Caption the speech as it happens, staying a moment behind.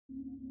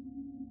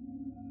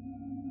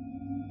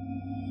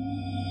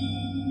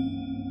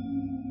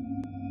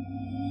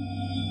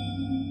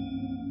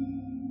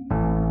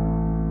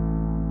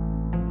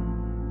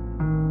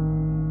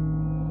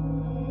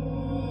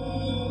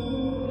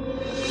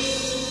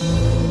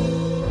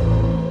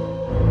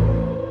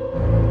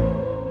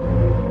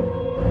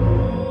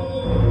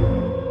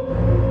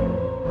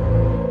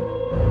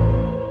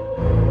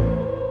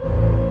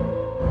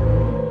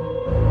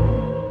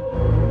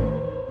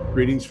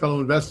Greetings, fellow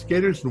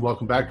investigators, and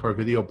welcome back to our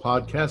video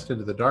podcast,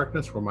 Into the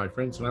Darkness, where my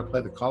friends and I play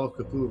the Call of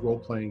Cthulhu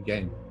role-playing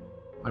game.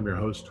 I'm your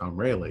host, Tom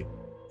Rayleigh.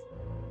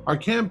 Our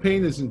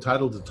campaign is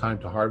entitled A Time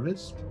to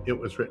Harvest. It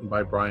was written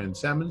by Brian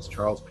Simmons,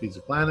 Charles P.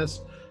 Zaglanis,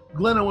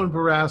 Glenn Owen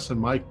Barras,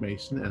 and Mike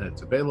Mason, and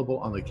it's available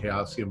on the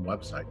Chaosium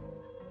website.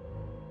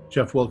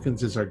 Jeff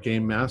Wilkins is our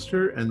game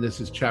master, and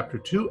this is Chapter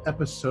 2,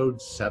 Episode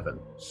 7.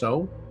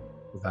 So,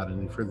 without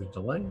any further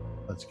delay,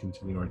 let's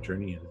continue our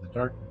journey into the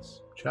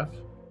darkness. Jeff?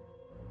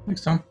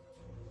 Thanks, Tom.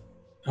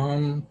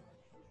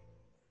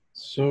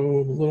 So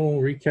a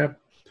little recap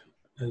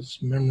as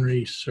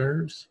memory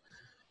serves.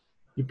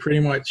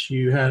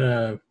 You had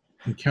a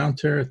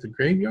encounter at the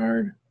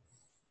graveyard.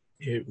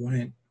 It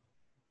went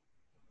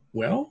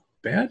well,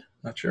 bad,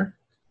 not sure.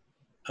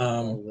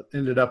 It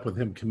ended up with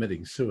him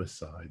committing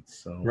suicide.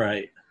 So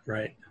Right.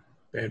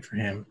 Bad for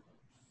him.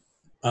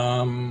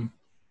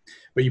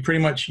 But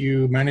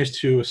you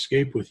managed to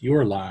escape with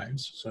your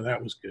lives, so that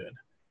was good.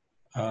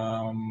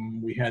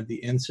 We had the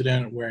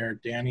incident where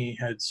Danny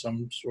had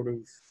some sort of,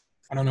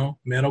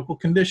 medical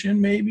condition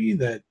maybe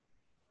that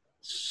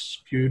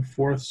spewed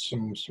forth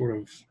some sort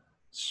of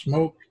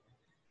smoke.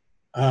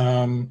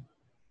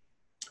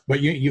 But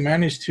you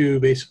managed to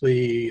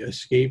basically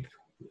escape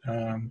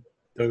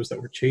those that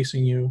were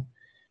chasing you.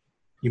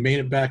 You made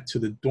it back to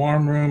the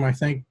dorm room, I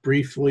think,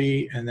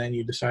 briefly, and then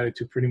you decided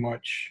to pretty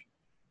much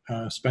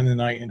spend the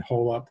night and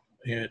hole up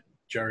at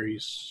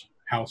Jerry's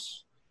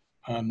house.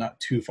 Not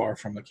too far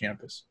from the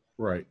campus.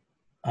 Right.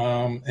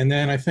 And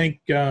then I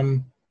think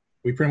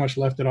we pretty much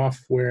left it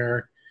off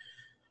where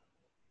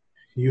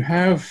you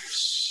have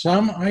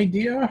some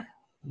idea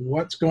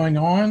what's going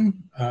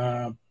on,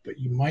 but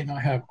you might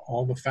not have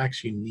all the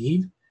facts you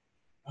need.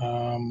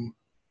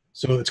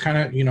 So it's kind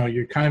of,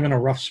 you're kind of in a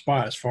rough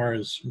spot as far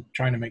as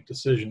trying to make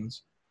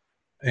decisions.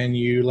 And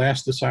you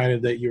last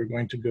decided that you were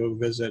going to go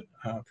visit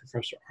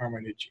Professor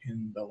Armitage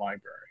in the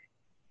library.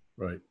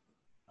 Right.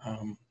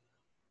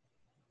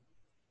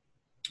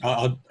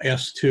 I'll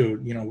ask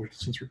too,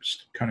 since we're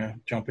just kind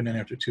of jumping in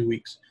after 2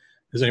 weeks,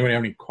 does anybody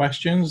have any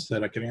questions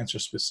that I could answer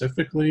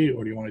specifically,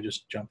 or do you want to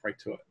just jump right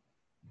to it?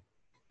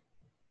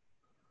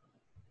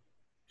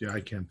 Yeah, I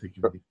can't think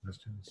of any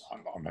questions.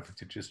 I'm happy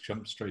to just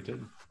jump straight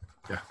in.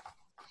 Yeah.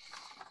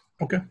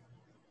 Okay.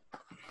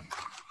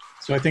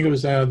 So I think it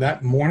was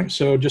that morning.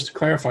 So just to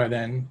clarify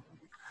then,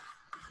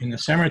 in the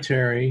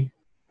cemetery,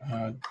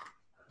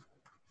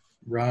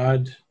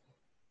 Rod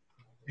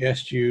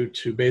asked you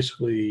to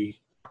basically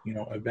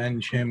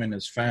avenge him and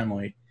his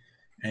family,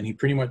 and he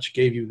pretty much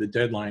gave you the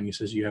deadline. He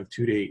says you have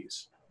 2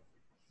 days.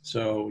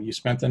 So you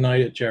spent the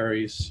night at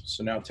Jerry's,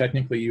 so now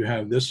technically you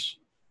have this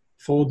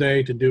full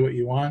day to do what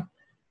you want,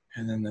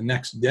 and then the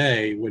next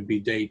day would be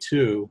day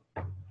 2.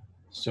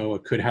 So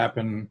it could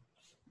happen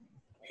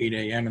 8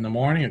 a.m. in the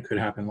morning, it could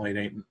happen late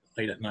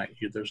at night.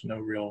 There's no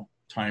real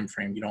time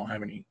frame. You don't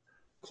have any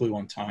clue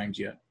on times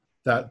yet.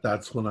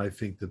 That's when I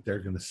think that they're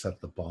going to set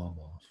the bomb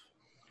off.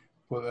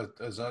 Well,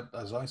 as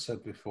I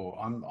said before,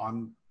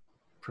 I'm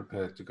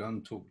prepared to go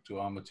and talk to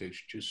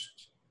Armitage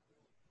just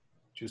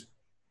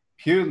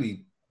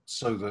purely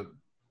so that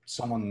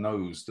someone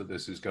knows that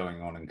this is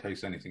going on in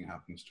case anything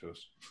happens to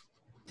us.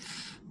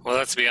 Well,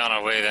 let's be on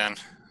our way then.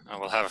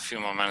 We'll have a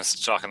few more minutes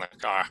to talk in the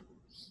car.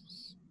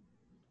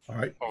 All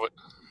right.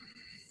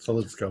 So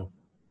let's go.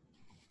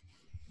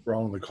 We're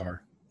all in the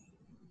car.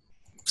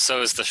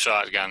 So is the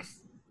shotgun, in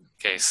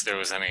case there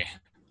was any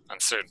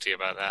uncertainty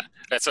about that.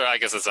 I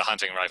guess it's a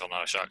hunting rifle,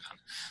 not a shotgun.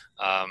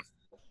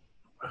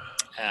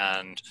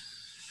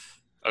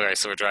 Okay,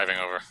 so we're driving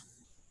over.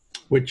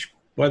 Which,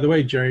 by the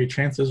way, Jerry,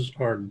 chances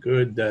are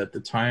good that the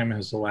time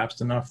has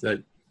elapsed enough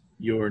that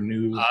your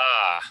new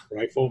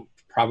rifle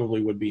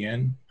probably would be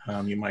in.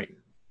 You might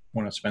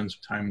want to spend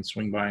some time and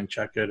swing by and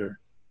check it, or.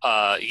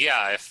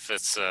 Yeah, if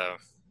it's,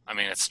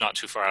 it's not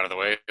too far out of the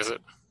way, is it?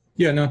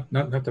 Yeah, no,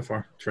 not that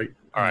far. It's right.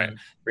 All right.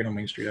 Right on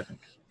Main Street, I think.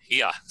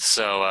 Yeah,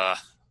 so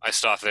I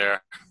stop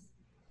there.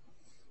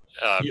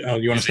 You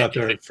want to stop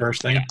there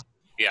first thing?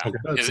 Yeah. Okay.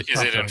 Is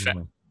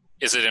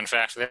it in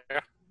fact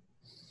there?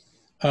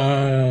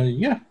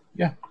 Yeah.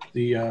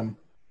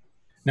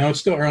 Now it's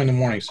still early in the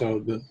morning, so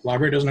the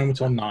library doesn't open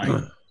until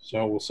 9.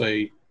 So we'll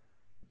say,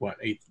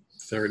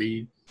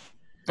 8:30.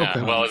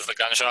 Okay. Well, is the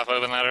gun shop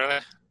open that early?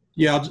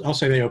 Yeah, I'll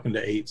say they opened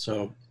at 8.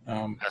 So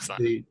That's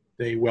not...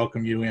 they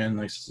welcome you in.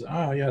 They say,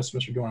 "Oh yes,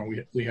 Mr.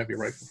 Dorn, we have your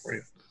rifle for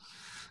you."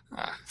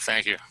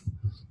 Thank you.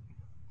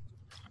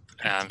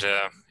 And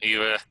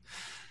you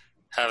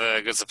have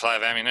a good supply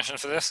of ammunition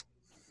for this?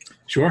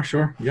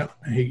 Sure. Yep.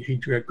 He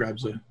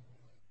grabs a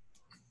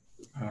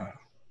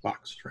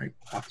box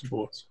of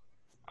bullets.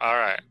 All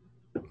right.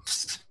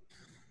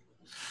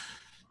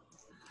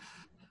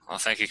 Well,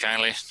 thank you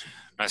kindly.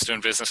 Nice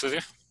doing business with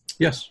you.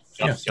 Yes.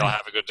 Y'all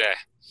have a good day.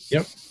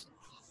 Yep.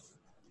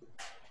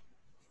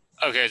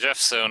 Okay, Jeff,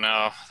 so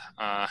now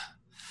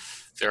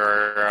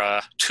there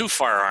are 2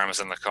 firearms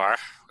in the car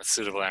with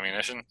suitable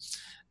ammunition,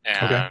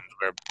 and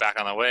we're back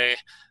on the way.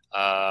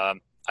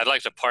 I'd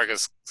like to park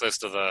as close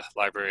to the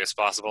library as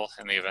possible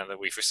in the event that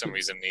we, for some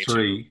reason, need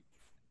 3.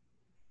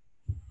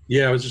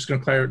 Yeah, I was just going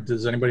to clarify.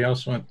 Does anybody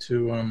else want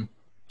to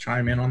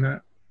chime in on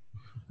that?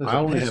 I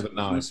only have a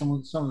knife.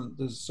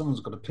 Someone's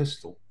got a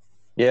pistol.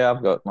 Yeah,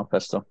 I've got my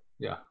pistol.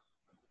 Yeah.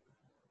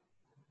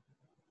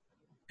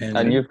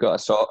 And you've got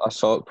a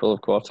sock full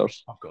of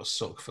quarters. I've got a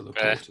sock full of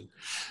quarters.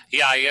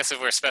 Yeah, I guess if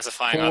we're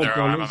specifying other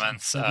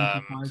armaments,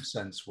 75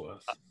 cents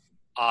worth.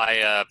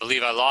 I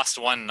believe I lost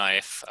one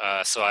knife,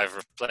 so I've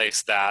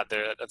replaced that.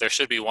 There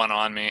should be one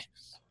on me.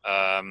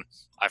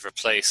 I've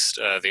replaced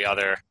the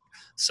other,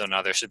 so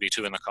now there should be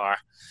two in the car.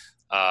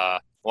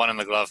 One in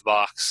the glove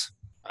box,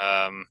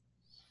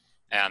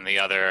 and the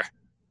other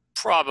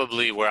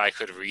probably where I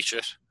could reach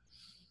it.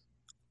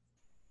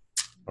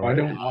 Why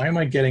am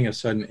I getting a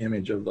sudden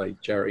image of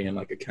like Jerry in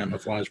like a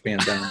camouflage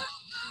bandana?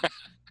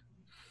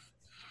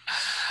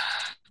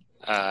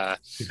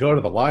 You go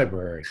to the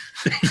library.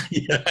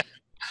 Yeah.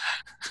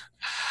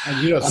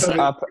 And you know,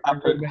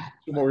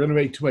 we're going to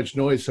make too much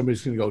noise.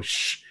 Somebody's going to go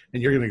shh,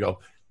 and you're going to go,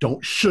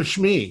 "Don't shush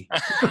me."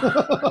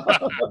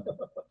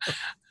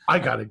 I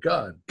got a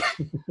gun.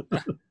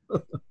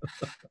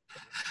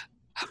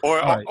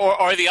 Or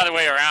the other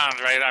way around,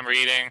 right? I'm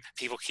reading.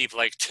 People keep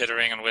like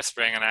tittering and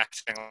whispering and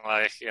acting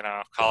like, you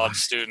know, college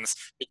students.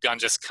 The gun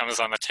just comes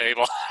on the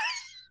table.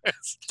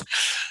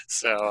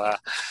 So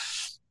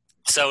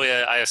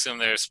I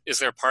assume is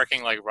there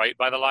parking like right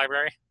by the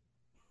library?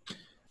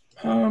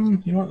 You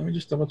know what? Let me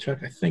just double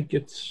check. I think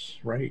it's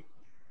right.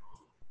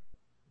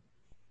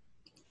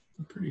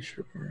 I'm pretty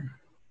sure.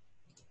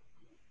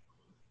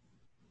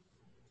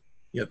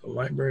 Yeah, the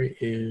library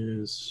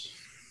is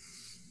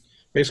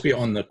basically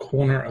on the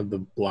corner of the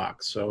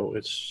block. So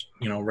it's,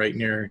 you know, right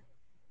near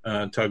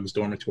Tug's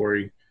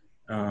dormitory.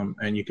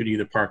 And you could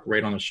either park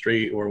right on the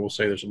street, or we'll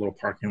say there's a little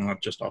parking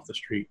lot just off the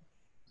street.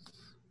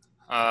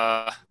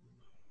 I'll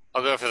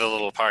go for the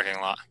little parking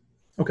lot.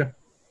 Okay.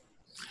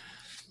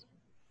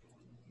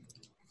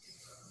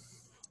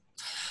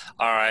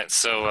 All right,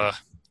 so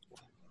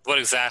what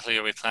exactly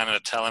are we planning to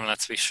tell him?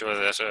 Let's be sure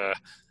that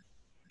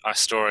our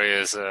story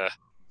is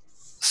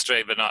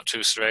straight but not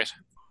too straight.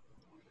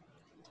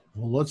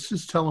 Well, let's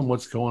just tell him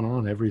what's going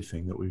on,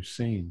 everything that we've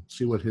seen.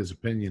 See what his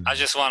opinion is. I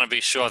just want to be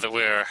sure that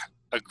we're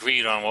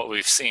agreed on what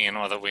we've seen,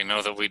 or that we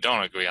know that we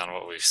don't agree on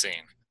what we've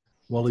seen.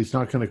 Well, he's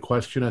not going to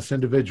question us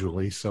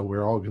individually, so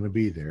we're all going to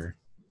be there.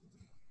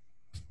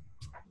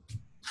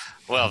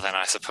 Well, then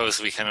I suppose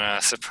we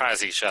can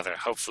surprise each other.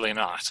 Hopefully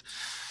not.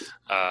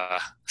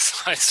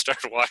 So I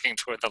start walking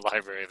toward the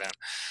library then.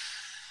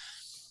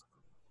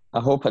 I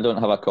hope I don't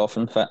have a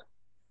coffin fit.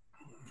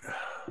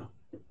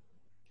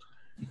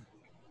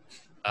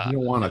 You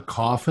don't want a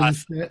coffin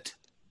fit?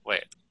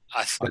 Wait,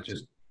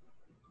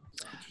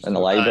 in the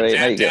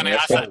library. Danny,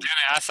 I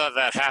thought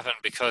that happened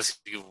because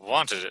you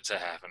wanted it to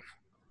happen.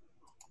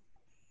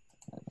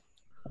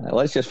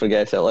 Let's just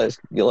forget it. Let's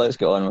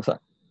get on with it.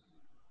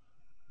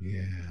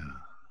 Yeah.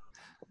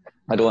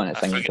 I don't want to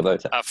think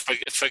about it.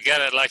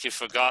 Forget it like you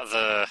forgot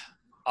the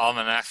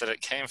almanac that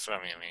it came from,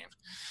 you mean?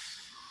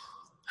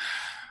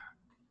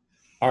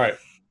 All right.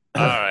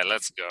 All right,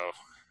 let's go.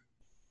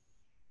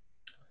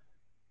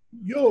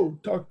 Yo,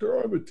 Dr.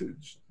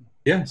 Armitage.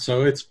 Yeah,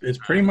 so it's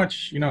pretty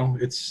much, you know,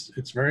 it's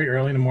very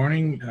early in the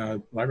morning.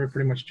 Library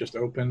pretty much just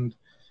opened.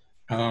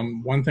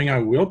 One thing I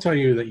will tell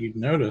you that you'd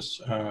notice,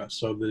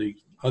 so the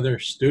other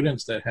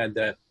students that had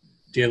that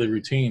daily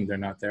routine, they're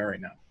not there right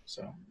now.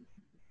 So,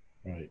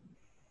 right.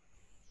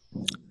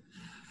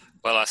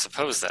 Well, I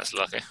suppose that's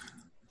lucky.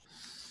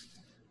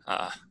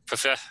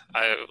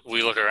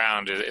 We look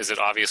around. Is it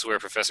obvious where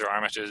Professor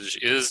Armitage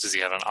is? Does he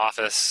have an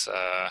office?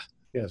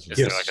 Yes. Is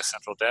there like a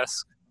central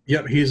desk?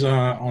 Yep, he's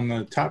on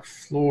the top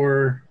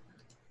floor.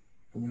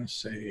 I want to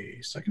say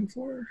second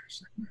floor.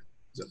 Second?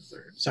 Is that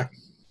third?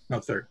 Second? No,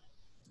 third.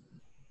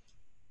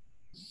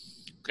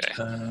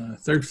 Okay.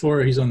 Third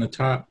floor. He's on the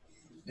top,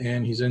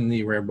 and he's in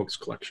the rare books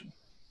collection.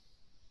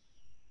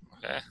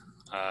 Okay.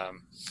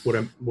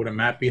 Would a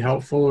map be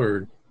helpful,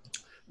 or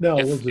no?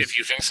 If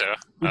you think so,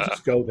 we'll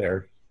just go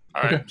there.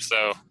 All right.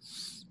 So,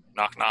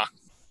 knock knock.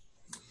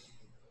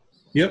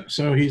 Yep.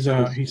 So he's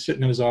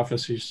sitting in his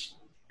office. He's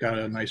got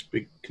a nice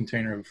big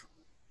container of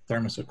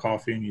thermos of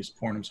coffee, and he's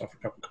pouring himself a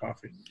cup of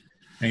coffee.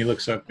 And he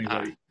looks up and he's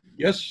like,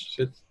 "Yes,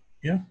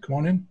 come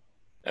on in."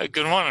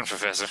 Good morning,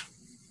 Professor.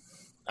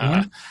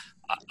 I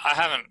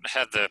haven't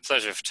had the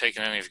pleasure of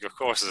taking any of your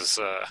courses.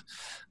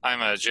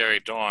 I'm Jerry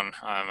Dorn.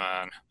 I'm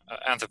an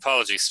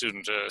anthropology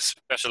student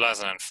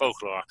specializing in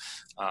folklore.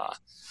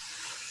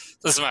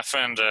 This is my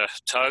friend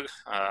Tug,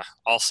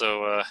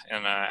 also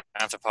in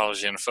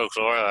anthropology and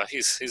folklore.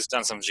 He's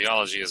done some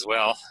geology as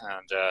well,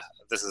 and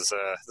this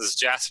is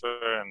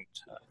Jasper and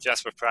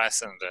Jasper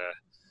Price and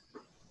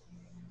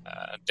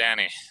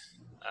Danny.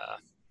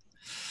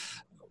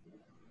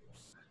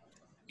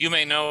 You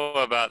may know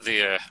about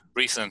the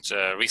recent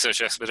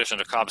research expedition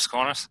to Cobb's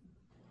Corners.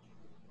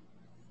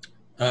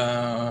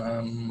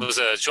 It was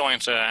a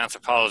joint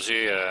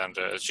anthropology and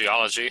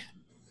geology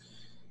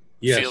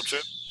field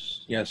trip.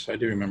 Yes, I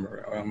do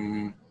remember.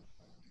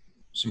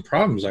 Some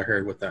problems I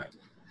heard with that.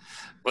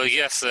 Well,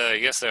 yes,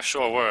 there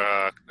sure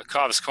were.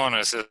 Cobb's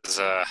Corners is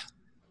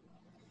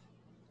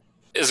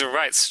is a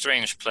right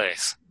strange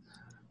place.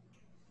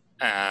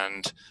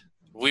 And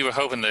we were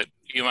hoping that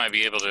you might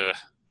be able to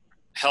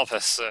help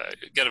us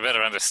get a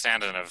better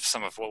understanding of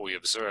some of what we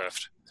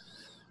observed.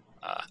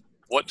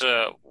 What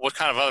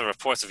kind of other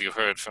reports have you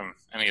heard from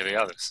any of the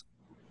others?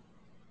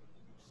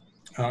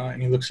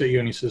 And he looks at you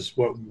and he says,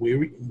 what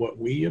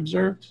we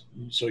observed?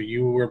 So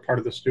you were part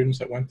of the students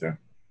that went there?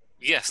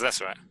 Yes,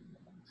 that's right.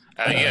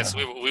 Yes,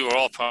 we were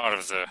all part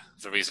of the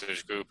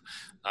research group.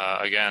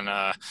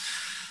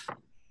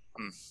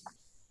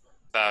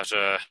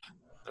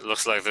 It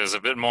looks like there's a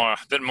bit more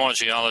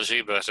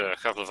geology, but a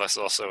couple of us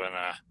also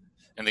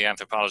in the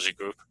anthropology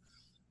group.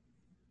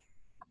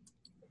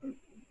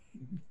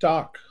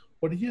 Doc,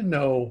 what do you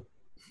know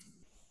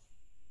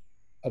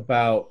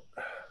about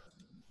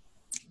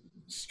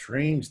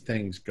strange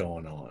things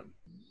going on?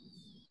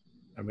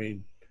 I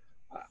mean,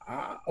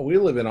 we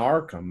live in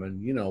Arkham,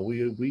 and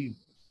we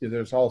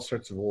there's all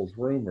sorts of old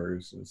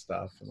rumors and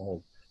stuff,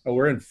 and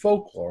we're in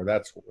folklore.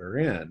 That's what we're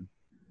in.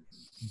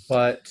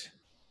 But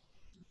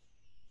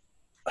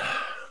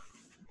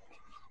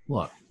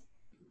look,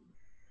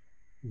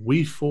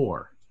 we're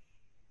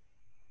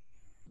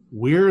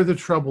the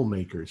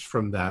troublemakers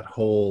from that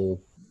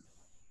whole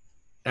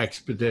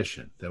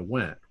expedition that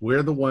went.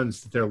 We're the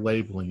ones that they're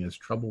labeling as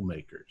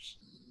troublemakers.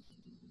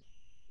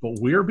 But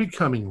we're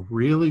becoming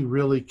really,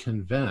 really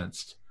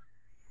convinced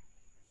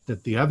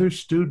that the other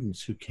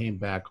students who came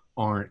back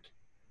aren't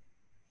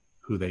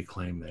who they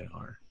claim they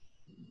are.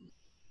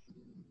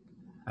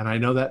 And I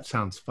know that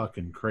sounds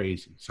fucking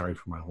crazy. Sorry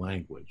for my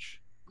language.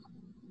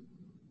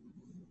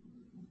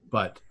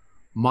 But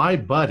my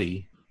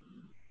buddy,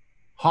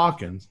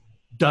 Hawkins,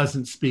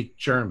 doesn't speak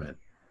German.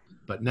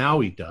 But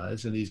now he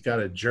does, and he's got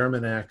a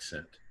German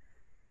accent.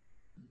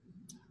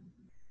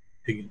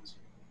 Higgins.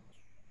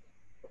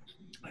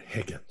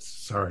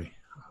 Sorry.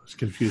 I was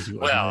confusing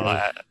with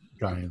the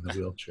guy in the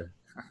wheelchair.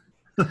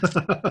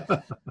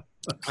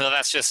 Well,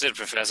 that's just it,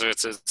 Professor.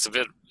 It's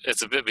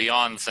a bit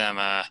beyond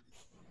them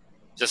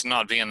just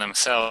not being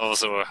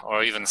themselves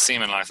or even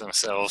seeming like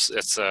themselves.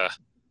 It's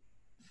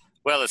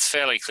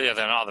fairly clear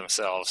they're not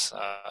themselves.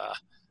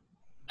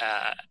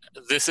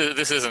 This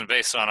isn't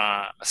based on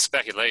our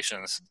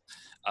speculations.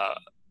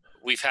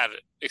 We've had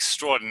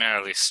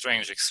extraordinarily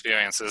strange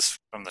experiences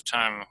from the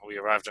time we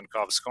arrived in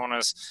Cobb's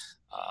Corners.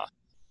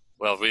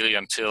 Really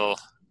until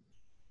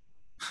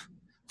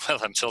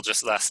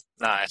just last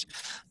night.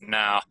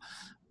 Now,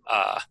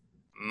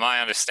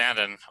 my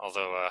understanding,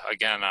 although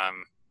again I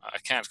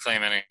can't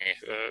claim any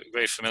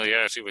great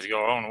familiarity with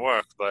your own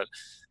work, but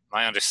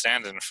my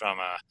understanding from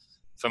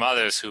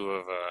others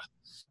who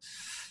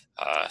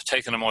have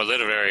taken a more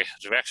literary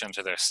direction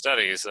to their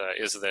studies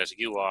is that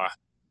you are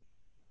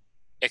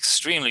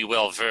extremely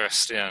well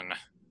versed in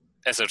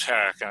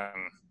esoteric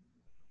and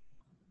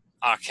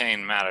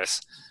arcane matters,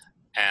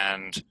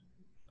 and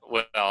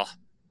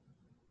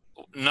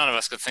none of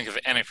us could think of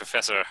any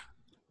professor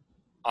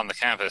on the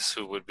campus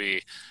who would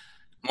be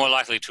more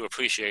likely to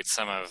appreciate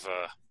some of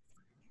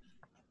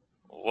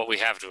what we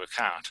have to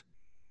account.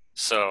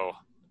 So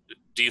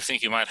do you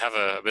think you might have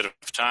a bit of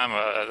time?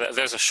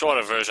 There's a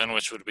shorter version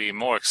which would be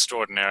more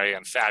extraordinary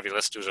and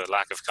fabulous due to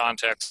lack of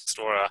context,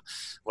 or a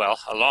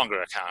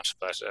longer account.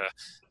 But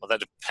that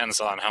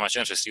depends on how much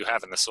interest you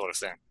have in this sort of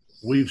thing.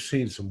 We've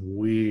seen some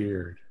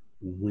weird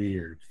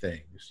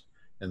things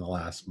in the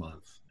last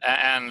month.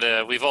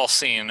 And we've all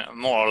seen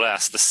more or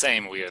less the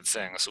same weird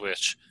things,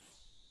 which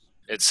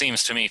it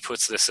seems to me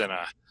puts this in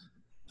a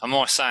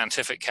more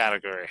scientific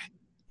category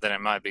than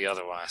it might be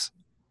otherwise.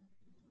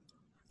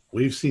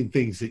 We've seen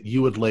things that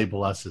you would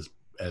label us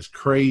as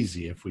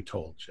crazy if we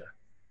told you.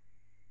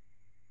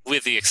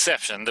 With the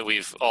exception that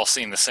we've all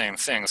seen the same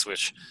things,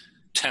 which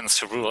tends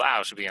to rule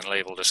out being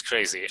labeled as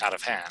crazy out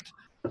of hand.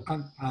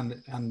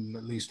 And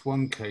at least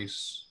one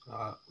case,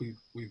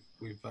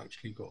 we've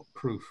actually got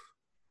proof.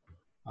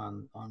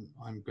 And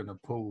I'm going to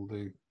pull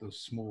the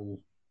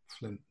small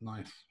flint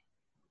knife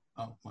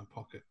out of my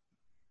pocket.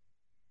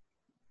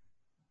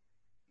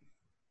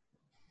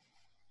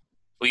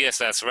 Well, yes,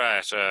 that's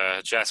right.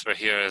 Jasper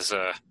here has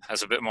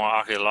a bit more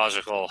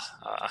archaeological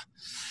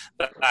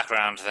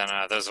background than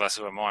those of us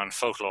who are more in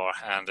folklore,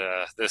 and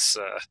this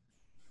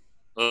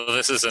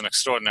is an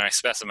extraordinary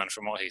specimen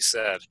from what he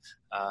said.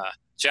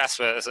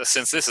 Jasper,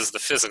 since this is the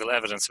physical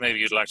evidence, maybe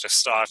you'd like to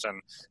start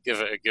and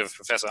give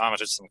Professor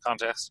Armitage some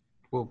context.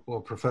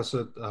 Well,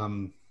 Professor,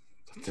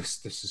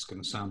 this is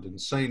going to sound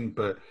insane,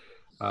 but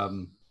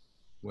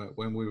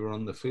when we were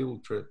on the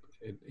field trip,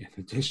 in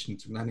addition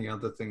to many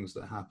other things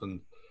that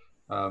happened,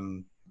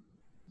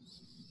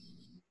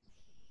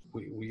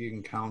 we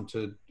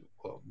encountered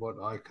what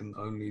I can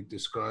only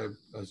describe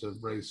as a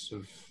race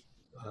of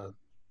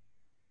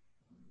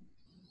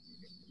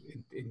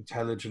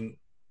intelligent,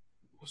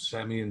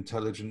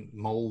 semi-intelligent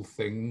mole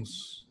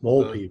things.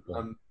 Mole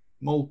people.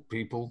 Mole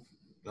people.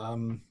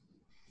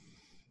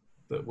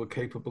 That were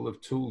capable of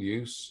tool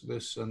use.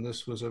 This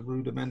was a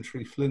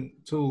rudimentary flint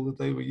tool that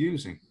they were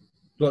using.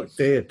 Look,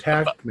 they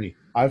attacked me.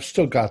 I've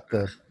still got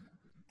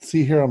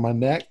see here on my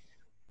neck,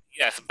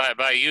 Yes,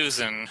 by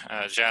using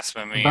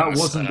Jasper means That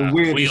wasn't the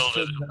weirdest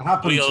wielded, thing that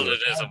happened to wielded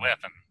us. as a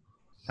weapon.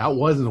 That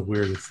wasn't the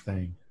weirdest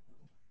thing.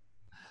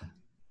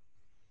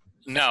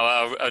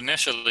 No,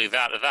 initially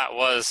that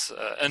was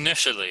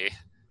initially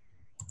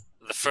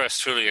the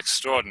first truly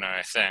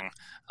extraordinary thing.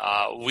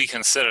 We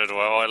considered,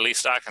 or at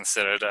least I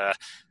considered,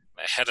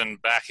 heading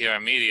back here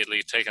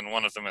immediately, taking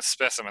one of them as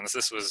specimens.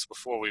 This was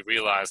before we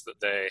realized that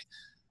they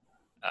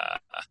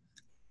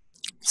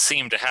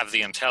seemed to have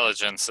the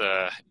intelligence,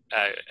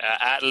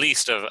 at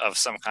least of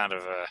some kind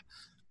of a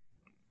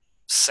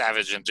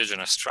savage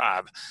indigenous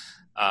tribe.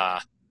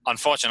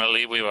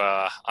 Unfortunately, we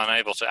were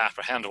unable to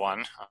apprehend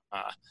one.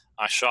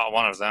 I shot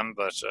one of them,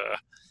 but,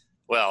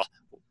 well,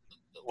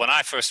 when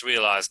I first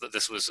realized that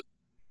this was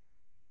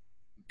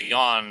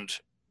beyond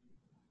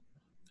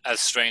as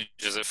strange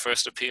as it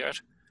first appeared,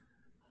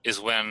 is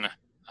when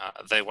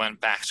they went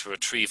back to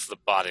retrieve the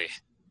body.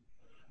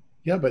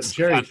 Yeah, but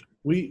Jerry,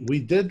 we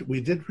did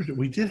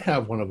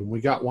have one of them. We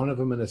got one of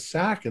them in a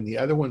sack, and the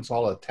other ones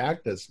all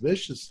attacked us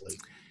viciously.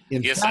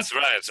 Yes, that's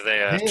right.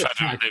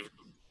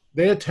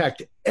 They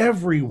attacked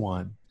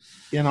everyone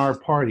in our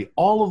party.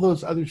 All of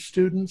those other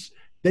students,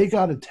 they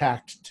got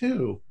attacked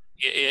too,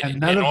 and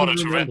none of them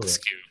remember it.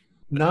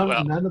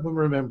 None of them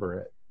remember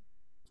it.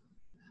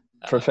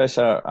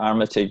 Professor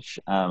Armitage,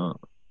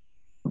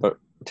 but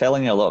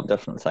telling you a lot of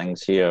different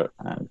things here,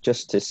 and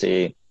just to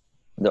say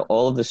that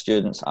all of the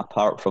students,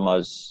 apart from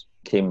us,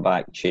 came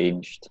back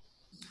changed.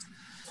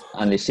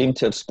 And they seem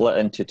to have split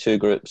into two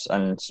groups,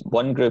 and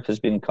one group has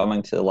been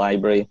coming to the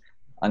library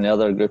and the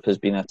other group has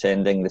been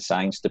attending the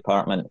science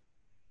department.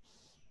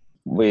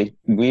 We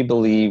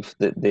believe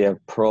that they have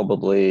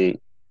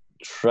probably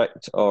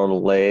tricked or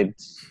led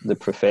the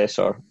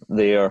professor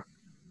there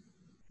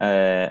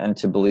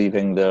into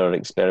believing they're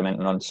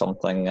experimenting on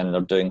something and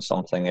they're doing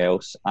something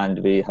else.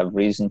 And we have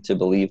reason to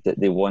believe that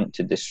they want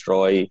to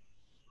destroy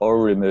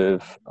or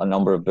remove a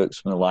number of books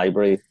from the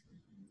library,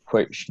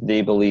 which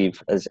they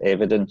believe is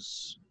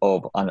evidence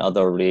of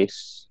another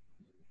race,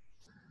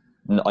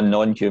 a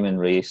non-human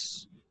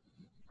race,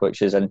 which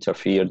has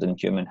interfered in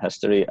human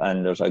history.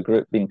 And there's a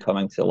group been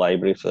coming to the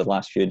library for the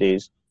last few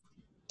days.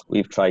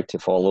 We've tried to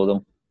follow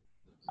them,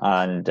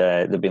 and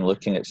they've been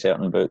looking at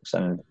certain books,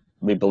 and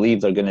we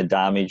believe they're going to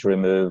damage,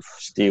 remove,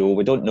 steal.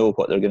 We don't know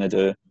what they're going to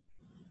do,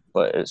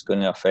 but it's going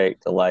to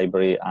affect the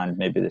library and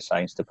maybe the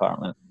science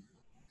department.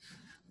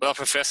 Well,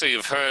 Professor,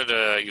 you've heard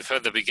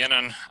the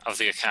beginning of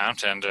the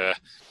account and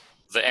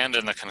the end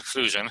and the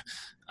conclusion.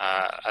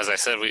 As I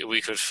said,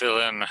 we could fill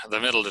in the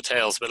middle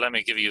details, but let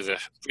me give you the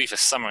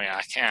briefest summary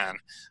I can,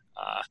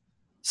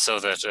 so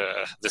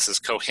that this is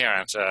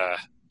coherent,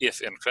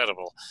 if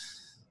incredible.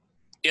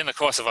 In the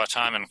course of our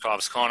time in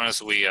Cobb's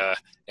Corners, we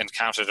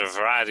encountered a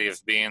variety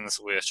of beings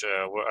which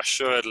were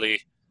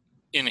assuredly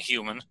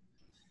inhuman,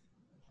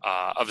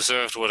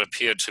 observed what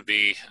appeared to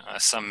be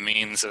some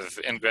means of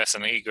ingress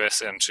and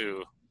egress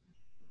into,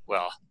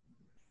 well,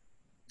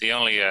 the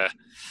only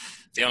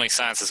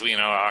sciences we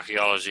know are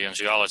archaeology and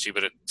geology,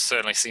 but it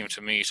certainly seemed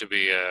to me to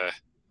be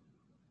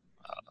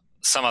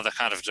some other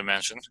kind of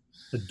dimension.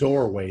 The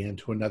doorway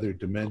into another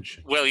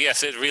dimension. Well,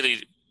 yes, it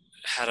really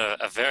had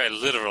a very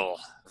literal,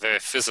 very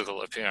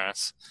physical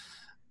appearance.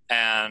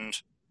 And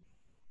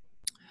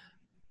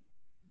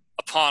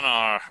upon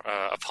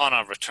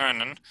our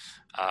returning,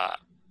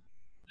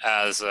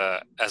 as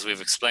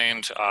we've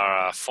explained,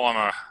 our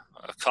former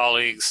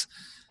colleagues,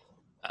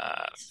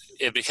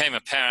 it became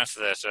apparent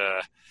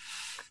that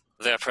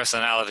their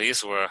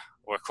personalities were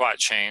quite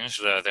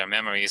changed. Their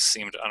memories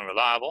seemed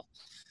unreliable,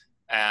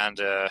 and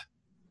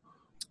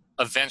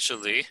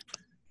eventually,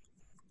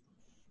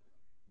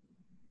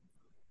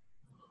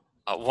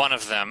 one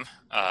of them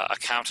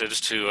accounted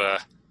to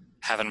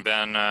having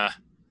been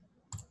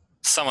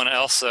someone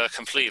else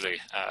completely,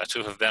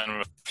 to have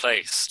been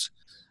replaced,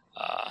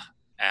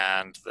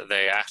 and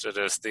they acted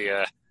as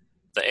the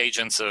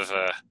agents of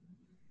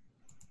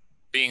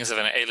beings of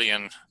an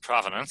alien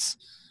provenance.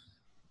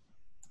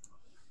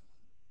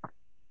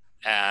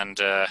 And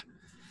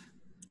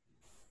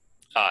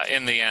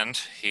in the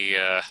end, he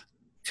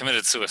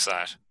committed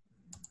suicide.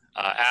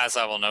 As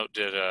I will note,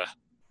 did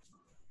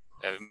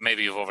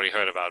maybe you've already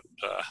heard about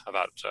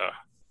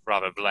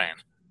Robert Blaine.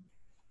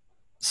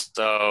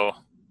 So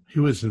he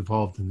was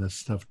involved in this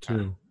stuff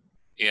too.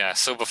 Yeah.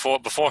 So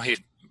before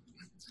his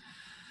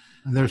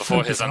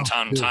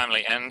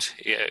untimely end,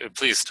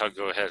 please, Tug,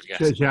 go ahead.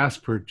 Yes.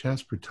 Jasper,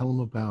 tell him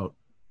about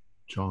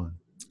John.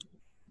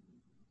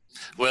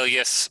 Well,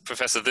 yes,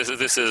 Professor,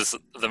 this is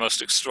the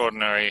most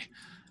extraordinary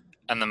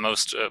and the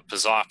most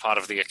bizarre part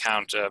of the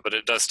account, but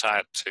it does tie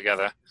it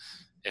together,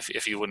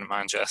 if you wouldn't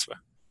mind, Jasper.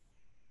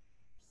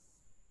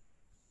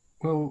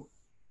 Well,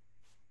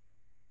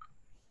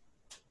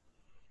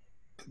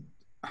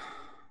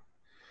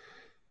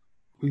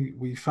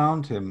 we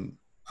found him.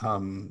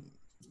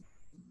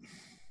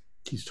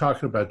 He's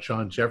talking about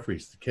John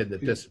Jeffries, the kid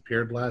that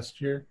disappeared last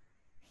year.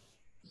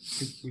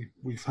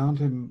 We found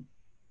him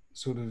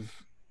sort of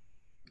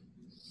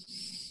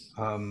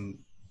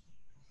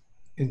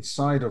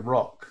inside a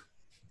rock,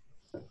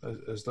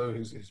 as though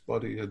his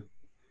body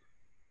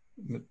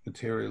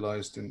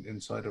materialized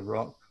inside a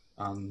rock,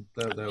 and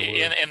there were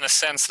in the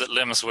sense that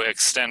limbs were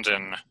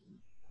extending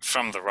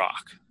from the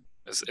rock.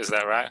 Is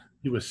that right?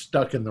 He was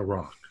stuck in the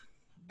rock.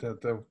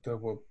 there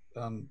were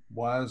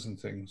wires and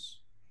things,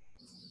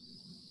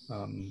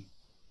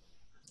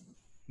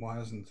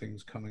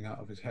 coming out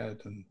of his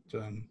head, and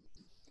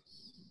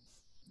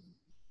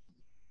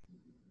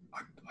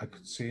I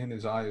could see in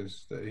his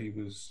eyes that he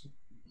was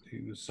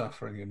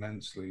suffering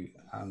immensely,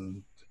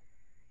 and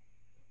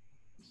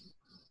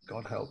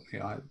God help me,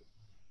 I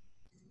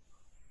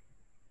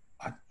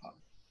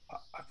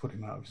put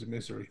him out of his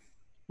misery.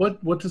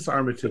 What does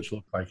Armitage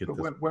look like at But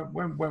this?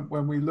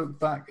 when we look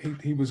back,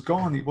 he was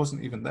gone. He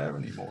wasn't even there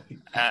anymore.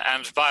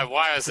 And by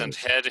wires and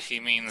head, he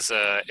means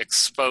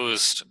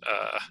exposed,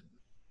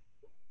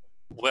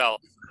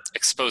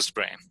 exposed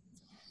brain.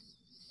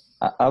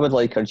 I would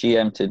like our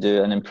GM to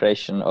do an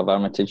impression of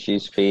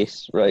Armitage's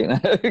face right now.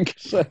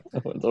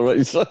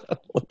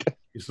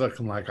 He's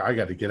looking like, I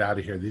got to get out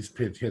of here. These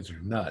kids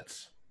are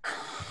nuts.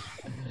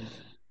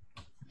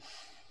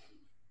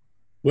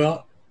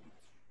 Well,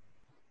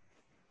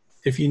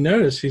 if you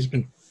notice, he's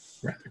been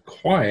rather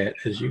quiet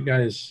as you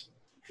guys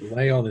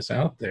lay all this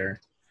out there.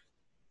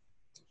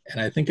 And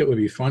I think it would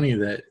be funny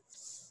that,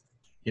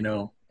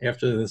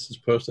 after this is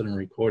posted and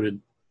recorded,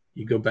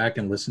 you go back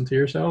and listen to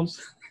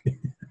yourselves.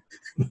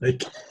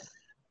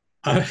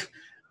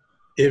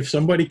 If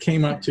somebody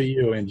came up to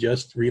you and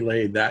just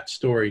relayed that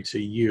story to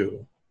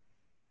you,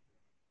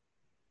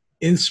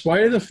 in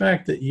spite of the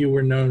fact that you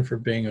were known for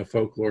being a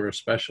folklore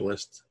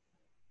specialist,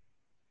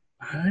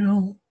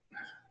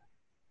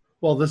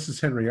 Well, this is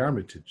Henry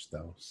Armitage,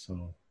 though,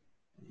 so.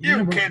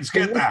 You kids,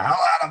 get the hell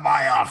out of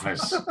my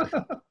office.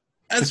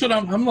 That's what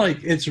I'm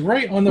like. It's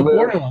right on the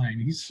borderline.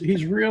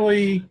 He's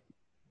really.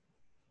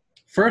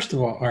 First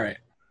of all right.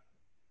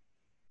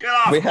 Get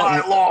off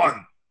my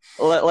lawn.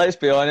 Let's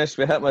be honest.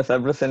 We hit with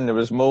everything. There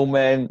was mole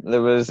men.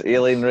 There was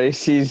alien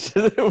races.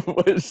 There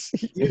was.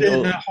 You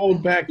did not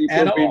hold back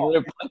at all.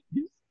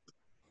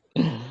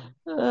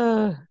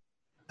 I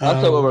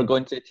thought we were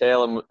going to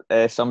tell him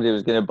somebody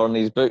was going to burn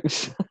his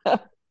books.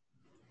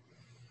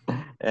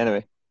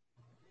 Anyway,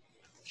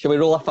 shall we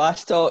roll a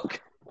fast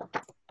talk?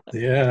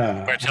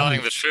 Yeah. We're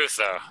telling the truth,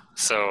 though,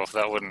 so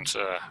that wouldn't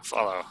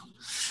follow.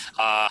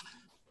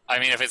 I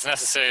mean, if it's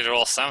necessary to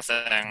roll something,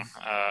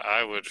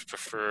 I would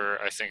prefer,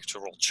 I think, to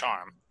roll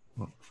charm.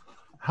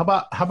 How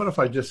about if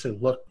I just say,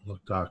 look,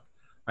 Doc,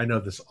 I know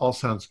this all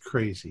sounds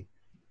crazy.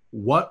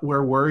 What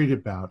we're worried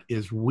about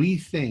is we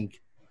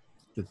think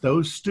that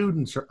those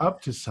students are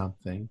up to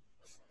something,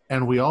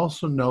 and we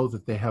also know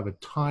that they have a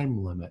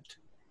time limit,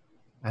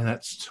 and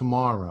that's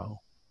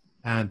tomorrow.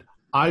 And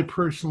I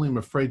personally am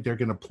afraid they're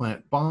going to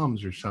plant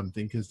bombs or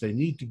something because they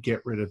need to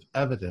get rid of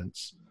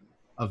evidence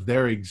of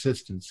their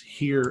existence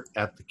here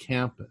at the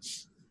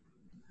campus.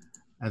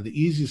 And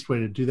the easiest way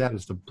to do that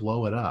is to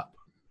blow it up.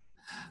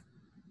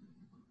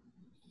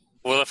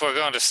 Well, if we're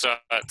going to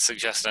start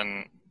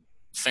suggesting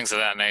things of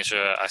that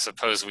nature, I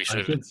suppose we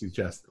should. I did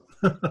suggest them.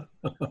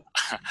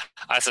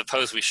 I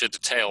suppose we should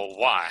detail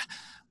why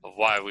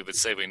we would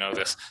say we know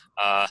this.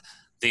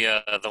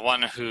 The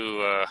one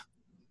who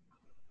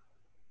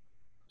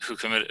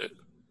committed,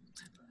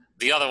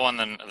 the other one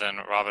than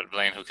Robert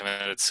Blaine who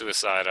committed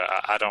suicide.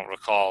 I don't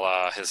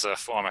recall his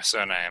former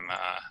surname.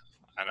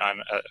 And I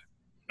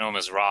know him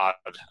as Rod.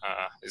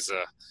 He's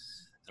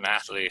an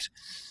athlete.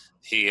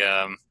 He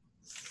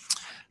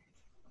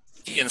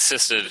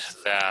insisted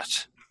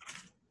that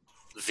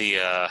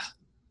the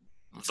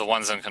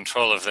ones in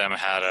control of them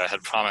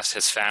had promised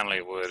his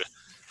family would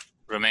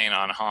remain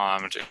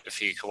unharmed if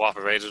he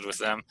cooperated with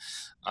them.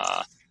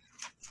 I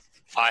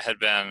had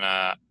been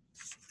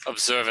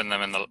observing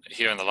them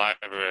here in the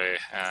library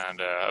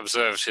and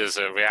observed his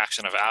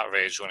reaction of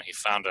outrage when he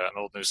found an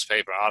old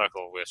newspaper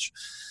article which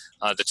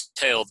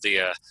detailed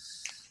the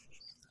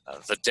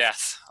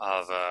death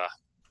of a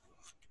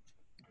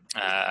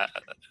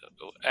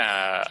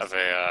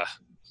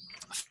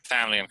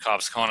family in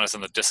Cobb's Corners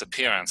and the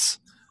disappearance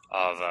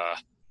of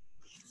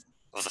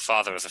the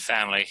father of the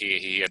family.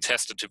 He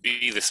attested to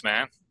be this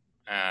man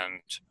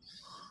and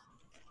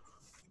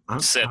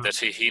said that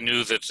he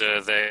knew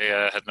that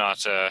they had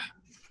not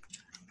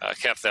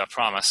kept their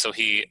promise. So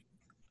he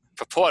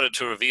purported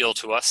to reveal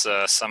to us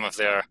some of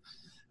their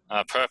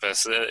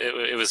purpose.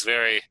 It was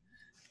very.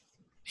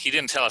 He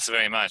didn't tell us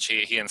very much.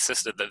 He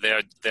insisted that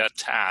their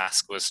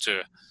task was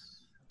to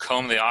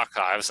comb the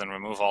archives and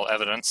remove all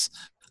evidence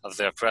of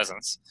their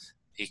presence.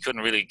 He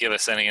couldn't really give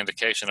us any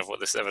indication of what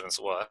this evidence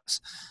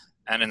was,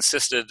 and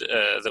insisted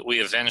that we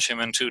avenge him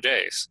in 2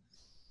 days.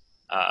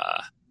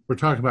 We're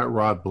talking about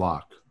Rod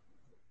Block.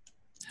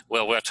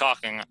 Well, we're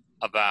talking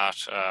about.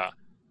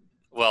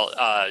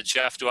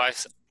 Jeff, I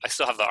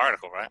still have the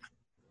article, right?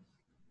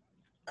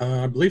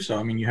 I believe so.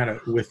 I mean, you had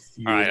it with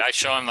you. All right, I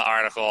show him the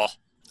article.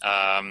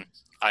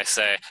 I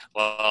say,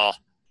 well,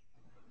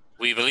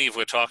 we believe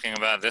we're talking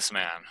about this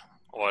man,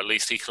 or at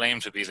least he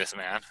claimed to be this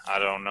man. I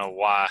don't know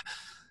why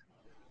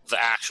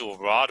the actual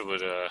Rod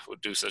would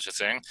do such a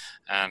thing,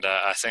 and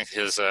I think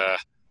his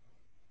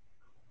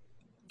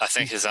I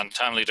think his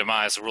untimely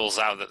demise rules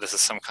out that this is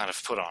some kind of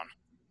put on.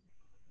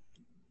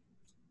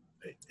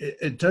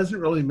 It doesn't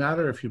really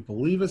matter if you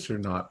believe us or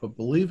not, but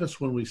believe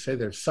us when we say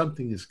there's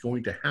something is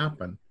going to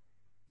happen,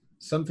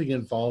 something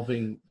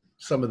involving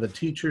some of the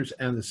teachers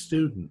and the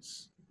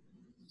students,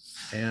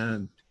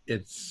 and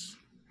it's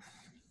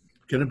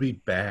going to be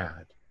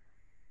bad.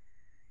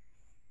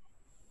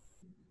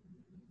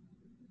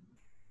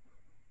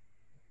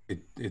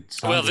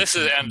 Well, this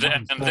is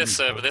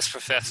this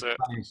professor,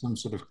 some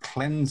sort of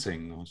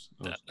cleansing,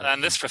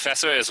 and this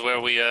professor is where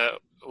we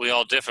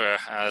all differ,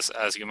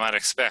 as you might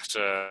expect.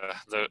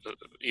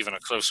 Even a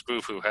close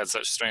group who had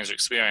such strange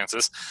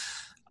experiences.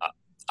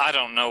 I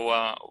don't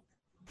know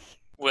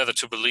whether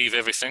to believe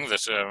everything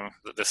that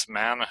this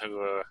man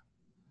who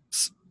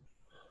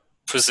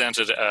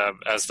presented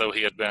as though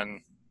he had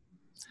been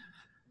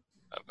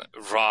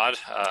Rod.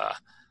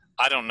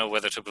 I don't know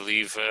whether to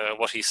believe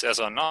what he says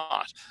or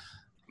not.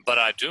 But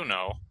I do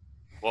know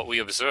what we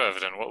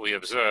observed, and what we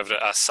observed,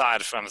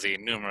 aside from the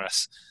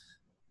numerous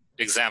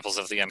examples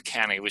of the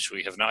uncanny, which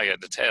we have not yet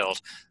detailed,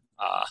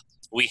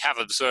 we have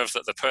observed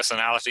that the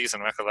personalities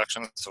and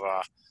recollections of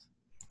our,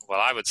 well,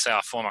 I would say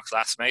our former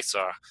classmates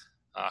are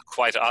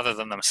quite other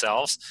than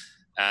themselves,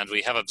 and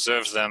we have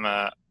observed them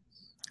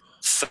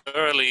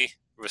thoroughly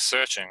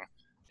researching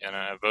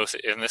both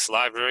in this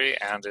library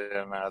and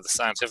in the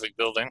scientific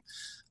building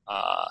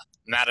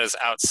matters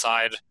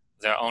outside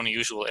their own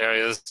usual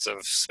areas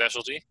of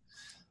specialty.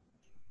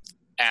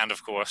 And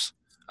of course,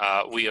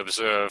 we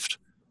observed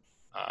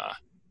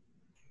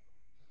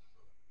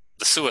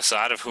the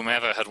suicide of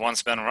whomever had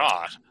once been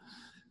Rod.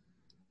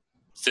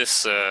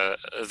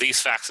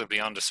 These facts are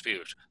beyond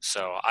dispute.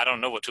 So I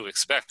don't know what to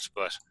expect,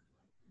 but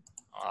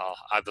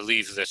I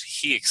believe that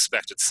he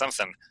expected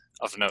something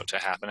of note to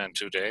happen in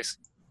 2 days.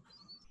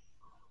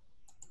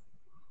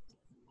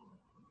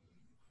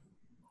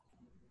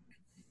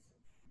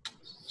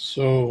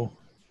 So,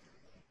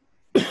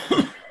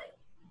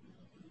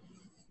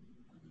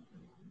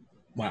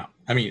 wow.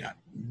 I mean,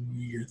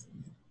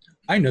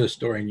 I know the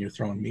story, and you're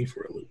throwing me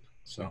for a loop.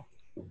 So,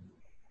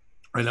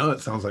 I know it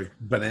sounds like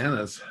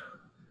bananas.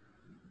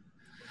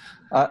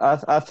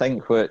 I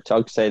think what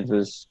Tug said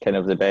was kind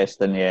of the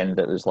best in the end.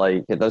 It was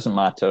like, it doesn't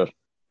matter,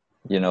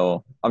 you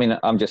know, I mean,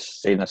 I'm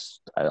just saying this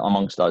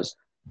amongst us,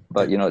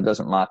 but, you know, it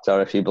doesn't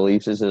matter if he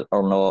believes it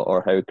or not,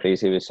 or how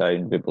crazy we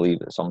sound, we believe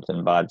that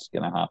something bad's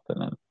going to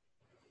happen. And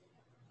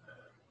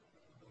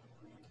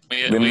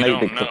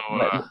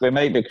we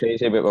might be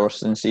crazy, but we're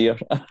sincere.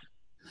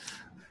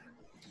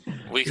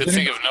 We could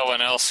think of no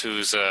one else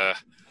whose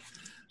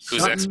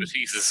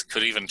expertise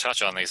could even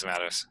touch on these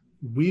matters.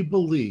 We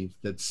believe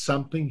that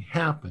something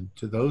happened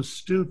to those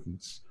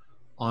students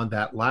on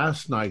that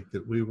last night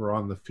that we were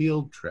on the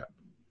field trip.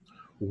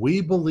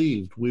 We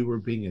believed we were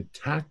being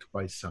attacked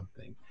by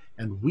something,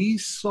 and we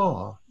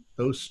saw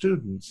those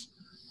students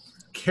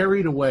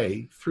carried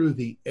away through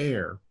the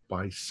air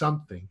by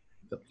something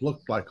that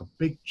looked like a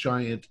big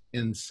giant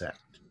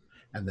insect.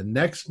 And the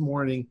next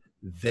morning,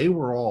 they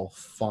were all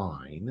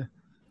fine,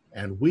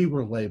 and we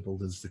were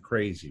labeled as the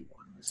crazy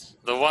ones.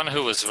 The one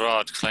who was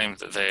Rod claimed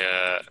that they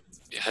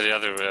had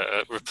either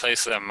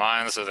replaced their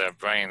minds or their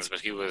brains, but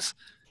he was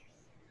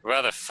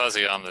rather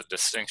fuzzy on the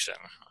distinction.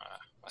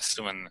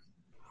 Assuming,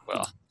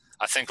 well,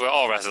 I think we're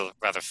all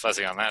rather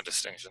fuzzy on that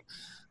distinction.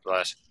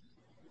 But,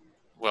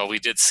 well, we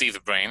did see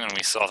the brain and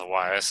we saw the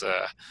wires.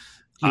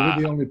 You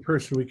were the only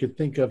person we could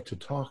think of to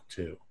talk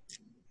to.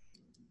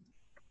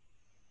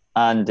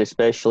 And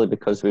especially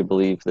because we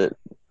believe that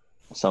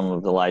some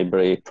of the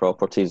library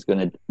property is going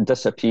to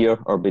disappear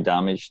or be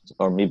damaged,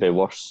 or maybe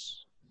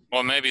worse.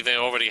 Well, maybe they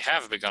already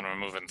have begun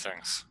removing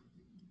things.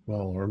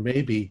 Well, or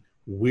maybe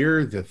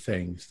we're the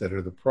things that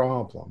are the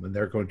problem, and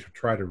they're going to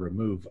try to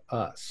remove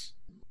us.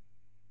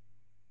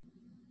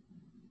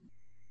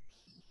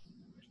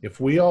 If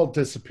we all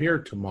disappear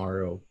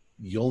tomorrow,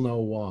 you'll know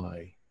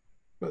why.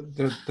 But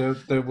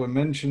there were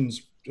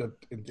mentions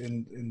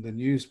in the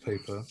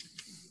newspaper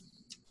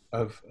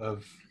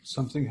of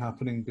something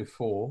happening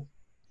before,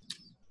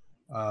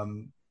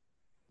 and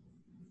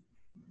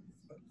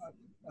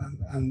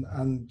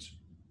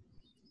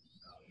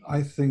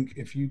I think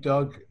if you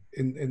dug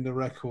in the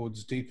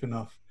records deep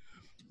enough,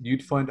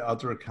 you'd find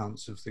other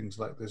accounts of things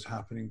like this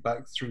happening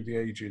back through the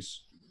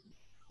ages.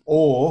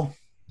 Or,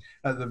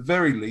 at the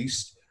very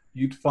least,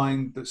 you'd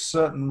find that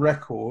certain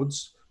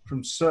records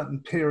from certain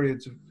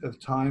periods of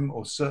time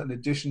or certain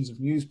editions of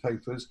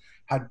newspapers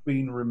had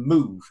been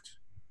removed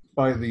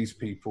by these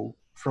people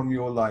from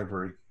your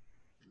library.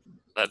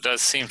 That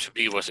does seem to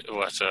be what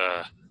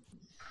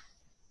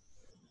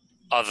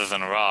other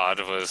than Rod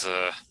was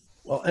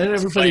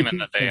claiming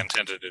that they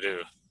intended to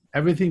do.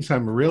 Everybody thinks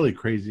I'm really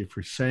crazy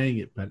for saying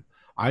it, but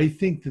I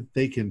think that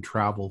they can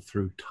travel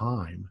through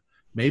time.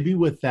 Maybe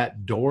with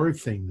that door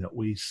thing that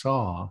we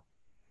saw,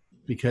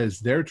 because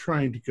they're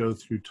trying to go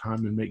through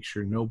time and make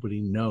sure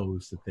nobody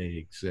knows that they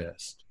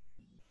exist.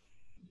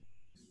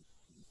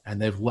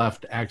 And they've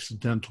left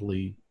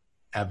accidentally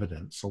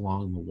evidence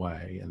along the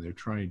way, and they're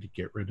trying to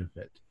get rid of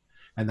it.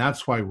 And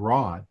that's why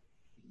Rod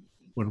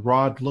when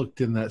Rod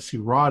looked in that, see,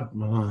 Rod,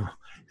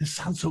 this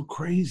sounds so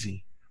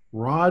crazy.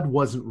 Rod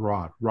wasn't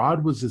Rod.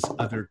 Rod was this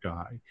other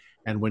guy.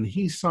 And when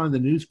he saw in the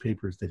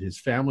newspapers that his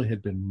family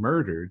had been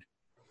murdered,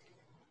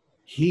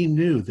 he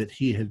knew that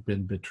he had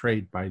been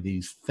betrayed by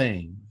these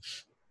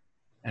things.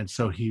 And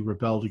so he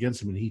rebelled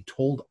against him, and he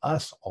told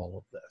us all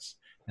of this.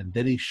 And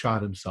then he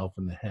shot himself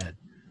in the head.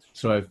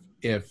 So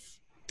if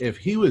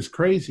he was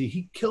crazy,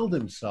 he killed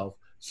himself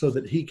so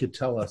that he could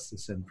tell us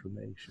this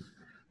information.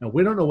 Now,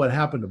 we don't know what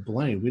happened to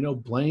Blaine. We know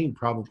Blaine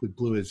probably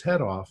blew his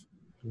head off.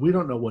 We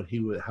don't know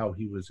how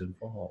he was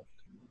involved.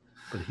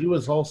 But he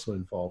was also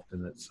involved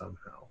in it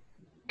somehow.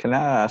 Can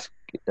I ask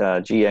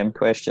a GM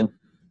question?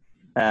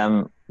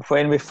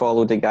 When we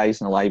followed the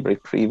guys in the library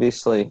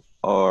previously,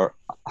 or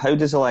how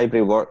does the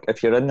library work?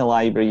 If you're in the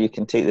library, you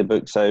can take the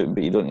books out,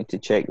 but you don't need to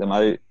check them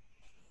out.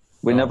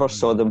 We never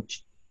saw them.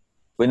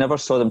 We never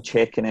saw them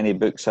checking any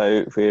books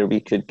out where we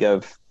could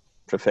give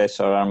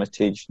Professor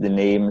Armitage the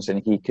names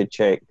and he could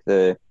check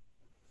the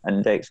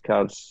index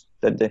cards,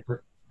 did they?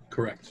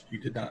 Correct. You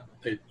did not.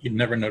 You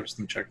never noticed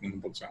them checking the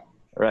books out.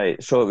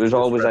 Right. So it was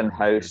always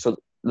in-house. So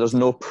there's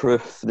no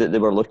proof that they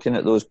were looking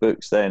at those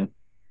books then,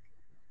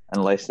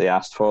 unless they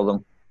asked for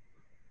them.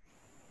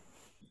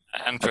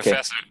 And Okay.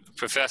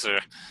 Professor,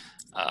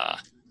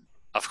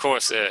 of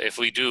course, if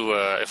we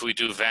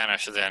do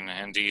vanish, then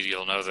indeed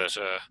you'll know that.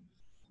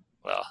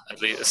 Well,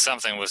 at least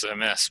something was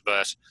amiss.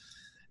 But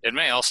it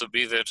may also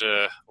be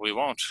that we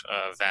won't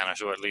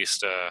vanish, or at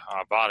least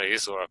our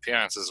bodies or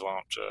appearances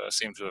won't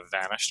seem to have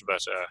vanished.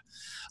 But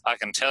I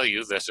can tell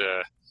you that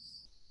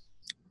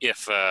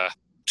if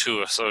 2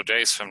 or so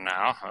days from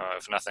now,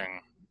 if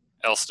nothing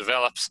else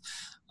develops,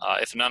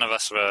 if none of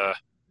us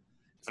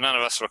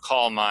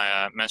recall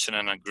my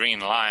mentioning a green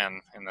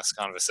lion in this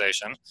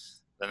conversation,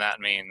 then that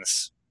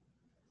means,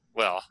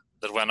 well,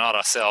 that we're not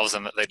ourselves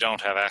and that they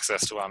don't have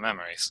access to our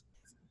memories.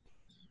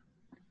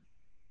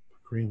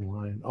 Green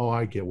line. Oh,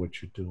 I get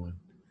what you're doing.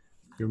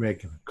 You're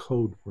making a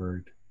code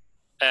word.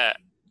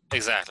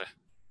 Exactly.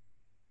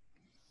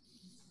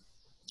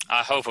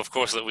 I hope, of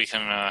course, that we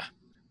can.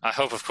 I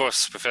hope, of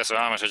course, Professor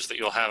Armitage, that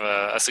you'll have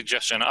a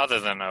suggestion other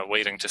than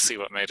waiting to see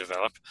what may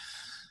develop.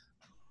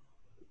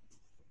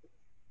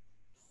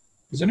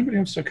 Does anybody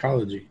have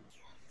psychology?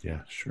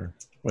 Yeah, sure.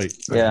 Wait.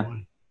 Yeah.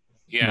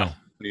 Yeah.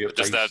 No.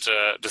 Does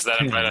that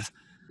invite us?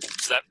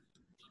 Does that?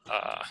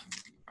 All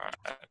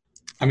right.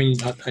 I mean,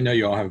 I know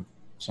you all have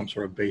some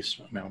sort of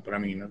base amount, but I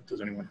mean, does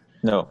anyone?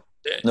 No,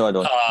 I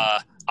don't.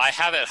 I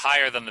have it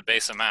higher than the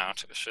base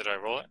amount. Should I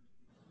roll it?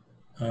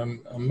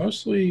 I'm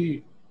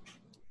mostly.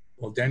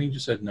 Well, Danny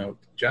just said no.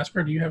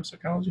 Jasper, do you have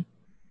psychology?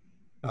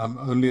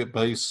 Only at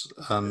base,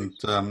 and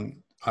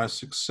I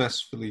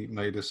successfully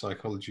made a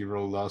psychology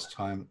roll last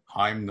time.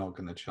 I'm not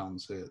going to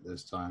chance it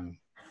this time.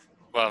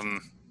 Well,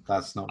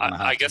 That's not going to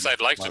happen. I guess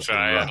I'd like to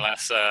try,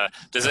 unless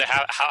does it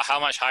have how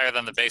much higher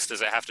than the base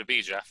does it have to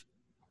be, Jeff?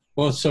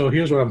 Well, so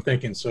here's what I'm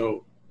thinking.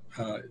 So,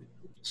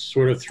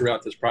 sort of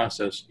throughout this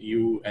process,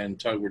 you and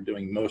Tug were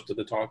doing most of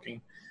the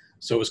talking.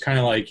 So it was kind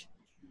of like,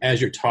 as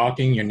you're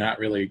talking, you're not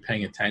really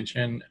paying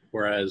attention,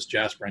 whereas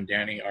Jasper and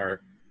Danny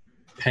are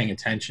paying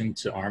attention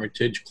to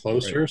Armitage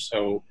closer. Right.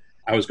 So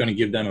I was going to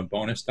give them a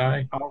bonus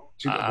die. Well,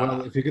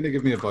 if you're going to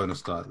give me a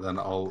bonus die, then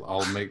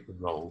I'll make the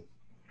roll.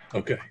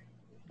 Okay.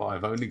 But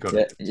I've only got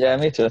it. Yeah,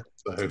 me too.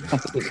 So I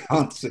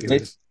can't see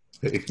this.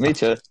 Me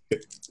too.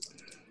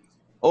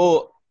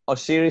 Oh,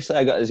 seriously,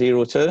 I got a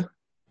 0 too.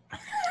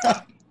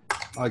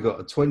 I got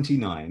a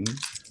 29.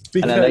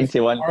 And a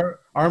 91.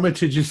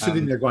 Armitage is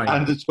sitting there going...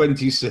 And a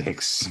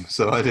 26,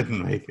 so I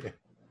didn't make it.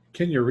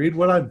 Can you read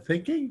what I'm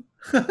thinking?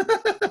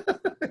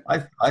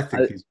 I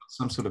think he's got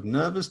some sort of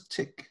nervous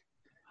tick.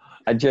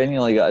 I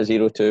genuinely got a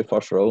 0 2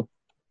 first roll.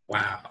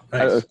 Wow.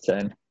 Nice. Out of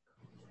 10.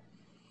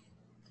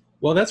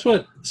 Well,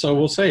 so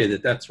we'll say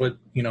that's what,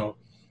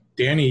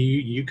 Danny,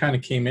 you kind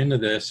of came into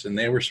this and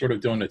they were sort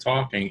of doing the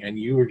talking and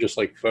you were just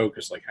like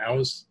focused, like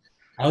how's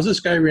this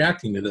guy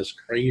reacting to this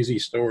crazy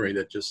story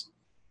that just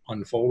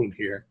unfolded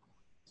here?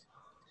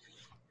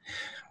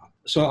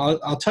 So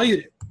I'll tell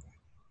you,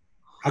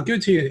 I'll give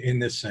it to you in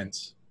this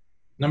sense.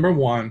 Number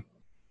one,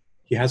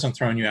 he hasn't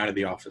thrown you out of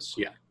the office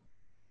yet.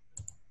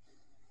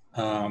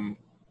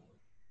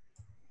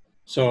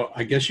 So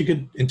I guess you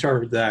could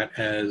interpret that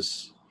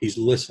as he's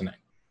listening.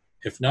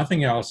 If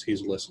nothing else,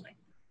 he's listening.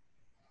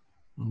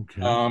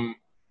 Okay.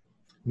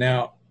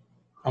 Now,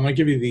 I'm going to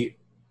give you the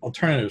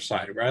alternative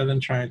side. Rather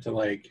than trying to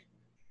like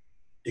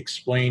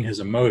explain his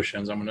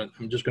emotions, I'm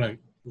just going to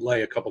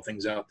lay a couple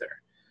things out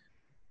there.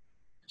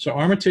 So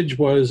Armitage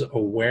was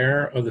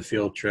aware of the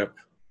field trip,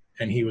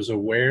 and he was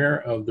aware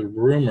of the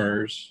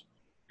rumors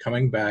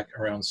coming back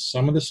around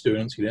some of the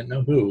students, he didn't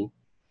know who,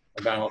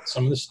 about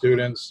some of the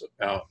students,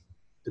 about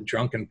the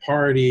drunken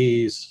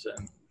parties,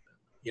 and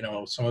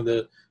some of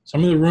the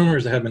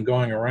rumors that have been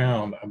going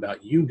around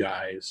about you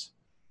guys,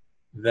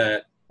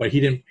 but he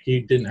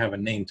didn't have a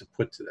name to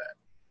put to that.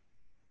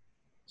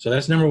 So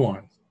that's number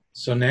one.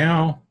 So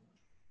now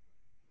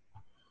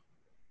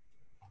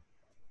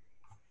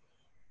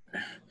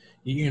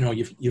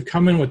you've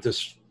come in with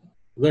this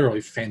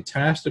literally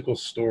fantastical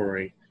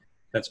story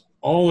that's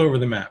all over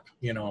the map.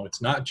 You know,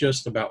 it's not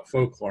just about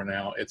folklore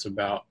now. It's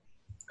about,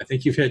 I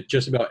think you've hit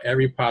just about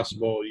every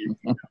possible, you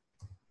know,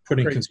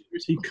 putting Great.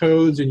 conspiracy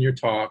codes in your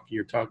talk.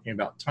 You're talking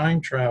about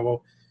time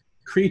travel,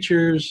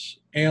 creatures,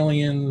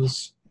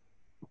 aliens,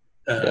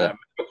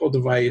 medical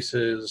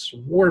devices,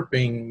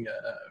 warping,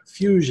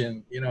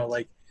 fusion, you know,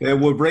 like. There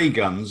were ray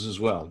guns as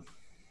well.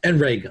 And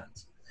ray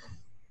guns.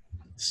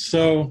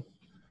 So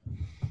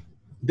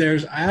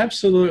there's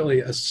absolutely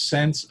a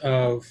sense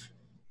of,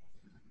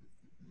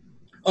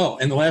 oh,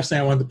 and the last thing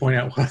I wanted to point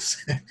out was,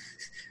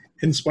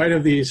 in spite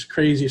of these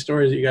crazy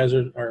stories that you guys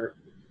are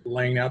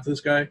laying out to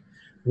this guy,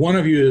 one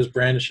of you is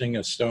brandishing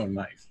a stone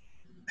knife.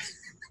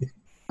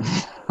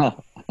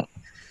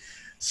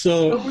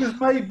 So It was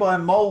made by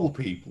mole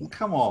people.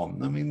 Come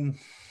on. I mean,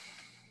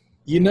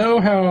 you know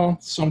how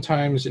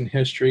sometimes in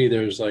history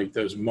there's like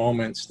those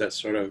moments that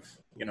sort of,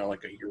 you know,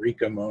 like a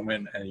eureka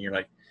moment, and you're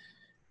like,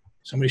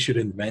 somebody should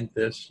invent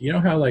this. You know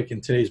how like in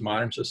today's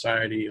modern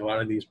society, a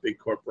lot of these big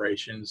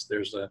corporations,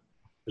 there's a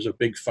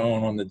big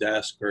phone on the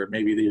desk, or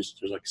maybe there's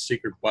like a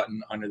secret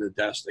button under the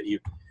desk that you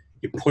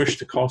push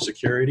to call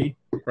security.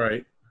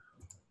 Right.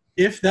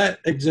 If that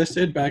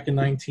existed back in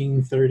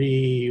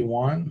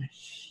 1931,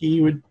 he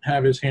would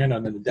have his hand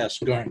under the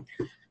desk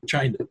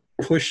trying to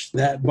push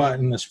that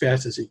button as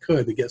fast as he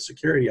could to get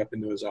security up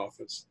into his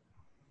office.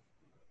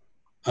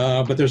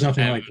 But there's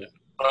nothing like that.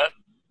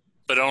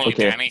 But only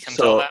Okay, Danny can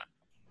tell that?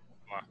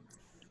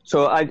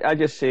 So I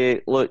just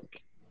say, look,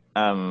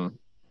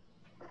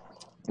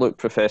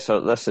 Professor,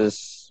 this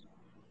is,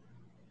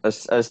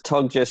 as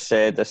Tug just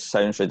said, this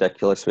sounds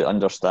ridiculous. We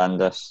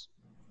understand this.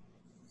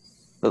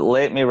 But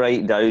let me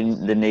write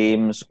down the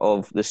names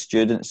of the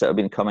students that have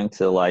been coming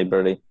to the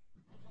library,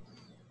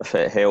 if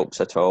it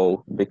helps at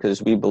all,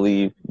 because we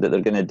believe that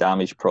they're going to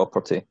damage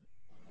property.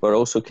 We're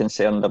also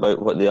concerned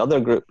about what the other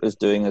group is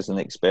doing as an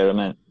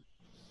experiment.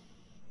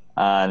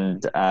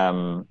 And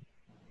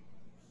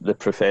the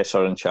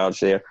professor in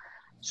charge there.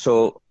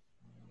 So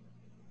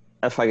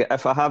if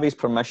I have his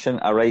permission,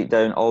 I write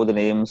down all the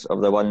names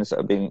of the ones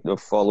that they've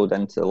followed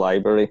into the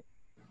library,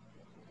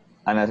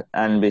 and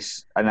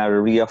I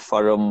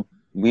reaffirm,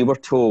 we were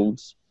told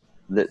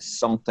that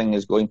something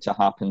is going to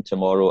happen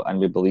tomorrow, and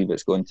we believe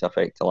it's going to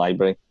affect the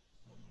library,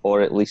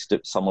 or at least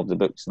some of the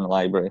books in the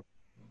library.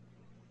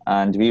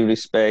 And we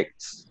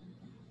respect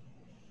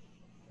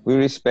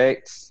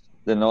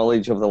the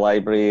knowledge of the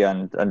library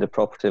and the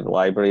property of the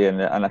library,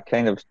 and I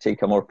kind of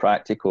take a more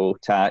practical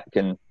tack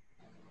and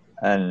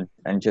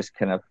just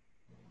kind of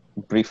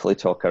briefly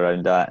talk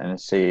around that and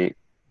say,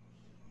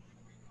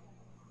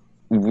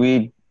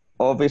 we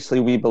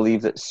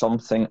believe that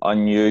something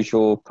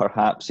unusual,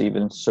 perhaps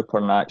even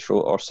supernatural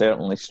or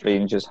certainly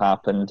strange, has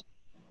happened.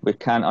 We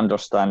can't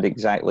understand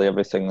exactly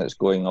everything that's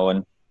going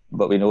on,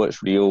 but we know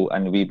it's real,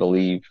 and we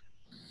believe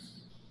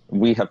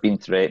we have been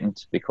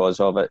threatened because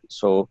of it.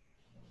 So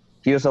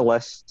here's a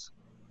list.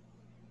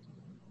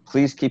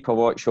 Please keep a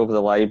watch over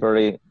the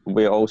library.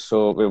 We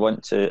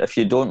want to, if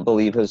you don't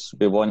believe us,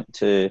 we want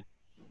to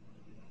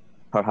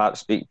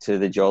perhaps speak to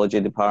the geology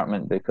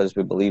department, because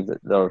we believe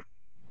that they're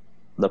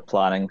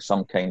planning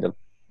some kind of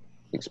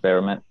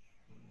experiment.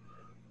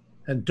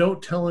 And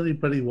don't tell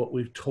anybody what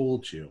we've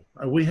told you.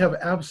 We have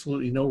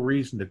absolutely no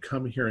reason to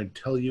come here and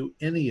tell you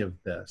any of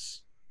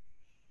this.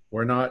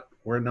 We're not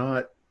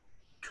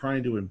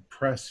trying to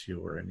impress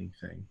you or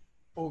anything.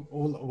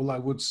 all I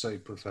would say,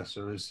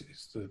 Professor, is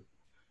that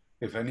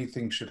if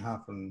anything should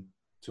happen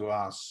to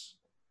us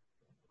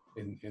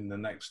in the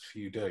next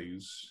few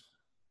days,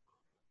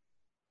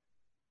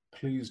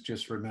 please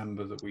just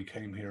remember that we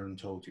came here and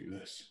told you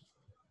this.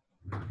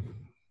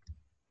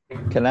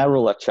 Can I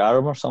roll a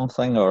charm or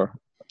something, or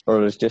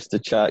is just the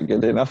chat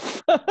good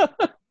enough?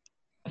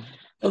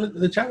 Well,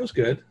 the chat was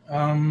good.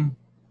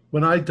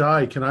 When I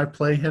die, can I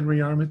play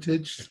Henry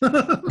Armitage?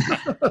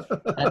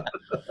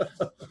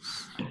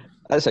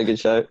 That's a good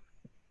shout.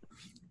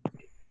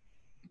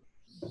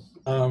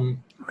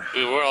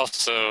 We were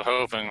also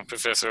hoping,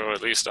 Professor, or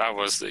at least I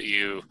was, that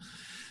you,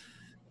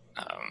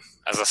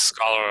 as a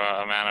scholar,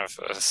 a man of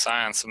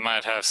science,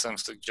 might have some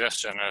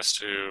suggestion as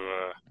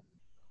to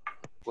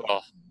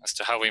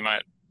how we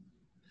might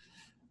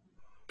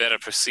better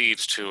proceed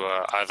to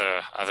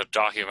either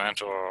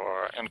document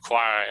or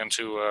inquire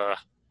into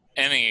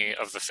any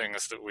of the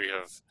things that we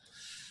have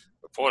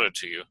reported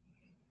to you.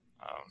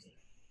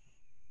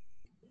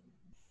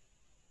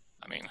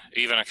 I mean,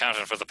 even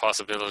accounting for the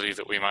possibility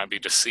that we might be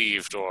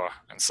deceived or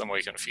in some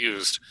way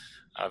confused,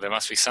 there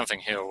must be something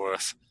here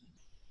worth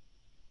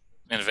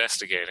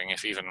investigating,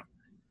 if even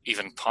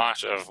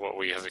part of what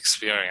we have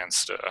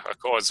experienced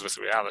accords with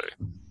reality.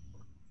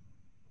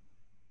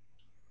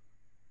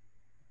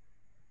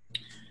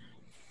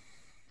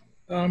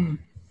 All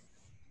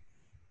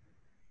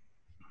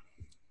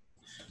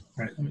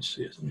right, let me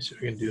see if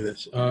I can do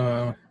this.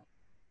 So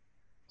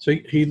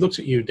he looks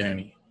at you,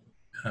 Danny.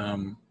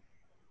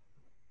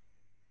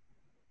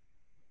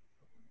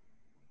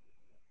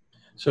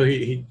 So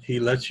he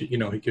lets you,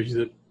 he gives you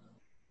the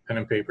pen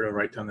and paper to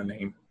write down the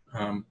name.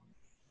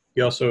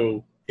 He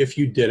also if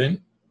you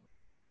didn't,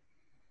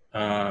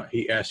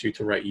 he asked you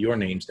to write your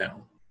names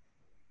down.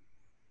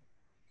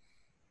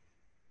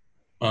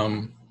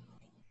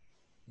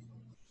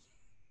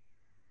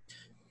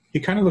 He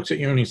kind of looks at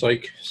you and he's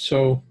like,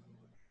 so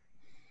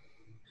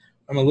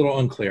I'm a little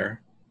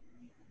unclear.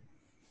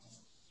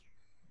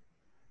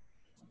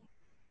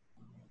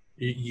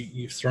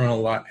 You've thrown a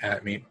lot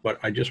at me, but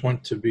I just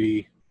want to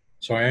be,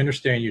 so I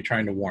understand you're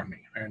trying to warn me.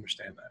 I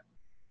understand that.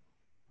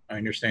 I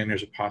understand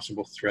there's a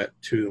possible threat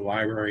to the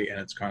library and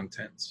its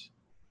contents.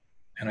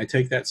 And I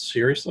take that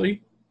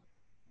seriously.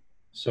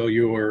 So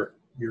your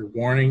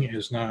warning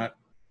is not,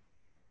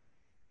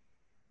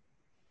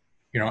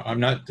 I'm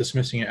not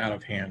dismissing it out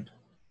of hand.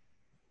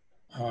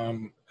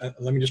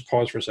 Let me just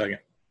pause for a second.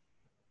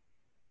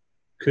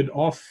 Could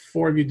all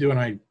four of you do an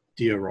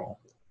idea roll?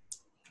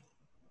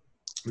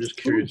 I'm just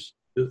curious.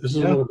 This is a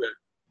little bit.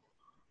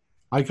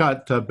 I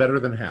got better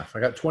than half.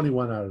 I got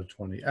 21 out of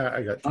 20.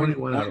 I got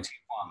 21 out of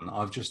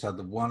 21. I've just had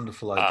the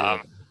wonderful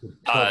idea.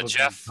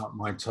 Jeff, cut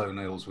my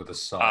toenails with a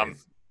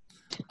scythe.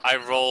 I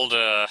rolled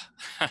a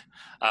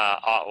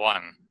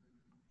 1.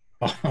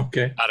 Oh,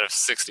 okay. Out of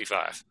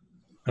 65.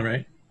 All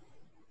right.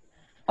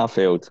 I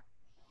failed.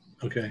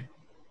 Okay.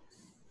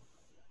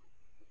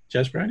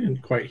 Jasper, I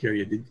didn't quite hear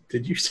you.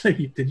 Did you say,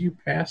 did you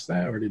pass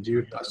that, or did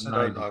you? I said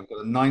I've got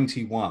a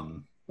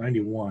 91.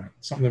 91.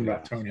 Something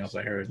about toenails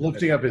I heard.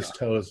 lifting up his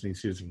toes, and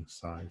he's using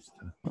size.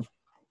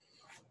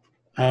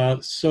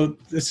 So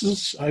this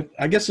is,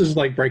 I guess this is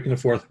like breaking the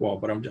fourth wall,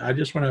 but I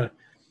just want to,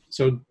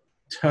 so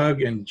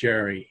Tug and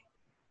Jerry,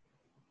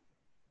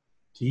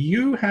 do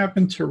you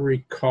happen to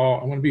recall,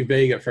 I want to be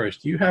vague at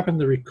first, do you happen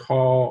to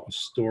recall a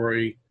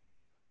story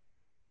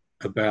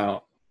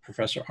about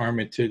Professor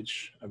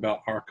Armitage, about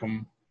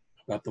Arkham,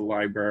 about the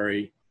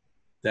library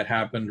that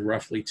happened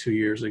roughly 2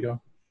 years ago?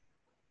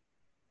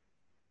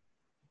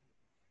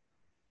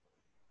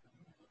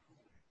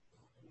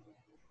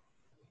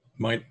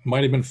 Might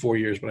have been 4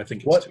 years, but I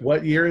think it's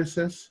What year is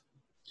this?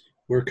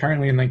 We're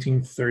currently in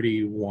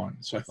 1931,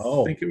 so I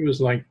think it was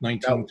like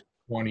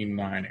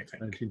 1929, I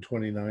think.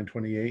 1929,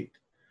 28.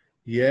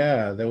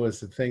 Yeah, there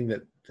was a thing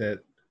that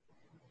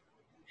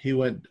he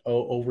went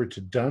over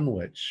to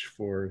Dunwich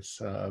for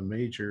a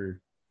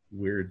major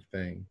weird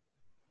thing.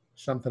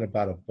 Something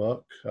about a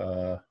book,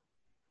 the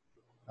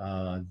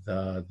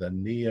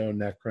Neo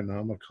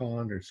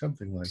Necronomicon or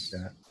something like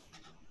that.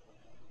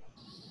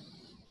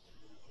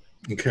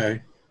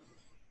 Okay.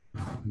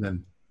 And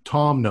then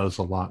Tom knows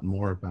a lot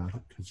more about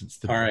it because it's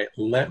the. All right,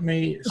 let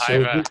me.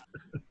 So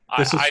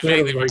I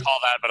vaguely recall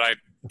that, but I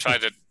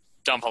tried to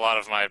dump a lot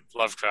of my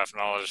Lovecraft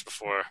knowledge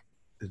before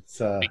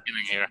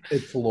beginning here.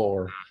 It's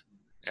lore.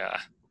 Yeah.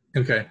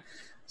 Okay,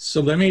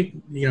 so let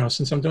me,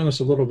 since I'm doing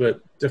this a little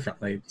bit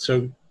differently,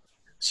 so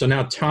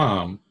now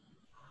Tom,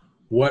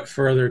 what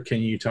further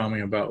can you tell me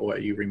about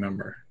what you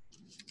remember?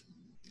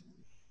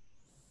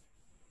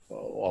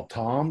 Well,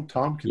 Tom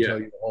can tell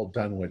you the whole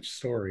Dunwich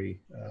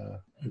story.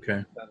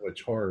 Okay.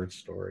 Dunwich horror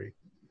story.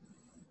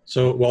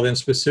 So, well, then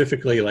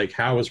specifically, like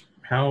how was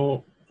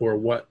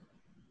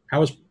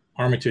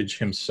Armitage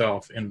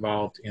himself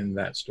involved in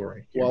that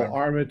story? Well,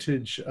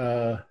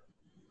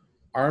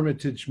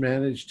 Armitage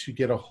managed to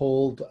get a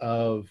hold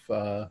of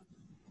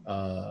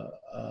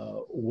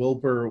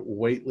Wilbur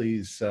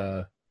Whately's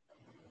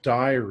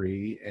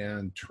diary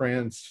and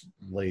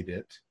translate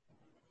it.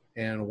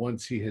 And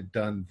once he had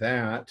done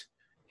that,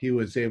 he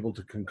was able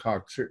to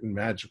concoct certain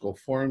magical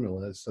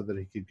formulas so that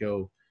he could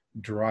go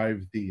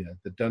drive the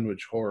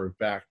Dunwich horror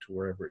back to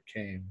wherever it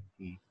came.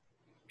 He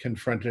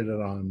confronted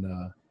it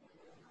on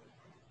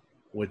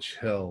Witch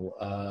Hill,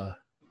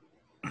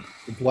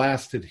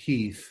 blasted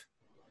Heath,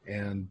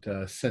 and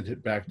sent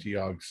it back to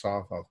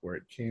Yog-Sothoth where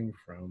it came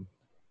from.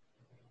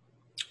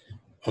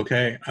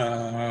 Okay.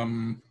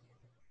 I'm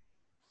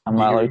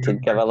allowed to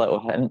give a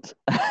little hint.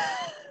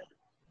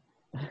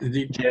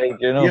 Jerry, do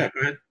you know? Yeah,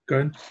 go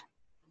ahead.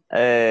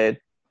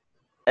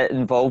 It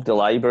involved the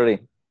library.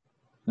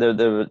 There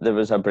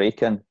was a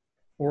break-in.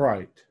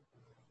 Right.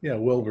 Yeah,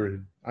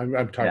 Wilbur. I'm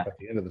talking about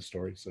the end of the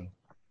story. So,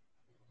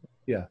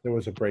 yeah, there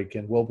was a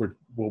break-in. Wilbur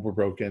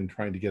broke in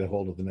trying to get a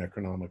hold of the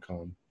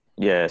Necronomicon.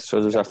 Yeah,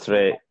 so there's a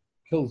threat.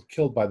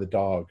 Killed by the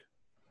dog.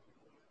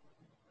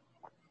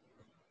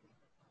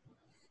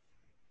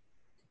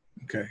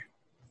 Okay.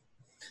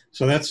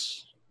 So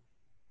that's...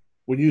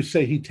 When you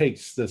say he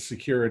takes the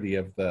security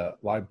of the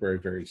library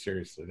very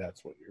seriously,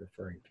 that's what you're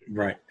referring to.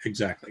 Right,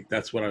 exactly.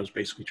 That's what I was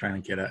basically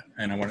trying to get at,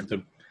 and I wanted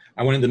to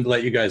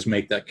let you guys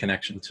make that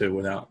connection too,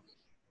 without.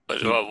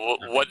 But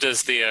what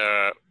does the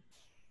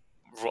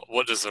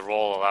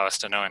role allow us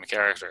to know in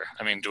character?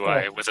 I mean,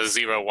 with a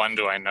 0-1,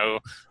 do I know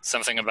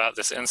something about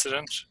this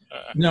incident?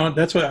 No,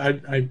 that's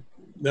what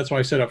that's why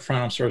I said up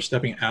front. I'm sort of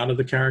stepping out of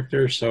the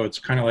character, so it's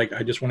kind of like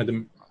I just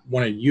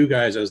wanted you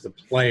guys as the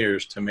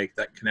players to make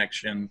that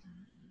connection.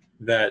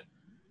 That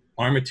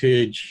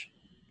Armitage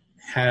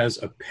has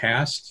a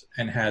past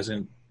and has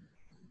a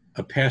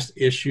past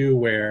issue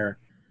where,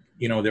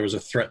 there was a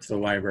threat to the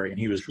library and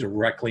he was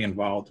directly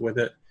involved with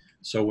it.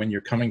 So when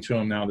you're coming to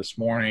him now this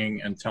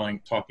morning and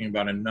talking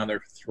about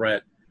another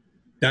threat,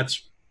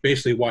 that's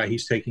basically why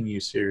he's taking you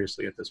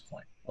seriously at this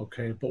point.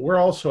 Okay, but we're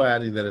also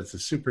adding that it's a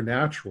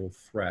supernatural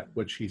threat,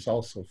 which he's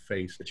also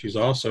faced. But he's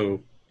also,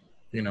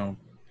 you know,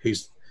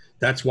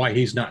 that's why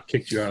he's not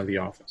kicked you out of the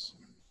office.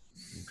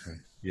 Okay,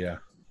 yeah.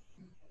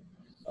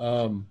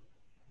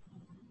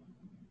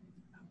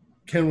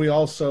 Can we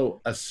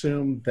also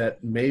assume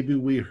that maybe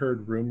we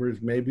heard rumors,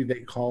 maybe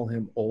they call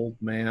him Old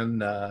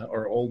Man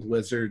or Old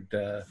Wizard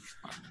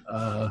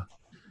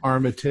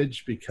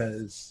Armitage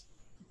because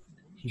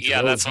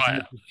that's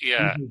why.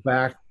 Yeah,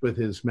 back with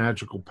his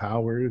magical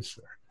powers.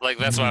 Like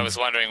that's why I was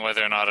wondering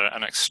whether or not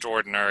an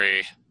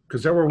extraordinary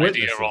because there were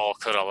idea role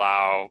could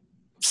allow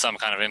some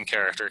kind of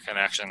in-character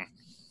connection,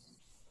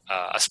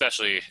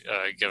 especially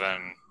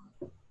given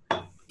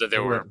that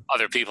there were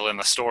other people in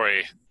the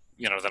story,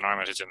 you know, than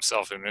Armitage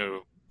himself who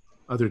knew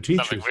other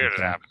teachers. Something weird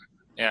had happened.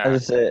 Yeah.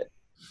 As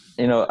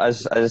you know,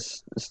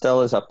 as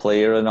still as a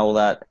player and all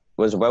that,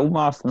 was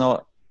Wilmarth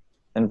not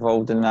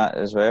involved in that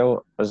as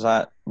well? Was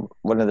that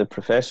one of the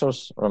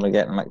professors, or am I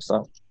getting mixed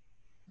up?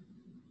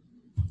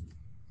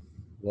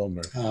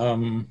 Wilmarth.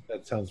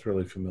 That sounds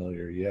really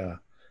familiar. Yeah,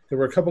 there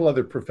were a couple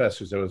other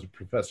professors. There was a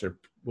professor.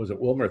 Was it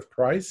Wilmarth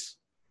Price?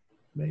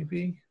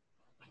 Maybe.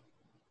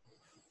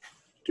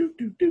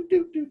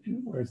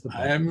 Where's the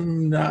button?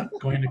 I'm not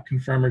going to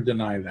confirm or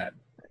deny that.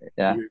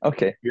 Yeah.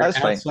 Okay. You're that's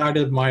fine. outside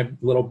of my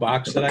little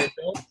box that I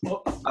built.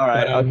 All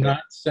right. But I'm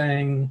not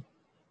saying.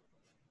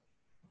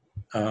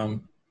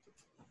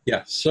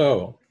 Yeah.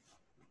 So,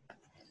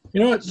 you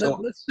know what?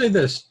 Let's say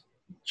this,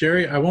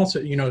 Jerry. I won't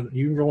say. You know,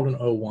 you rolled an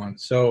 01,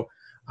 so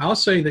I'll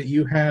say that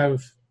you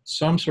have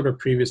some sort of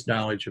previous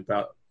knowledge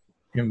about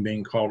him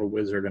being called a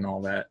wizard and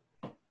all that.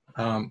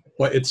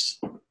 But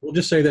we'll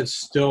just say that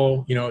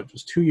still, you know, it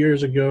was 2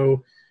 years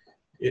ago.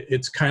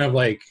 It's kind of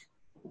like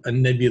a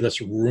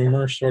nebulous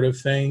rumor sort of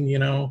thing, you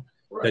know,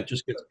 that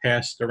just gets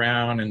passed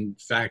around and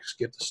facts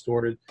get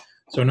distorted.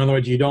 So in other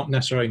words, you don't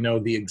necessarily know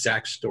the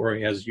exact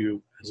story as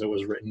it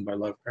was written by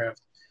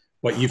Lovecraft,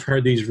 but you've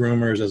heard these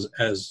rumors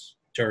as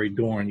Jerry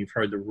Dorn. You've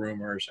heard the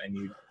rumors, and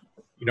you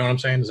know what I'm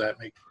saying? Does that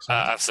make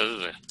sense?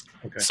 Absolutely.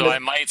 Okay. So I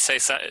might say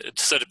so.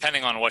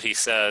 Depending on what he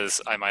says,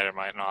 I might or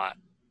might not,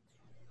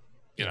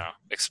 you know,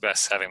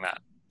 express having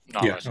that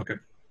knowledge. Yeah. Okay.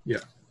 Yeah.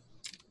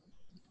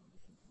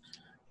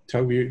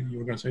 Toby, you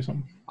were going to say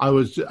something? I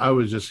was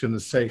just going to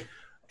say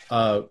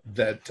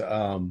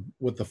that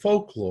with the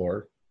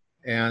folklore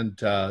and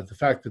the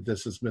fact that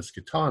this is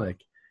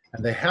Miskatonic,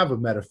 and they have a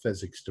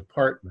metaphysics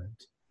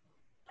department,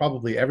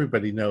 probably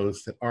everybody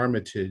knows that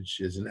Armitage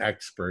is an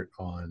expert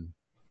on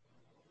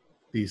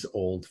these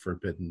old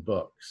forbidden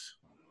books,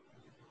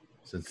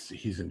 since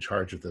he's in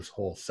charge of this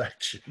whole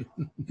section.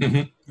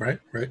 Mm-hmm. Right.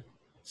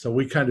 So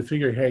we kind of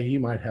figure, hey, he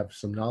might have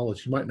some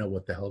knowledge. He might know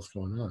what the hell's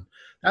going on.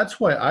 That's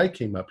why I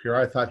came up here.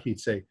 I thought he'd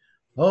say,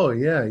 oh,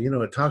 yeah, you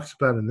know, it talks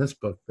about in this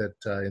book that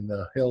in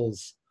the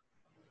hills,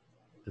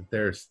 that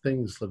there's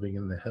things living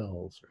in the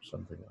hills or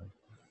something like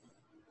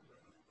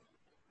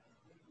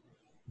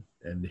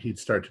that. And he'd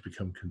start to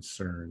become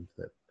concerned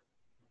that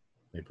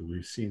maybe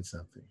we've seen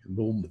something.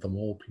 The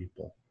mole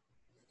people.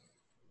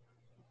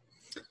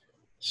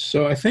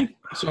 So I'm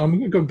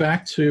going to go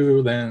back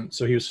to then.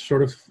 So he was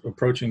sort of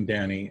approaching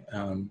Danny.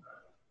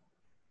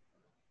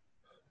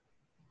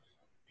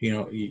 You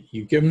know,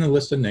 you give him the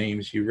list of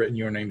names. You've written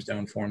your names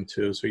down for him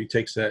too. So he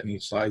takes that and he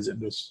slides it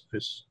into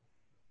his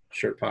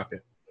shirt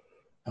pocket.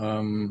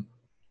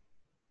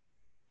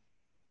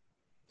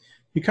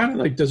 He kind of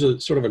like does a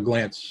sort of a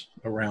glance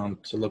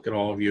around to look at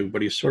all of you,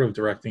 but he's sort of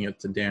directing it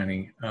to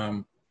Danny.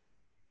 You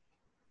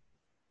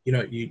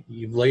know,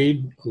 you've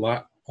laid a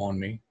lot on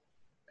me,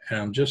 and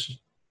I'm just.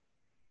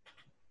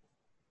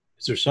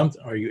 Is there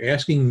something? Are you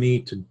asking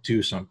me to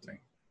do something?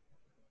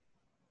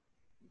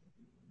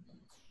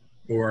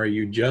 Or are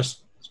you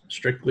just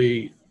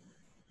strictly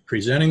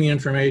presenting the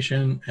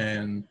information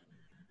and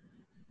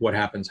what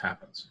happens?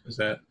 Is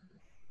that?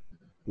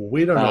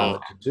 We don't know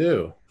what to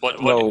do. What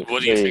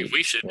do you think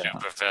we should do,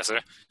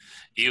 Professor?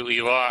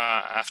 You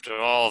are, after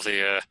all,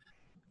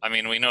 I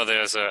mean, we know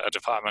there's a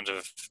department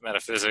of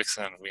metaphysics,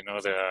 and we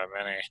know there are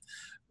many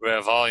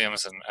rare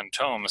volumes and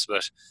tomes,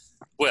 but,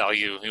 well,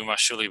 you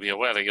must surely be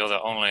aware that you're the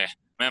only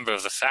member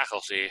of the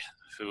faculty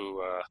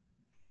who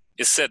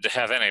is said to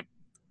have any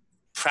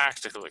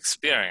practical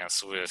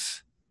experience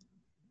with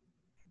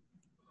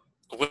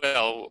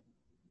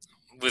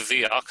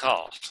the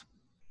occult.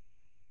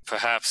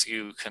 Perhaps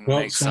you can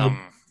make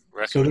some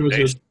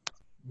recommendations. So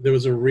there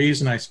was a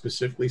reason I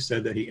specifically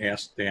said that he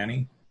asked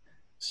Danny.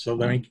 So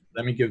let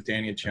me give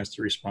Danny a chance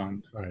to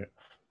respond. All right.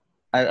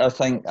 I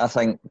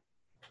think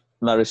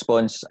my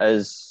response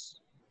is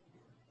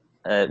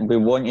we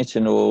want you to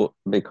know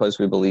because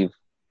we believe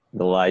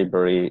the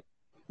library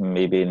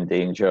may be in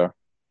danger,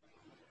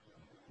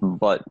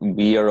 but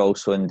we are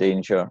also in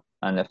danger.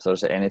 And if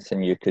there's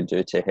anything you could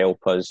do to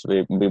help us,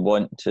 we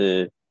want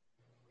to.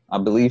 I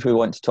believe we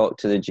want to talk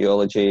to the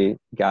geology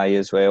guy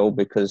as well,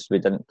 because we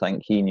didn't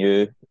think he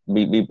knew.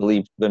 We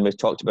believed when we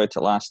talked about it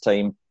last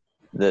time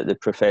that the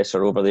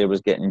professor over there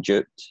was getting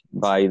duped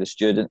by the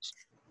students.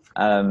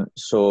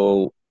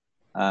 So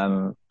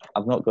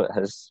I've not got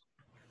his.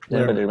 Does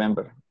anybody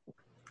remember?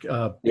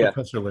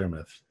 Professor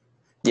Learmouth.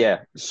 Yeah.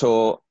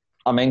 So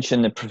I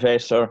mentioned the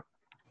professor,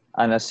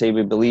 and I say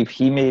we believe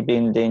he may be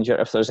in danger.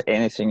 If there's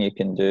anything you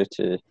can do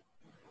to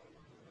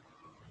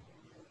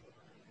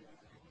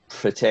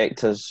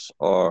protect us,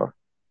 or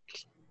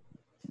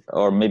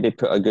maybe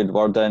put a good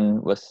word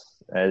in with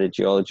the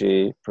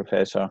geology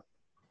professor,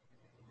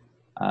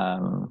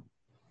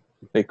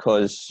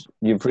 because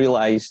you've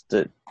realised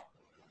that,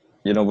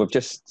 you know, we've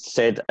just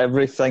said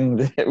everything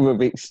that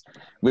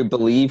we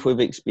believe we've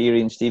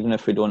experienced, even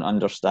if we don't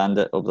understand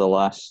it, over the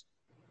last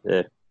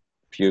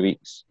few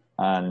weeks,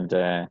 and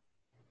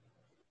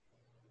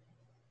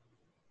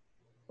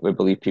we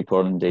believe people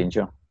are in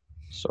danger.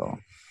 So,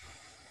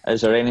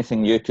 is there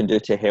anything you can do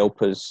to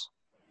help us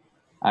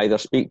either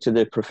speak to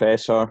the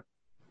professor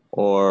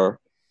or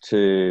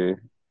to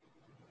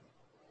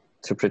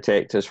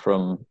protect us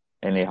from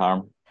any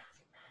harm?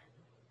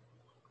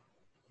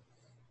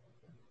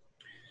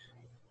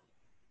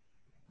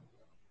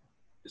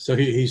 So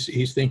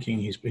he's thinking,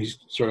 he's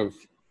sort of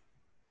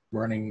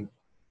running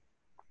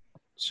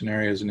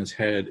scenarios in his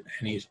head,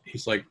 and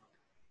he's like,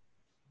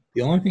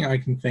 the only thing I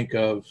can think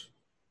of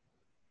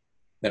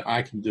that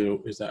I can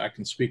do is that I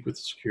can speak with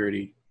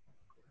security.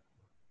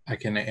 I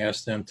can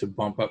ask them to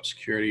bump up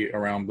security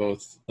around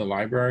both the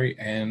library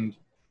and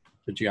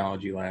the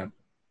geology lab.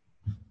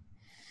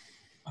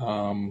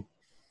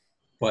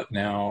 But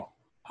now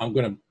I'm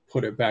going to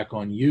put it back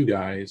on you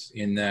guys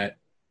in that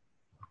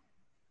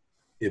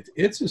if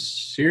it's as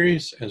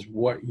serious as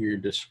what you're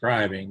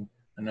describing,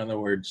 in other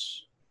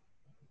words,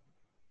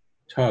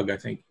 Tug, I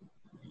think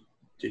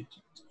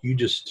you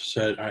just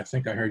said, I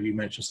think I heard you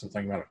mention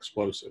something about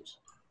explosives.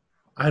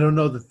 I don't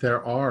know that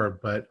there are,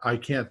 but I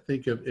can't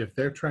think of, if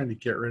they're trying to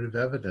get rid of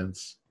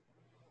evidence,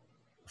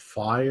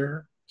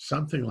 fire,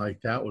 something like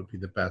that would be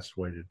the best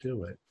way to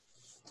do it.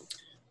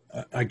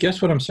 I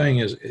guess what I'm saying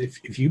is,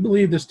 if you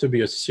believe this to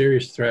be a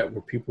serious threat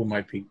where people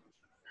might be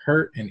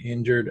hurt and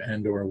injured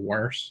and or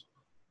worse,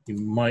 you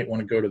might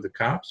want to go to the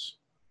cops.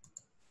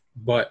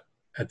 But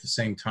at the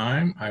same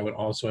time, I would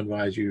also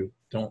advise you,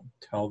 don't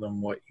tell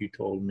them what you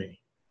told me.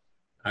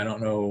 I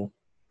don't know,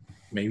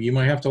 maybe you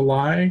might have to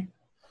lie,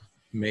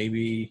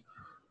 maybe,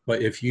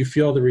 but if you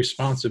feel the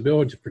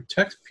responsibility to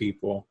protect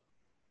people,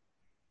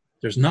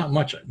 there's not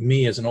much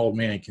me as an old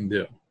man can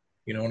do.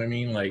 You know what I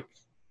mean? Like,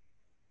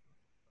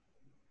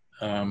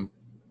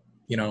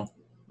 you know,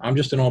 I'm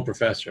just an old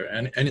professor,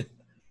 and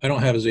I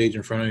don't have his age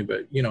in front of me,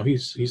 but you know,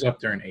 he's up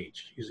there in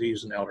age.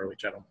 He's an elderly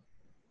gentleman.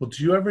 Well,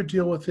 do you ever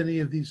deal with any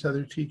of these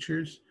other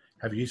teachers?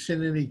 Have you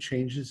seen any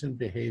changes in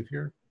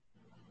behavior?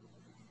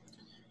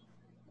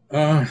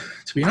 To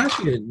be honest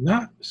with you,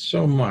 not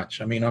so much.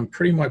 I mean, I'm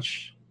pretty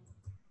much,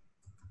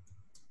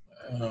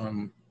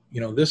 you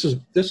know, this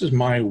is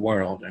my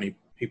world, and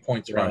he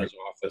points around his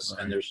office,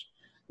 and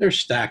there's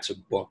stacks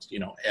of books, you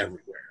know,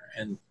 everywhere,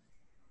 and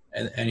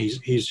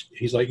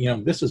he's like, you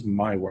know, this is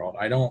my world.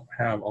 I don't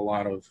have a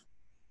lot of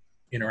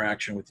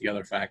interaction with the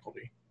other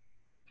faculty.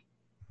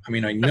 I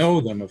mean, I know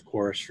them, of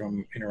course,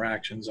 from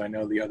interactions. I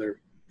know the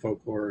other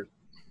folklore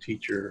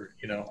teacher,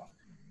 you know,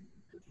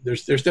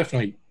 there's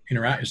definitely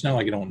interact. It's not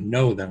like I don't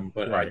know them,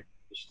 but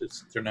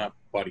they're not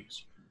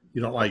buddies.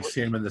 You don't like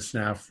see them in the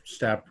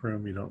staff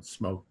room. You don't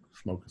smoke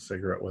a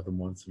cigarette with them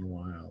once in a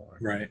while. Or...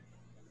 Right.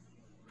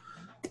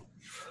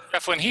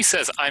 Jeff, when he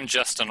says, I'm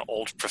just an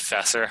old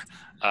professor,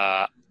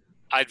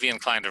 I'd be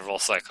inclined to roll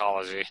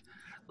psychology.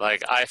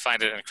 Like, I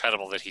find it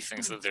incredible that he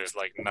thinks that there's,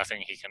 like,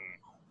 nothing he can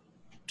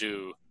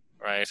do,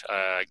 right,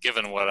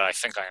 given what I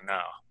think I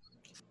know.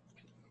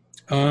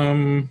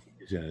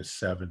 He's in his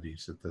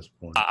 70s at this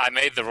point. I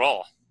made the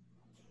roll.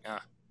 Yeah.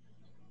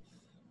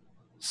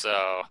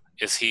 So,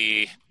 is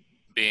he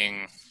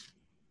being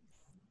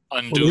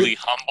unduly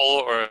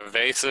humble or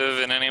evasive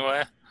in any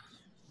way?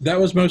 That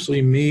was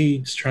mostly me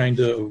trying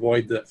to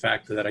avoid the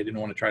fact that I didn't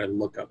want to try to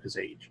look up his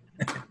age.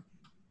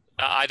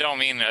 I don't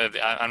mean,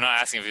 I'm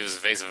not asking if he was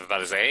evasive about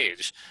his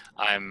age.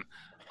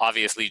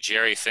 Obviously,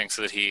 Jerry thinks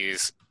that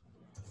he's,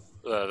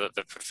 that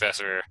the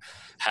professor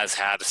has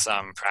had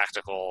some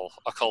practical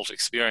occult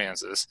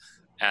experiences.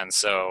 And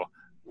so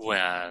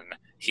when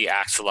he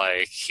acts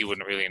like he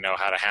wouldn't really know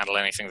how to handle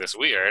anything this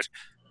weird,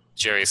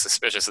 Jerry's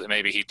suspicious that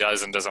maybe he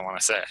does and doesn't want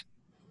to say.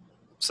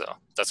 So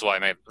that's why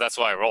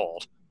I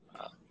rolled.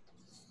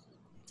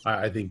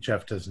 I think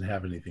Jeff doesn't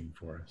have anything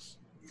for us.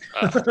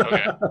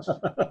 Okay.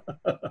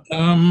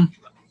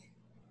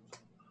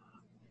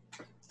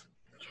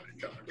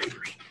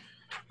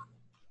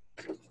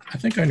 I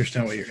think I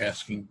understand what you're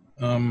asking.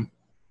 I mean,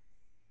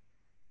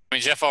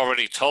 Jeff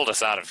already told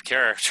us out of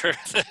character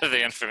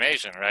the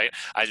information, right?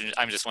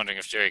 I'm just wondering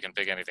if Jerry can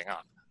pick anything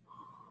up.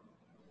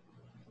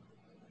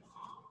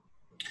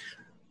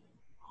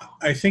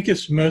 I think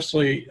it's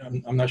mostly,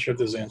 I'm not sure if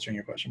this is answering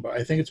your question, but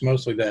I think it's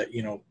mostly that,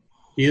 you know,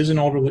 he is an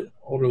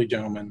elderly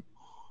gentleman,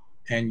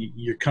 and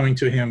you're coming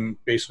to him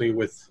basically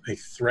with a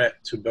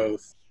threat to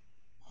both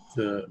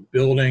the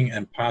building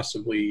and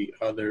possibly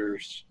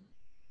others.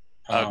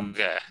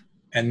 Okay.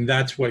 And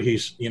that's what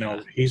he's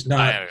not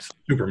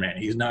Superman.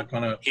 He's not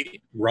going to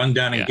run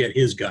down and get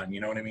his gun.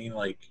 You know what I mean?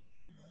 Like,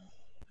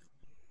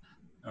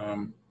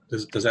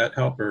 does that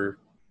help or?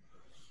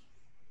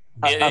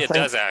 It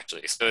does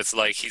actually. So it's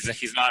like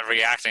he's not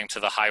reacting to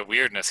the high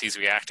weirdness. He's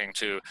reacting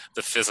to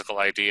the physical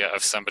idea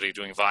of somebody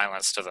doing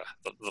violence to the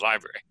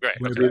library. Right.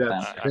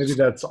 Maybe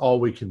that's all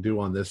we can do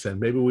on this end.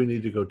 Maybe we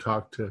need to go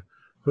talk to.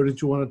 Who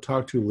did you want to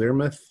talk to?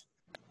 Learmouth?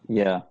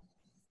 Yeah.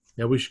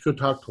 Yeah, we should go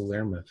talk to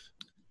Learmouth.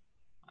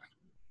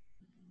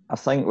 I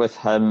think with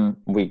him,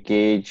 we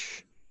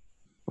gauge,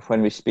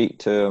 when we speak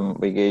to him,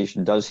 we gauge,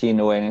 does he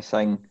know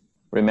anything?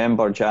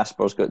 Remember,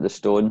 Jasper's got the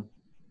stone,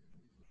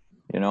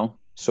 you know?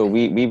 So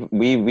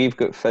we've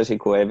got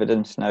physical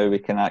evidence now. We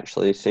can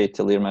actually say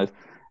to Learmouth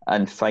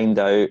and find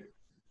out.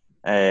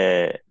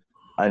 And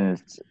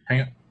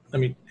hang on, let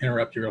me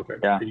interrupt you real quick.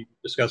 Yeah. Are you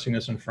discussing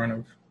this in front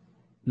of?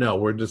 No,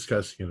 we're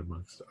discussing it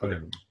amongst. Okay.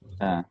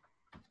 Yeah.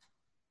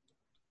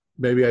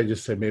 Maybe I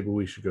just say maybe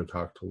we should go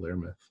talk to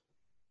Learmouth.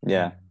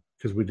 Yeah.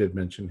 Because we did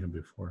mention him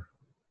before.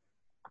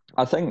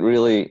 I think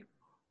really,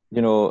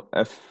 you know,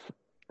 if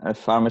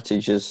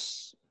Armitage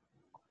is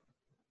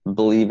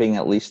believing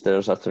at least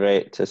there's a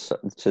threat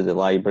to the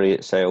library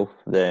itself,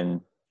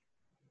 then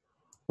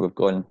we've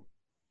gone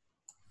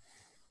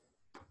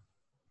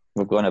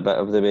a bit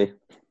of the way.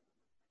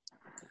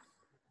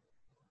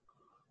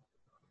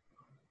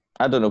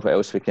 I don't know what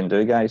else we can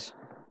do, guys.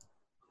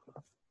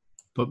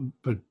 But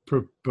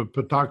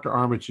Dr.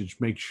 Armitage,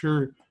 make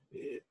sure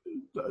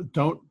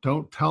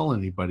don't tell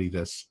anybody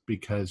this,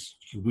 because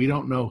we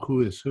don't know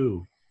who is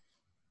who.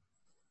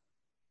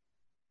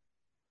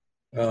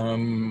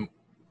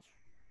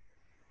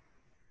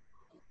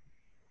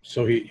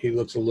 So he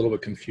looks a little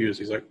bit confused.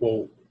 He's like,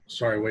 well,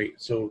 sorry,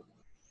 wait. So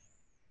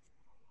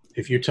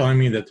if you're telling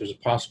me that there's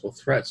possible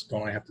threats,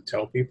 don't I have to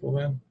tell people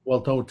then?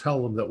 Well, don't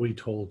tell them that we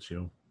told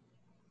you.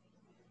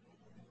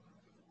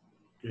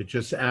 It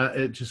just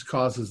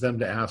causes them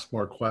to ask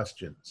more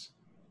questions.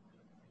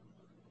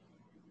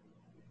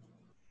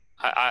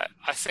 I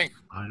think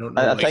I don't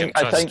know. we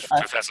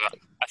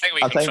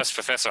can trust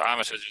Professor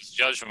Armitage's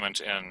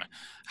judgment in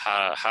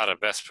how to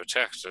best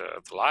protect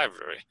the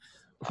library.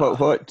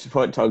 What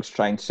Tug's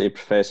trying to say,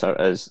 Professor,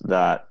 is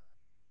that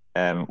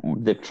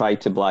they've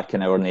tried to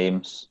blacken our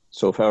names.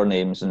 So if our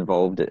name's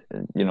involved,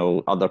 you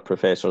know, other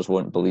professors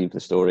won't believe the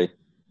story.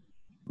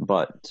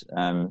 But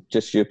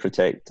just you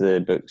protect the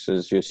books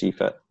as you see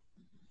fit.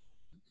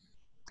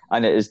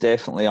 And it is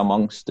definitely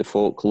amongst the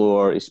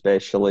folklore,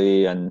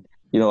 especially, and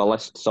you know, I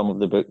list some of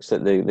the books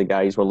that the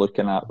guys were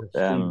looking at.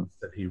 That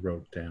he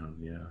wrote down,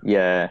 yeah.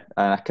 Yeah,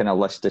 and I kind of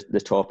listed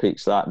the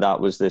topics. That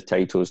was the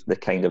titles, the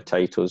kind of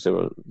titles. There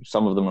were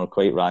some of them were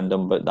quite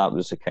random, but that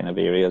was the kind of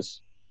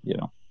areas, you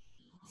know.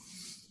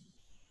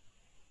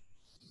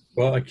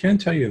 Well, I can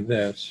tell you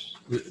this.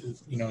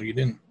 You know, you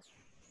didn't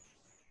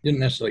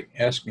necessarily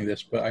ask me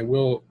this, but I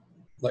will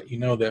let you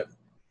know that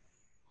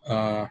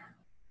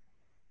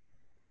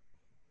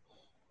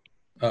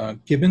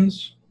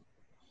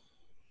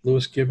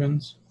Lewis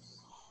Gibbons,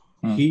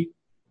 he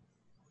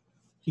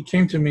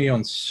came to me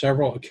on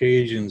several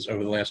occasions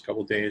over the last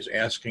couple of days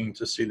asking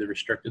to see the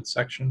restricted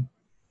section.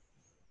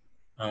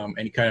 And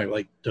he kind of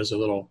like does a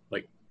little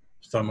like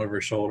thumb over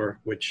his shoulder,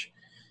 which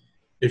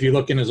if you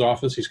look in his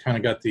office, he's kind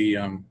of got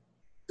the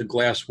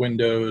glass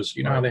windows.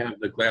 You know how they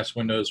have the glass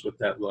windows with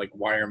that like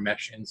wire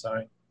mesh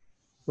inside?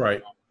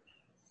 Right.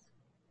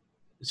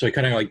 So he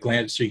kind of like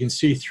glance, so you can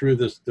see through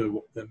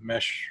the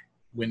mesh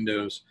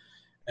windows.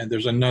 And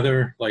there's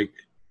another like,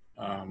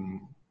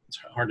 it's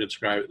hard to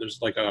describe it.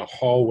 There's like a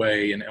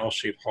hallway, an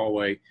L-shaped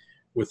hallway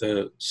with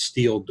a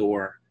steel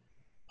door.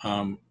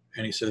 And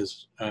he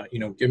says, you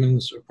know,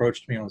 Gibbons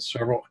approached me on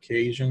several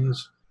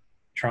occasions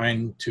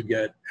trying to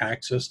get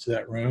access to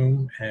that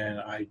room, and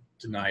I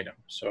denied him.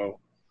 So,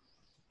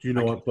 do you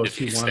know what books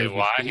he wanted? Did he say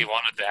why he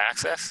wanted the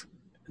access?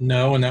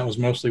 No, and that was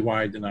mostly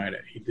why I denied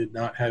it. He did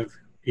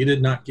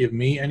not give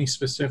me any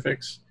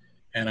specifics,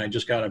 and I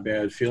just got a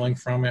bad feeling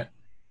from it.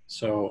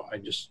 So I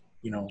just,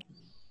 you know,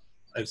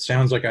 it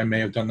sounds like I may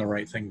have done the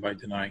right thing by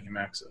denying him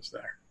access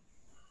there.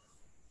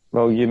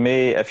 Well, you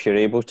may, if you're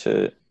able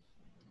to,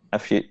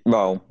 you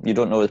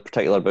don't know the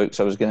particular books.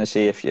 I was going to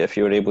say if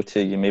you were able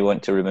to, you may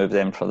want to remove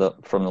them from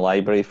the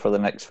library for the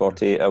next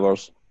 48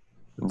 hours.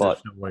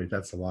 But no way,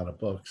 that's a lot of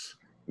books.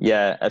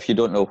 Yeah, if you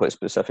don't know what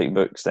specific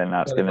books, then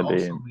that's going to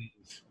be.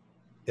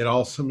 It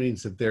also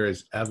means that there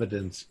is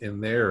evidence in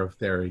there of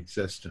their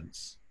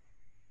existence.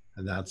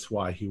 And that's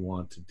why he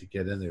wanted to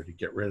get in there, to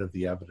get rid of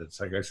the evidence.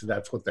 Like I said,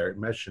 that's what their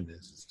mission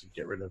is to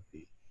get rid of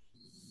the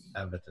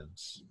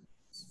evidence.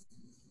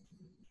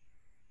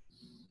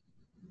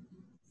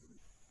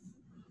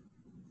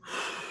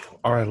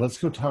 All right, let's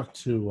go talk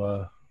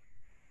to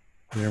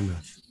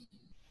Learmouth.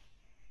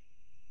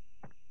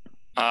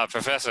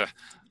 Professor,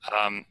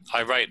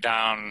 I write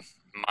down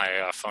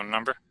my phone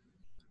number.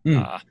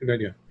 Good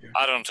idea. Yeah.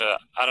 I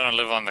don't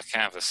live on the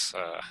campus.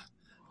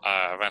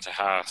 I rent a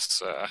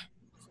house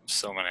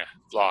so many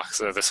blocks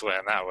this way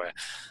and that way.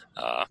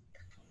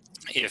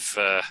 If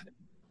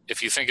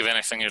if you think of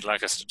anything you'd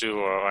like us to do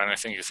or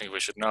anything you think we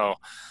should know,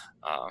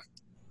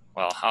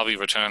 well, I'll be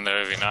returning there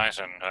every night,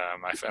 and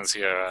my friends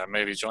here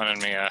may be joining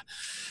me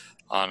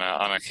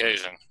on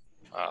occasion.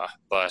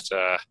 But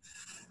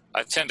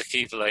I tend to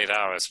keep late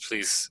hours.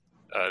 Please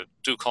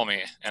do call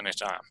me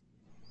anytime.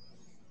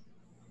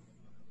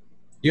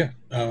 Yeah,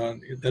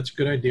 that's a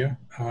good idea.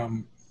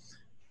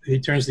 He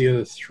turns to the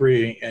other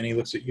three, and he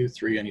looks at you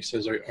three, and he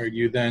says, are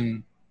you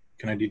then,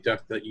 can I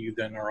deduct that you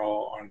then are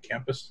all on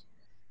campus?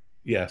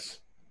 Yes.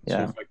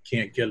 Yeah. So if I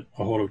can't get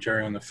a hold of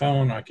Jerry on the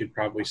phone, I could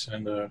probably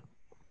send a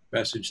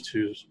message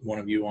to one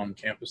of you on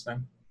campus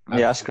then?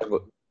 Yeah,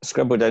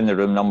 scribble down the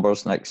room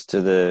numbers next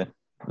to the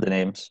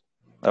names,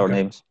 our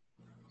names.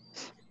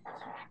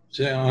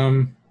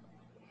 So,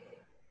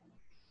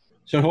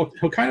 so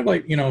he'll kind of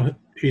like,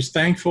 he's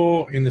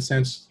thankful in the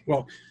sense,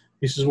 well,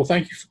 he says, well,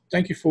 thank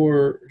you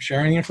for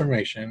sharing the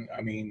information.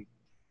 I mean,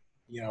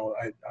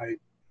 I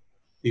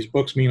these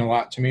books mean a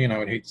lot to me, and I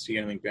would hate to see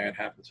anything bad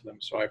happen to them.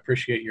 So I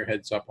appreciate your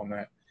heads up on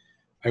that.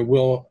 I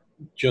will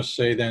just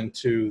say then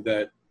too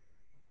that,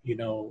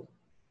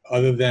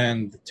 other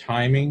than the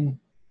timing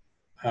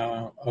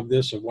of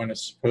this, of when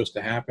it's supposed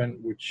to happen,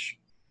 which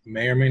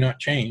may or may not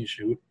change,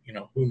 who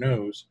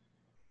knows,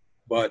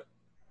 but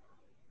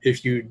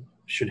if you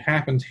should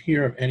happen to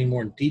hear of any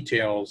more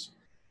details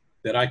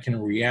that I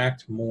can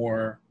react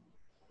more,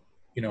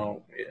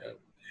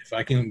 if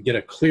I can get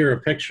a clearer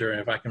picture,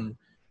 if I can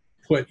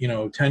put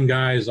 10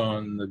 guys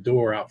on the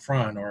door out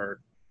front,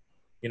 or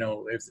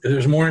if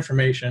there's more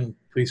information,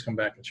 please come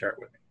back and share it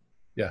with me.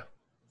 Yeah.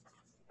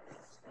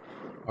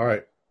 All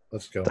right,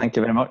 let's go. Thank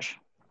you very much.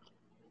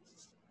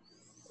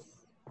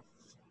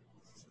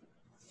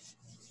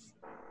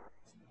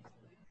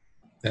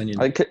 Then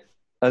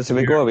As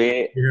we go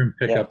away, you hear him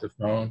pick up the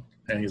phone,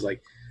 and he's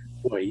like,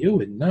 boy, you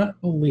would not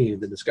believe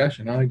the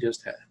discussion I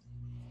just had.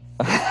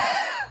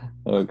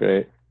 Oh,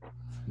 great.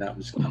 That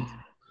was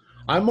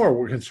I'm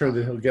more concerned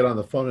that he'll get on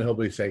the phone and he'll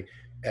be saying,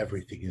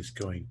 everything is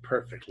going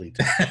perfectly.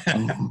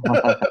 Am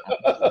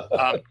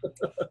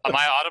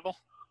I audible?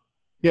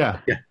 Yeah.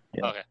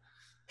 Okay.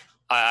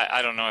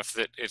 I don't know if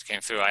it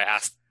came through. I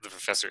asked the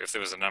professor if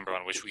there was a number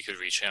on which we could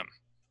reach him.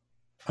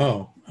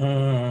 Oh.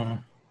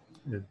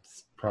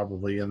 It's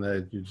probably in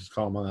the, you just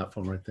call him on that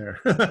phone right there.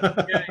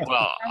 Yeah,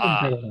 Well,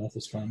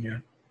 office phone, yeah.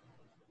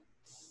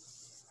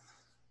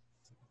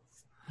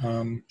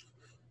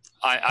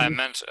 I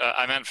meant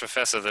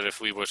Professor, that if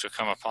we were to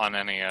come upon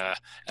any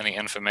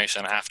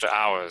information after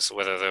hours,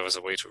 whether there was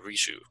a way to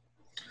reach you.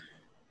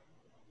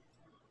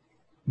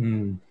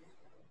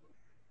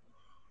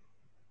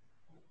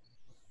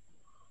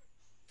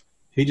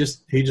 He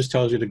just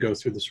tells you to go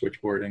through the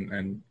switchboard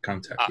and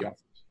contact the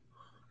office.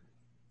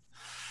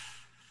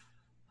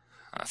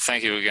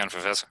 Thank you again,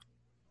 Professor.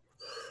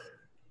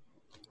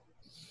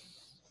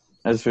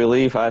 As we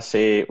leave, I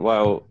say,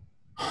 well,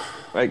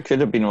 it could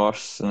have been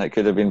worse and it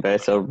could have been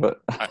better,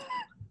 but...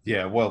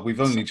 Yeah, well, we've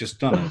only just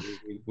done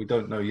it. We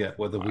don't know yet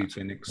whether we've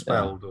been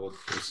expelled or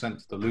sent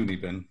to the loony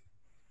bin.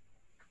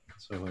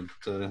 So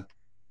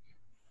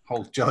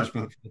hold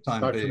judgment for the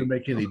time being. Not going to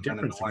make any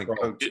difference.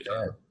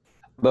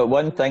 But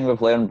one thing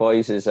we've learned,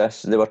 boys, is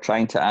this: they were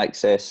trying to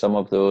access some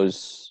of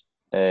those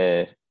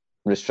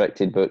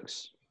restricted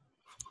books.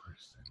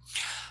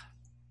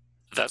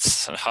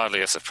 That's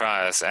hardly a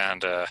surprise,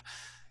 and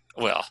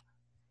well,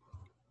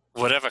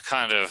 whatever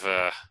kinds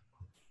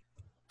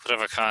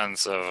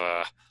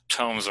of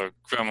tomes or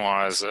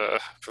grimoires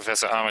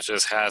Professor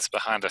Armitage has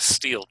behind a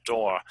steel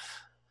door,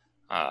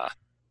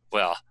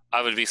 well,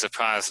 I would be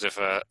surprised if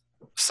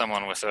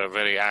someone with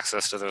ready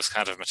access to those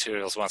kind of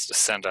materials wants to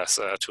send us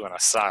to an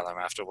asylum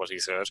after what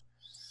he's heard.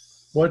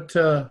 What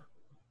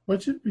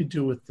did we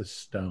do with the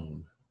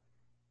stone?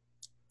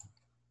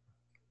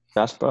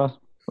 Jasper,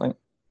 like.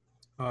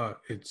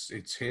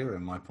 It's here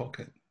in my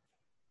pocket.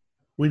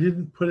 We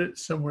didn't put it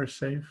somewhere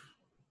safe?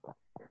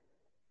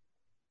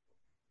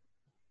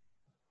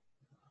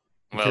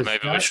 Well,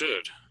 maybe we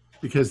should.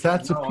 Because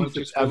that's a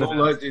piece of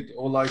evidence.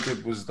 All I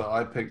did was that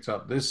I picked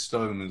up this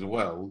stone as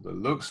well that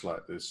looks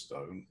like this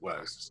stone. Well,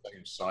 it's the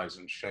same size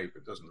and shape.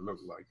 It doesn't look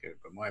like it.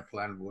 But my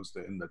plan was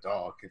that in the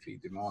dark, if he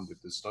demanded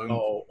the stone,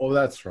 oh,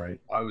 that's right.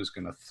 I was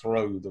going to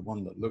throw the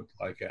one that looked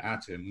like it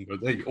at him and go,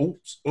 "There,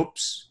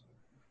 oops,"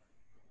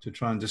 to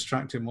try and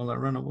distract him while I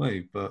ran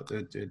away. But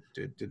it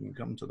didn't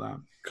come to that.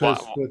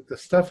 Because with the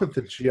stuff with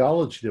the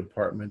geology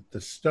department,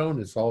 the stone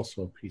is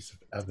also a piece of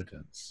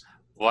evidence.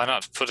 Why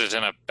not put it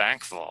in a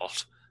bank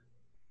vault?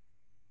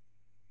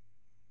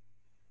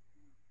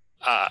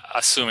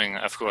 Assuming,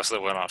 of course,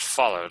 that we're not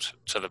followed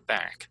to the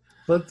bank.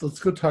 Let's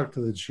go talk to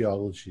the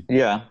geology.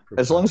 Yeah,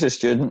 as long as the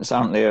students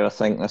aren't there, I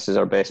think this is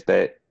our best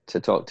bet to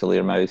talk to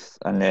Learmouth.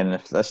 And then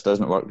if this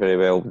doesn't work very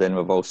well, then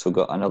we've also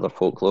got another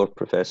folklore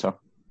professor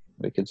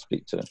we could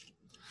speak to.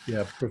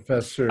 Yeah,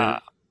 Professor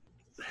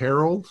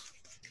Harold.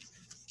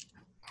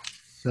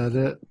 Is that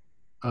it?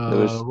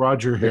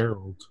 Roger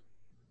Harold.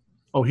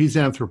 Oh, he's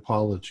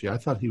anthropology. I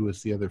thought he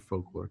was the other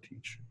folklore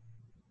teacher.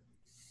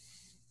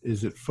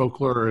 Is it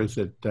folklore or is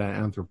it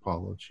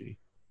anthropology,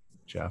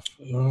 Jeff?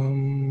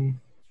 Trying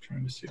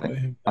trying to see if I I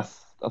think, have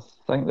I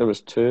think there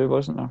was 2,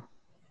 wasn't there?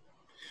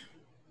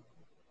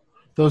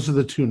 Those are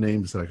the 2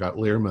 names that I got,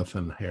 Learmouth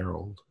and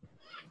Harold.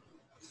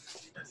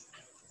 I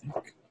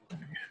think I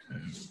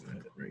have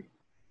that right.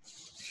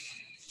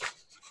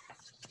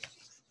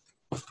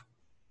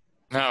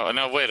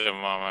 No, wait a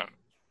moment.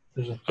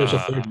 There's a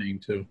third name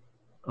too.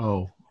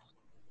 Oh.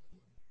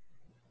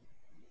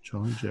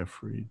 John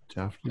Jeffrey,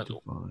 Daphne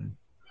Devine.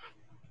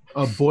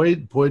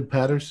 Boyd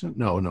Patterson?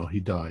 No, he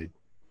died.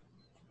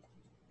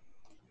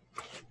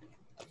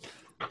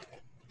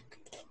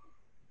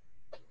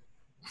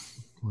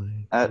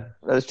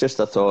 That's just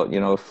a thought,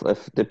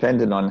 if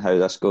depending on how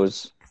this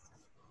goes.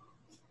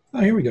 Oh,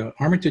 here we go.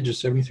 Armitage is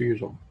 73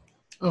 years old.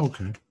 Oh,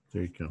 okay,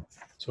 there you go.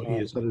 So he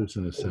is. But it was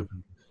in his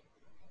 70s.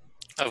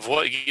 Of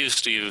what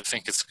use do you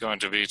think it's going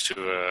to be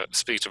to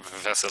speak to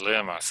Professor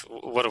Learmouth?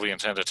 What do we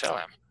intend to tell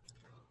him?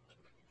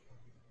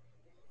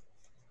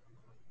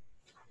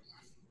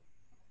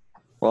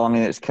 Well, I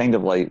mean, it's kind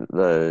of like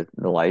the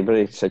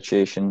library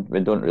situation. We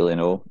don't really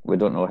know. We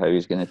don't know how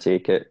he's going to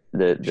take it.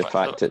 The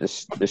fact that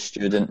the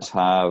students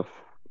have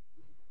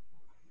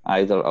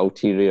either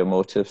ulterior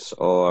motives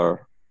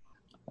or...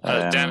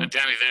 Danny,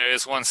 there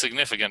is one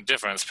significant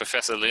difference.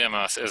 Professor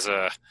Learmouth is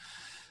a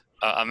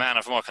man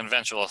of more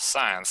conventional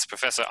science.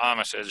 Professor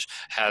Armitage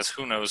has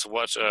who knows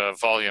what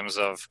volumes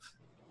of...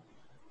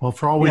 Well,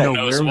 for all we know,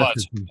 Learmouth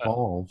is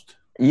involved.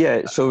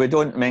 Yeah, so we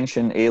don't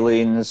mention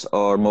aliens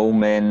or mole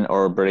men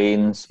or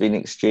brains being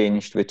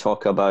exchanged. We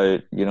talk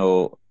about,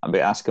 we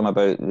ask them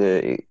about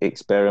the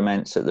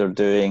experiments that they're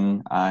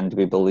doing, and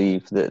we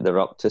believe that they're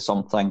up to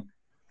something,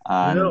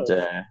 and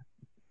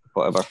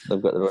whatever,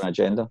 they've got their own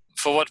agenda.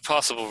 For what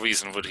possible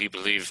reason would he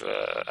believe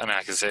an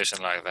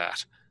accusation like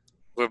that?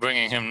 We're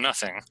bringing him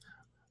nothing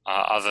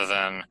other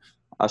than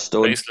a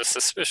stone. Baseless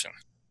suspicion.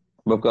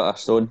 We've got a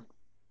stone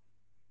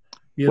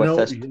with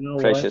this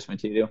precious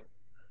material.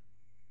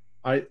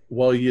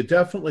 You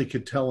definitely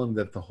could tell him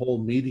that the whole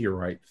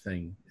meteorite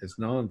thing is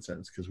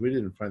nonsense, because we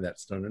didn't find that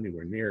stone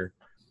anywhere near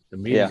the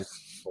meteorite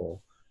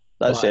hole.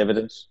 That's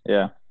evidence,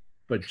 yeah.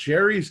 But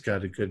Jerry's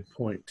got a good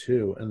point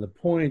too, and the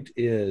point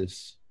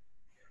is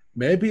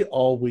maybe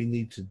all we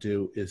need to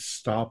do is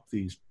stop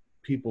these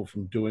people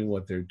from doing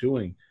what they're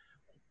doing.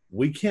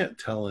 We can't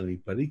tell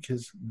anybody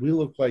because we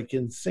look like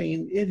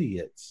insane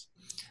idiots.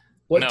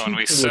 What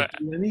teacher would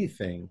do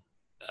anything?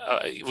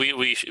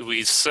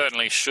 We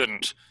certainly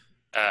shouldn't,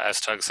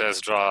 as Tug says,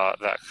 draw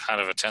that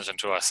kind of attention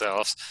to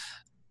ourselves.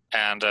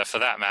 And for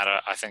that matter,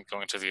 I think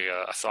going to the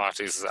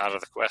authorities is out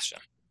of the question.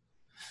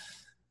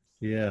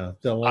 Yeah,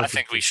 I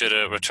think we should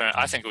return.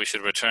 I think we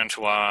should return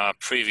to our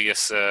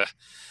previous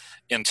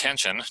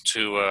intention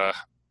to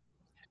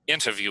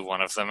interview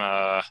one of them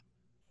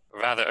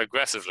rather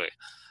aggressively.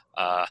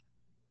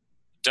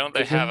 Don't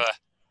they have a?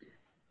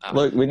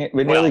 Look, we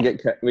nearly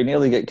get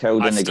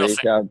killed in the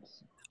graveyard.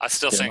 I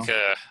still think.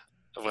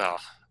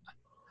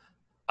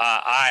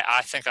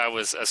 I think I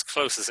was as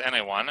close as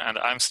anyone, and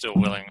I'm still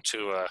willing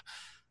to.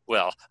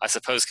 I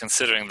suppose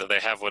considering that they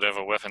have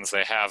whatever weapons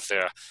they have,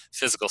 their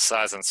physical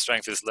size and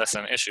strength is less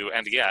an issue,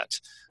 and yet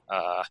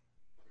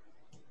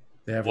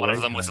one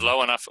of them with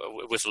low enough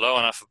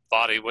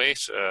body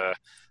weight,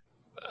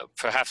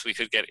 perhaps we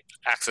could get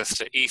access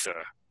to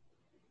ether.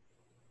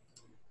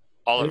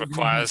 All it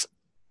requires.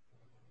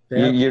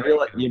 You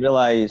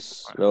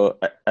realize, though,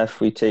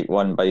 if we take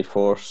one by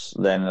force,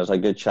 then there's a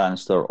good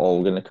chance they're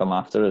all going to come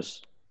after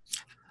us.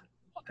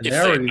 If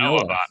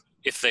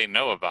they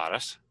know about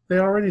it. They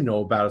already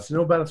know about us. They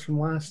know about us from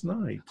last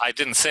night. I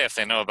didn't say if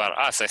they know about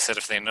us. I said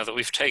if they know that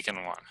we've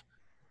taken one.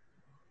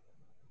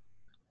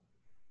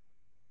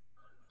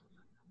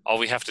 All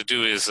we have to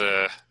do is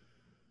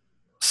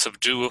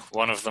subdue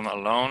one of them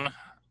alone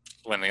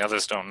when the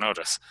others don't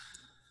notice.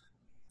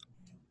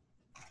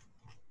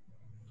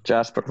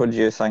 Jasper, what do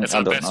you think? It's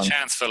our best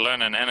chance for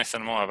learning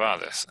anything more about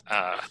this.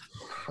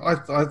 I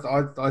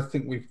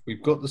think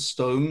we've got the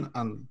stone,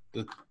 and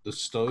the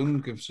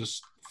stone gives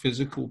us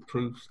physical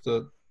proof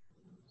that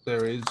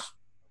there is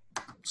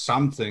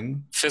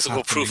something.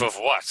 Physical proof of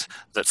what?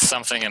 That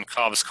something in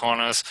Cobb's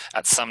Corners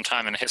at some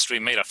time in history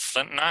made a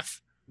flint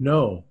knife?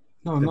 No,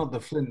 not the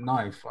flint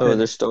knife. Oh,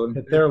 the stone.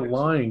 That they're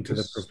lying to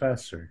the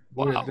professor.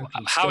 Well,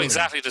 how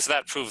exactly does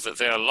that prove that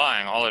they're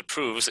lying? All it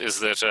proves is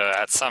that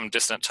at some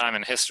distant time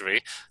in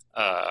history,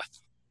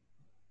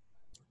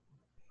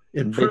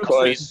 it proves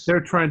that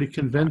they're trying to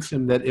convince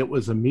him that it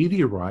was a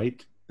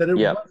meteorite. That it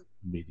wasn't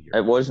a meteorite.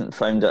 It wasn't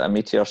found at a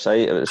meteor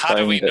site. It was. How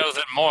do we know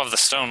that more of the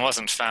stone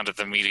wasn't found at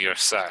the meteor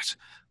site?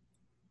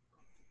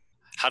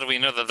 How do we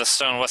know that the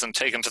stone wasn't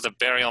taken to the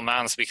burial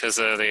mounds because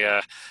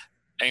the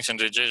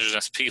ancient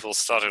indigenous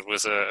peoples thought it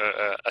was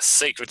a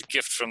sacred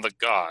gift from the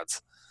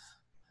gods?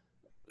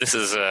 This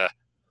is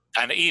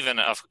and even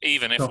if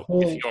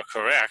you're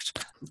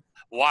correct,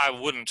 why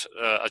wouldn't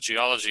a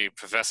geology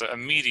professor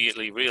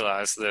immediately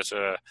realize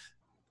that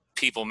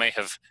people may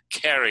have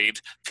carried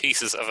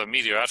pieces of a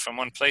meteorite from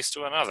one place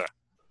to another?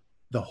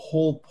 The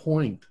whole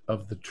point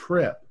of the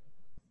trip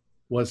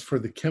was for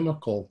the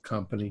chemical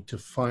company to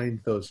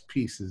find those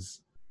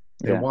pieces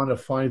They want to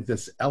find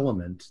this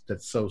element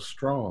that's so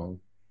strong.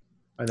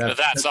 And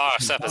that's our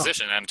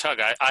supposition. And Tug,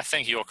 I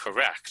think you're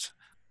correct,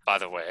 by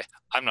the way.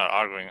 I'm not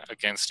arguing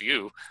against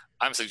you.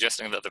 I'm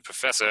suggesting that the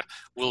professor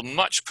will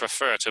much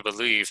prefer to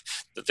believe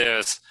that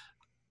there's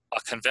a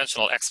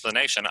conventional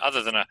explanation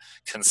other than a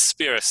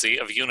conspiracy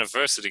of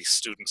university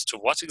students. To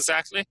what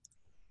exactly?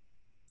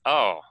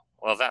 Oh,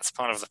 well, that's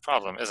part of the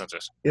problem, isn't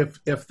it?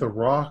 If the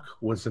rock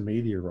was a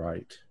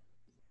meteorite,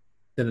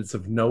 then it's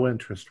of no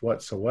interest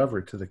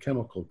whatsoever to the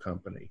chemical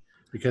company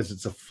because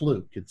it's a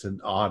fluke, it's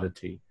an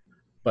oddity.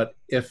 But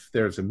if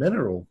there's a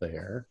mineral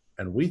there,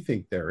 and we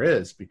think there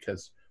is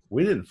because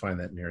we didn't find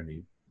that near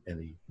any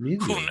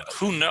meteorite.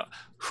 Who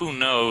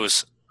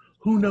knows?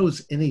 Who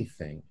knows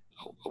anything?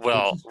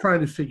 Well, we're just trying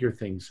to figure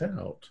things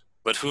out.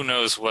 But who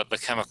knows what the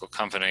chemical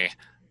company's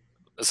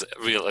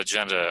real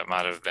agenda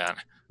might have been?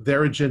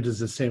 Their agenda is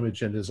the same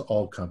agenda as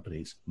all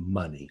companies: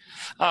 money.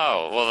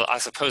 Oh, well, I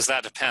suppose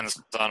that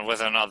depends on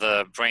whether or not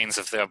the brains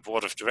of their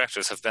board of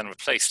directors have been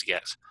replaced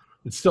yet.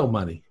 It's still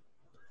money.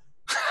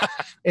 I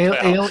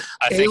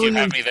think you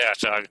have me there,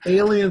 Doug.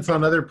 Aliens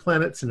on other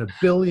planets in a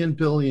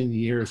billion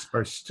years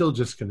are still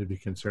just going to be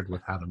concerned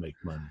with how to make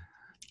money,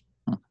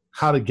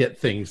 how to get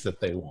things that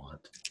they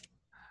want.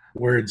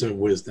 Words of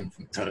wisdom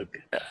from Tug.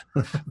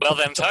 Well,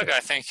 then, Tug, I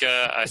think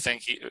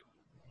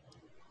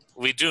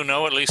we do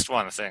know at least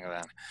one thing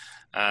then.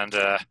 And,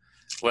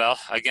 well,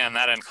 again,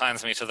 that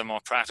inclines me to the more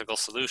practical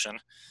solution.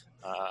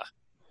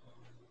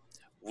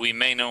 We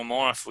may know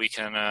more if we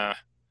can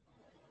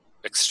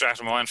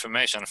extract more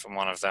information from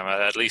one of them.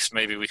 At least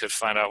maybe we could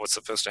find out what's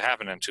supposed to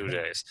happen in 2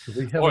 days.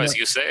 Or, as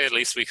you say, at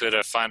least we could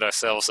find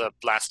ourselves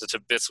blasted to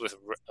bits with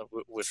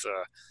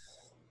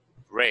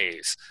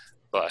rays.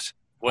 But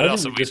what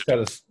else have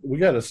we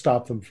got to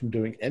stop them from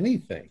doing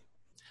anything.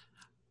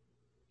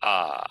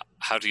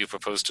 How do you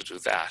propose to do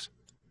that?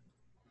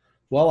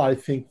 Well, I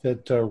think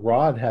that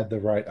Rod had the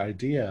right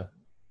idea.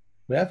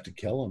 We have to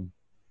kill him.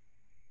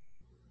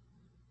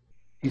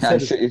 He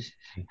said shoot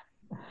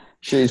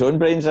his own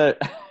brains out.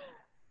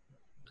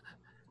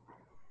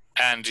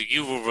 And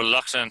you were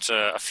reluctant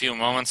a few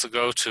moments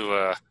ago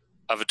to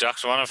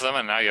abduct one of them,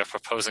 and now you're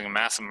proposing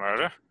mass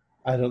murder?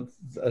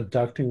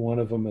 Abducting one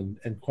of them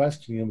and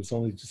questioning him is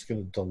only just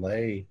going to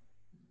delay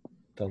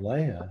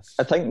us.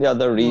 I think the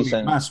other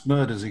reason... Mass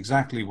murder is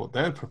exactly what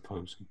they're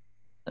proposing.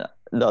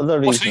 The other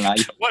reason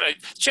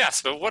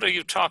Jasper, what are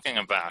you talking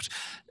about?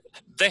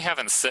 They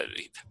haven't said...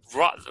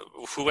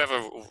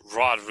 whoever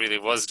Rod really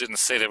was didn't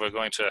say they were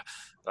going to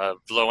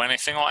blow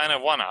anything or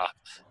anyone up.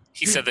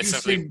 He said they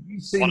simply... You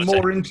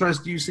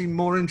seem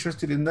more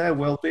interested in their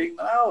well-being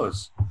than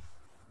ours.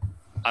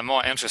 I'm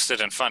more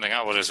interested in finding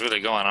out what is really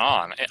going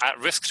on, at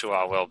risk to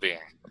our well-being.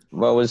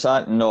 Well, was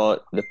that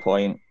not the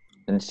point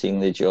in seeing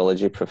the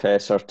geology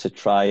professor, to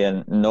try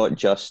and not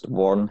just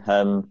warn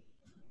him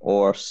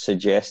or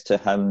suggest to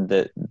him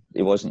that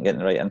he wasn't getting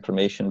the right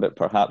information, but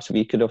perhaps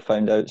we could have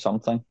found out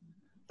something?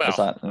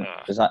 Well,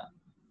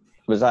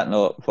 was that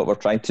not what we're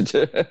trying to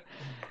do?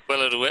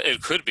 Well,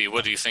 it could be.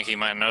 What do you think he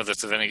might know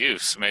that's of any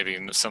use? Maybe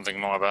something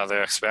more about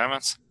their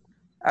experiments?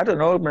 I don't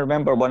know.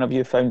 Remember, one of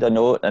you found a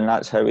note, and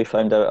that's how we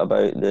found out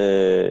about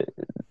the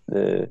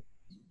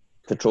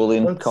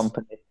petroleum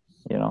company.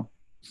 You know,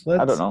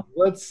 I don't know.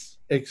 Let's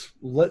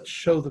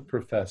show the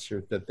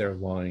professor that they're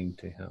lying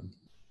to him,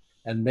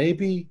 and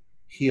maybe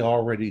he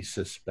already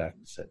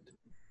suspects it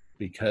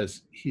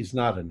because he's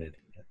not an idiot.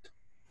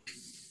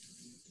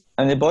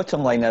 And the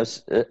bottom line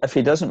is, if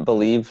he doesn't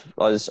believe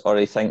us or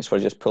he thinks we're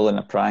just pulling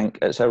a prank,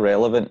 it's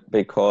irrelevant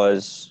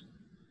because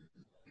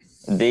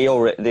they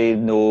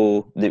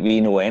know that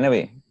we know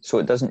anyway, so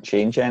it doesn't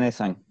change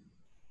anything.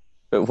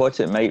 But what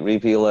it might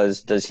reveal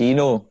is, does he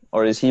know,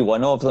 or is he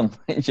one of them,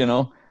 you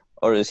know?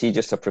 Or is he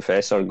just a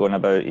professor going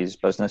about his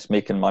business,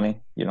 making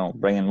money, you know,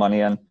 bringing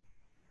money in?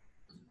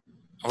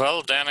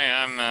 Well, Danny,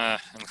 I'm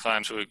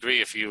inclined to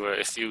agree. If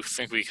you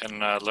think we can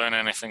learn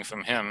anything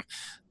from him,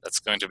 that's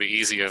going to be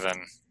easier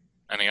than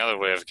any other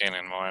way of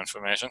gaining more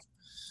information.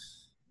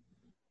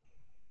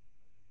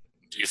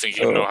 Do you think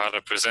you know how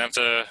to present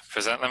the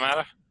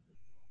matter?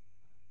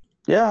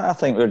 Yeah, I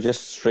think we're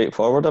just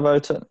straightforward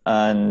about it,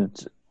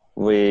 and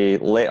we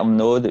let him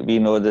know that we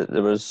know that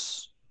there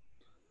was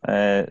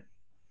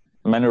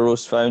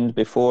minerals found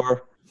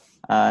before,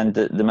 and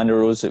that the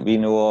minerals that we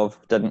know of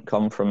didn't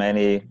come from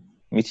any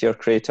meteor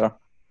crater.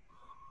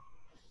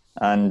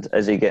 And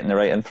is he getting the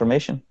right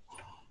information?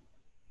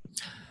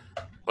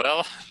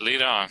 Well,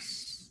 lead on.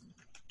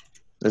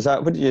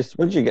 What do you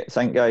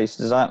think, guys?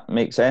 Does that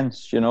make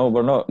sense? You know,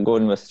 we're not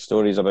going with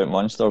stories about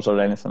monsters or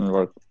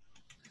anything.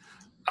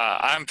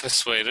 I'm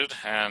persuaded,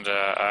 and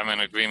I'm in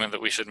agreement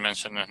that we should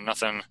mention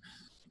nothing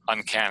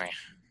uncanny.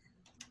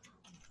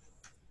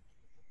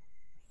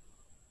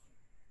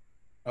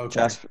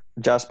 Okay.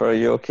 Jasper, are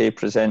you okay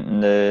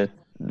presenting the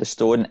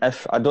stone?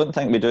 I don't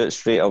think we do it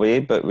straight away,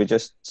 but we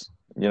just,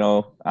 you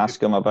know,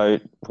 ask him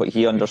about what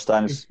he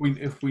understands.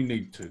 If we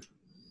need to.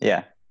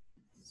 Yeah.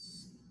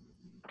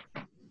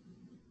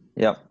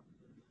 Yep.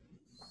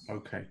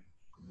 Okay.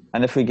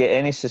 And if we get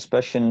any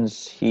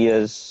suspicions he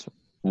is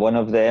one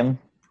of them,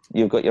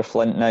 You've got your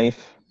flint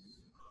knife.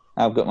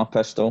 I've got my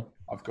pistol.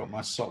 I've got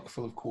my sock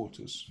full of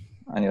quarters.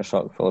 And your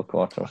sock full of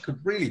quarters. I could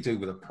really do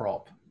with a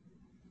prop.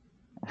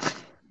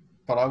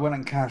 But I went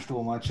and cashed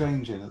all my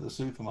change in at the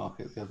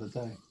supermarket the other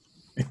day.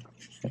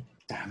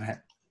 Damn it.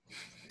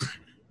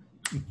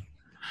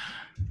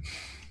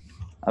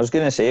 I was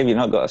going to say, have you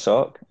not got a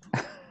sock?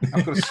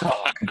 I've got a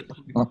sock.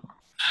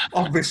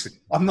 Obviously,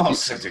 I'm not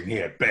sitting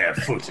here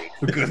barefooted,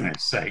 for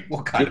goodness sake.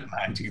 What kind of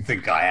man do you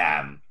think I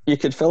am? You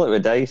could fill it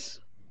with dice.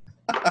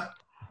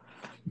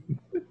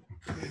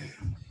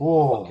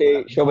 Oh,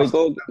 okay, shall we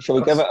go? Shall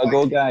we give it a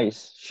go,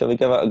 guys? Shall we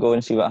give it a go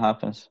and see what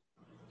happens?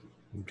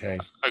 Okay.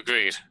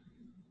 Agreed.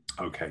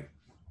 Okay.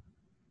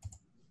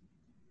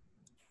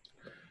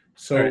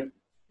 So, right.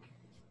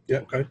 Yeah,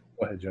 okay.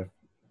 Go ahead, Jeff.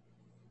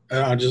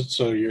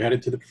 So you're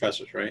headed to the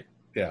professor's, right?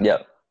 Yeah.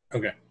 Yep.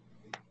 Okay.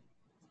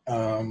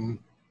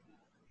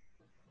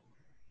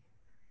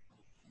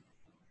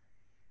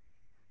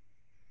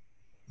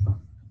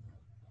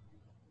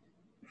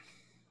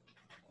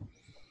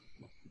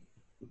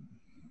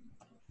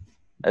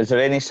 Is there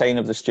any sign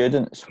of the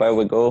students while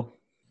we go? All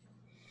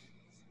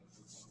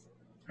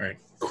right.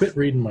 Quit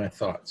reading my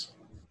thoughts.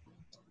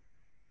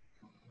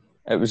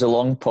 It was a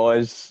long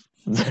pause.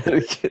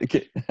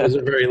 It was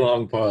a very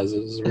long pause.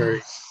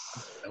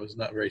 I was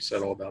not very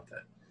subtle about that.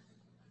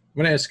 I'm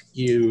going to ask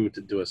you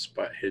to do a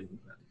spot hidden.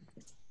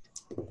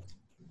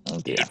 Oh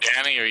dear. You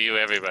Danny or you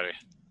everybody?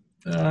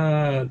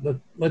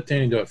 Let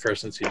Danny do it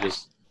first since he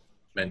just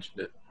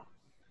mentioned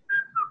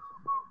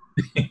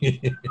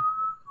it.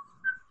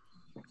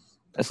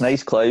 It's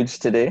nice clouds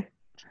today.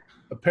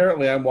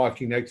 Apparently, I'm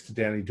walking next to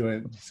Danny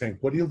saying,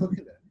 what are you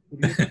looking at?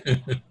 What are you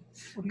looking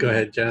at? Go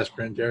ahead,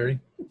 Jasper and Jerry.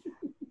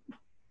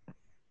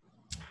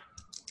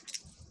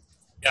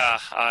 Yeah,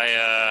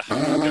 I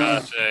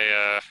got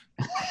a...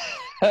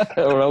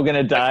 We're all going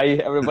to die,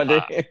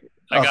 everybody.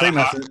 I think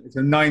it's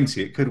a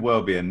 90. It could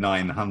well be a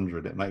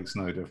 900. It makes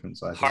no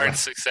difference. Hard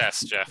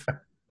success, Jeff.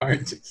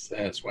 Hard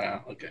success.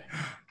 Wow. Okay.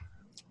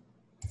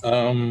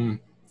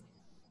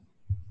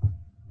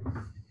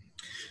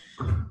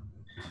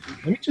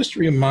 Let me just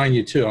remind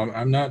you too.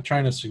 I'm not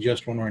trying to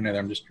suggest one or another.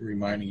 I'm just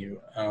reminding you.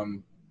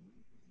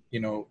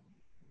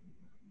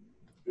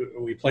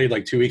 We played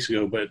like 2 weeks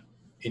ago, but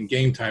in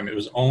game time, it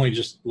was only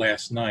just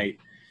last night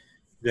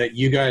that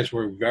you guys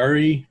were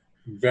very,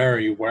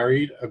 very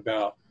worried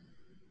about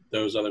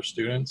those other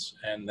students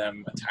and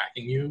them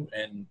attacking you.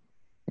 And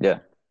yeah,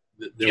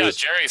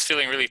 Jerry's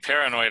feeling really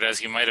paranoid,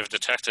 as you might have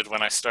detected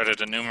when I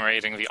started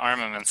enumerating the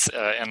armaments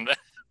in the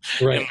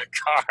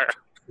car.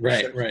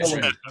 Right.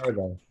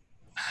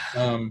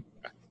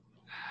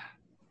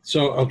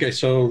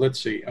 So let's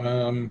see.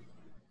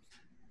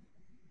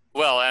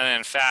 Well, and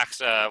in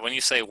fact, when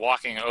you say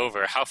walking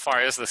over, how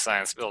far is the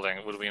science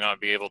building? Would we not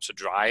be able to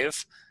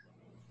drive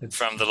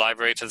from the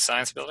library to the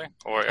science building?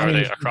 Or are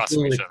they across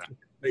from each other?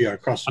 Yeah,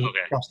 across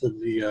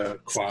the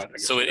quad.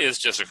 So it is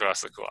just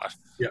across the quad?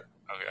 Yeah.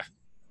 Okay.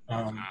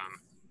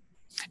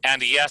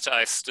 And yet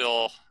I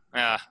still,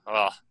 I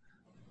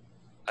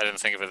didn't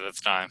think of it at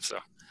the time, so.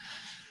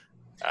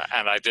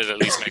 And I did at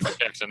least make a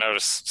check to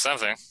notice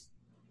something.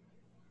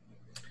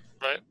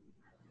 Right?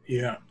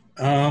 Yeah.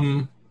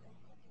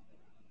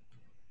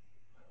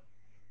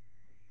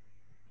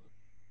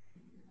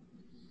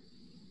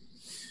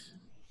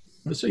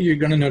 Let's say you're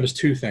going to notice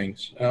two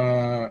things.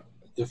 The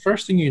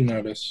first thing you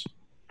notice,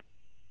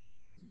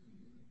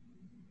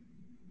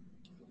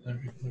 let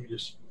me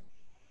just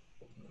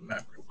open the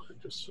map real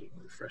quick just to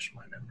refresh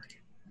my memory.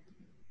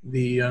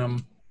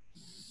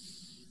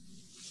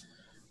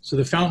 So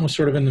the fountain was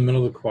sort of in the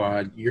middle of the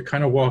quad. You're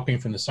kind of walking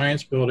from the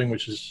science building,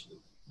 which is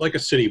like a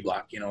city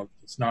block.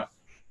 It's not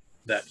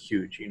that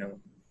huge.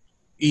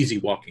 Easy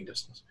walking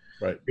distance.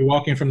 Right. You're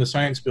walking from the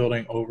science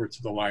building over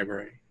to the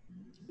library.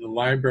 The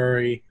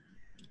library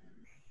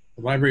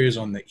is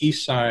on the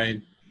east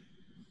side.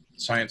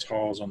 Science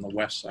hall is on the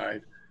west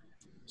side.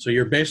 So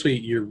you're basically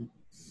you're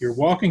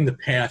walking the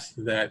path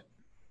that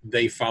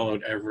they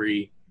followed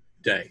every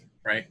day,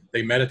 right?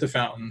 They met at the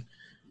fountain.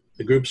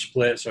 The group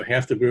split, so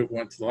half the group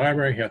went to the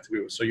library, half the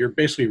group. So you're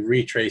basically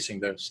retracing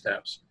those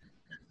steps.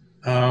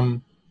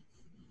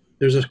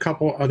 There's a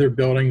couple other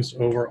buildings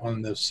over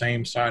on the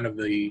same side of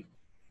the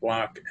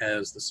block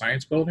as the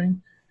science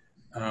building.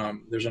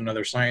 There's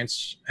another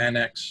science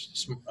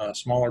annex,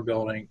 smaller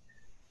building,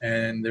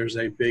 and there's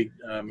a big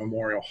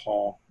memorial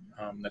hall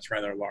that's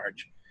rather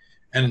large.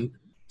 And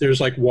there's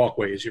like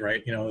walkways,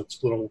 right?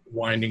 It's little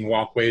winding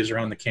walkways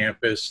around the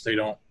campus. They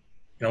don't,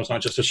 it's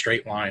not just a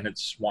straight line.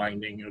 It's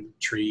winding,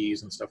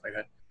 trees and stuff like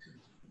that.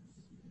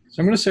 So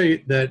I'm going to say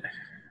that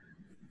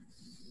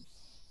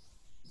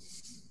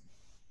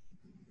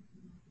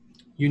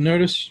you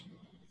notice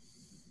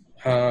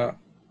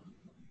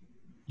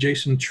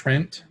Jason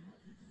Trent,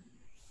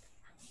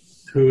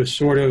 who is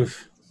sort of,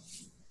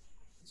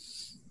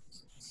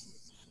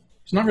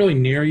 he's not really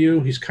near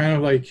you. He's kind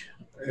of like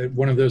at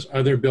one of those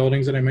other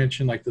buildings that I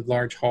mentioned, like the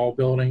large hall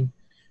building.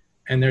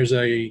 And there's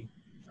a...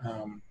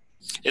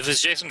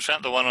 Is Jason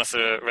Trent the one with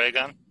the ray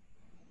gun?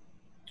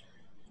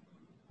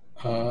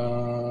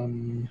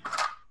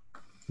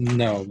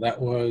 No,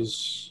 that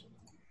was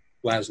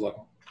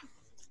Laszlo.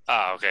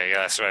 Oh, okay.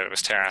 Yeah, that's right. It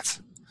was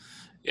Terrence.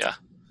 Yeah.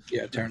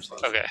 Yeah, Terrence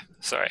Laszlo. Okay.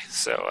 Sorry.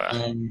 So.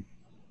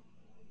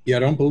 Yeah,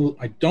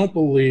 I don't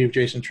believe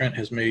Jason Trent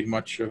has made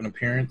much of an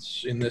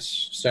appearance in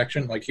this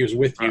section. Like, he was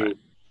with you,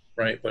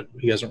 right? But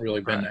he hasn't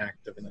really been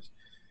active in this.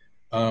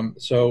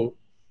 So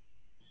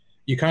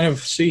you kind of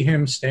see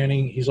him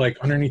standing. He's like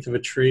underneath of a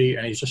tree,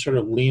 and he's just sort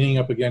of leaning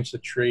up against the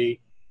tree,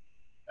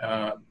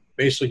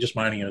 basically just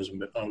minding his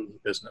own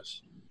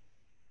business.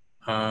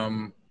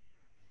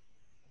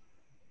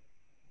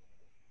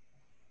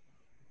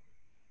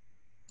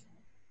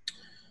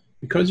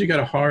 Because you got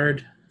a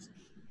hard,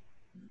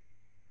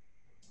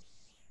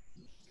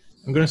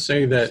 I'm going to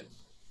say that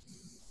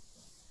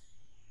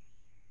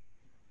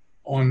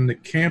on the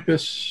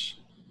campus,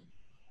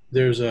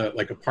 there's a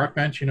park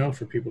bench,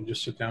 for people to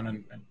just sit down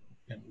and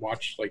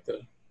watch like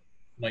the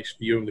nice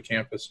view of the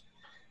campus.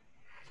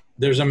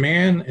 There's a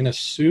man in a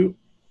suit,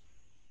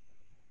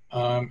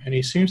 and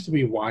he seems to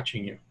be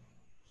watching you.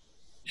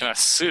 In a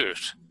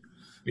suit?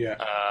 Yeah.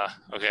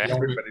 Okay.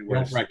 You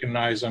don't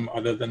recognize him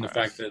other than the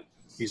fact that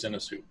he's in a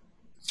suit.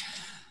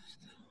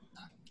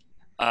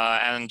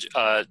 And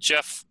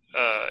Jeff,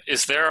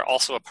 is there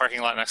also a parking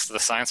lot next to the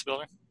science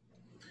building?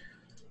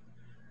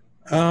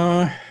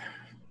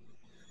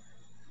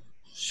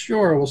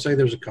 Sure, we'll say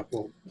there's a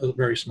couple,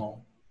 very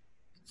small.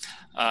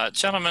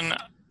 Gentlemen,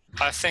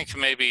 I think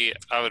maybe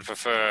I would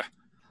prefer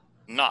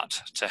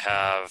not to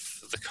have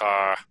the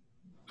car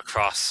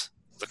across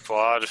the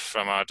quad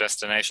from our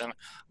destination.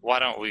 Why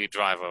don't we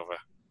drive over?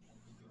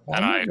 Well,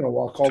 I'm not going to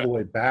walk all the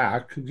way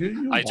back.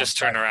 I just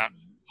turn around.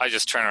 I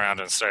just turn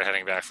around and start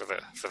heading back for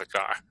the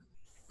car.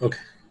 Okay.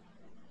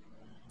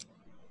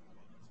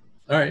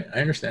 All right,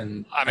 I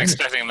understand. I'm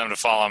expecting them to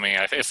follow me.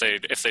 If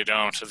they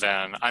don't,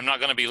 then I'm not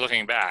going to be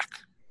looking back,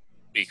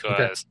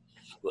 because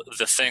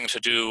the thing to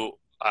do,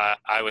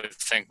 I would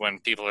think, when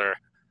people are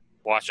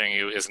watching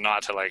you is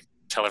not to like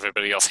tell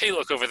everybody else, "Hey,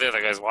 look over there,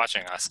 that guy's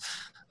watching us."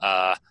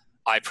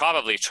 I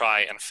probably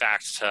try, in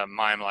fact, to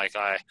mime like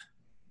I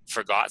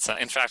forgot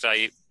something. In fact,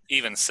 I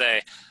even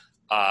say,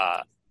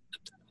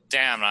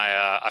 "Damn,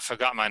 I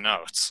forgot my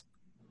notes,"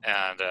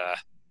 and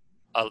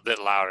a bit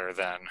louder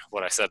than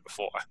what I said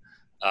before.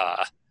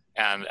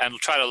 And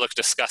try to look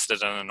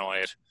disgusted and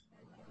annoyed.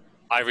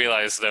 I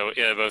realize, though,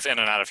 both in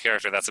and out of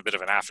character, that's a bit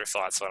of an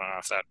afterthought, so I don't know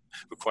if that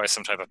requires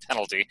some type of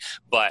penalty.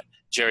 But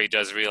Jerry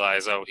does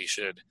realize, he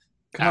should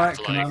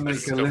act like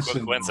this is no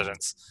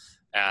coincidence.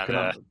 And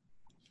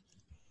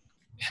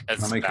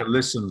can I make a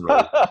listen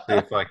roll? See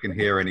if I can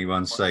hear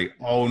anyone say,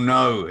 "Oh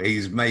no,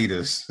 he's made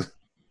us."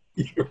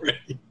 You're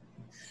ready.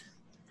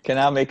 Can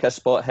I make a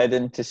spot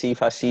hidden to see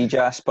if I see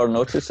Jasper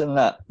noticing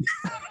that?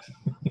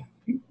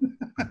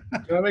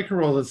 Can I make a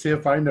roll to see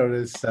if I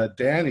notice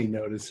Danny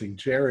noticing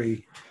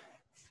Jerry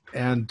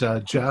and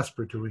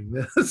Jasper doing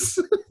this?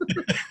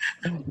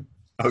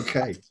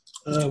 Okay.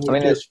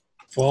 We're just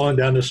falling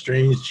down the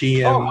strange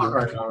GM.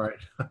 Oh, all right.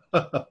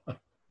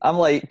 I'm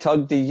like,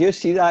 Tug, do you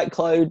see that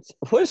cloud?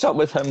 What's up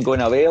with him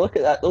going away? Look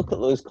at that. Look at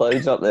those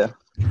clouds up there.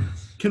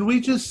 Can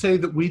we just say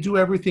that we do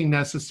everything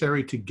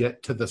necessary to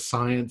get to the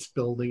science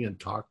building and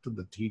talk to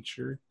the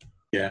teacher?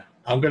 Yeah,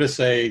 I'm going to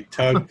say,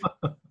 Tug,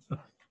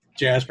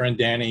 Jasper, and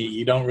Danny,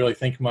 you don't really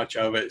think much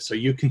of it, so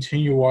you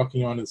continue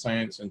walking on to the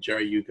science, and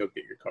Jerry, you go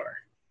get your car.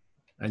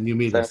 And you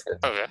meet us.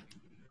 Okay.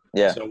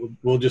 Yeah. So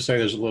we'll just say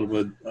there's a little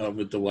bit of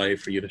a delay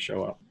for you to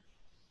show up.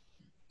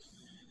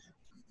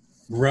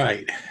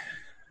 Right.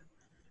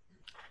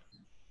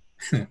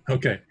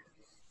 Okay.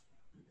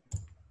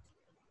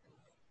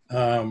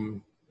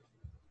 I'm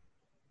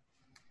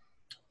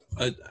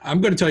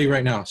going to tell you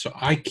right now. So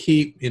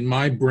in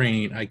my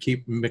brain, I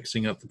keep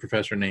mixing up the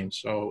professor names.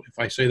 So if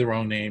I say the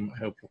wrong name, I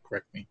hope you'll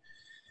correct me.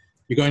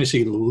 You're going to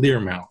see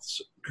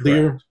Learmouth.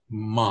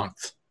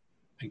 Learmonth.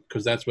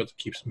 Because that's what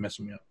keeps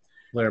messing me up.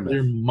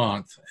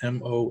 Learmonth.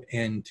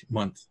 M-O-N-T,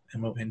 month.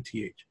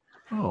 M-O-N-T-H.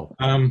 Oh.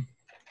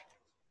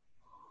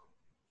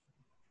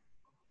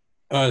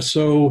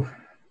 So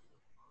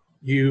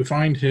you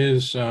find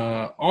his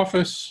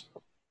office.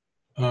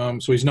 So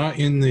he's not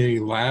in the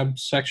lab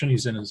section.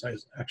 He's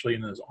actually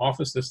in his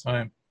office this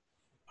time.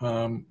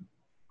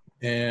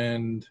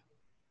 And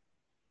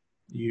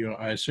you,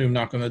 I assume,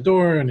 knock on the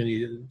door, and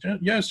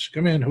yes,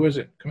 come in. Who is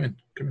it? Come in.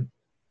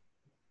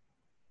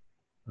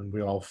 And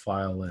we all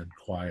file in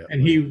quietly.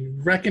 And he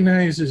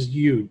recognizes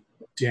you,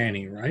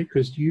 Danny, right?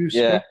 Because you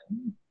Yeah.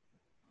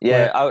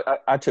 Yeah,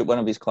 I took one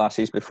of his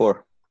classes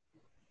before.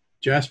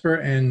 Jasper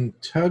and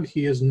Tug,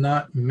 he has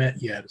not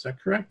met yet. Is that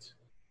correct?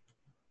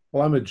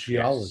 Well, I'm a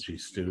geology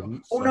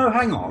student. Oh, no,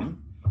 hang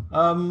on.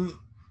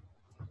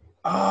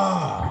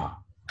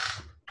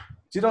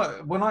 Did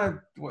I,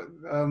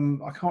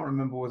 I can't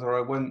remember whether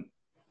I went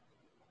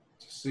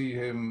to see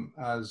him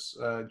as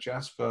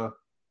Jasper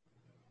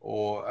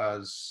or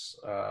as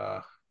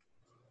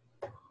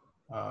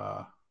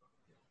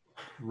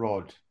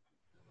Rod.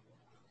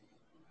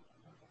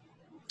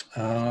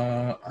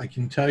 I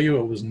can tell you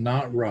it was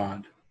not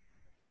Rod.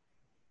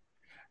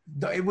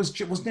 It was,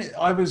 wasn't it?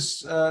 I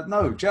was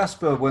no.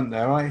 Jasper went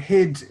there. I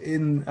hid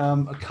in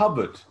a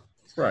cupboard.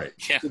 Right.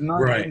 Yeah. Didn't I?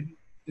 Right.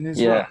 In his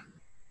Yeah.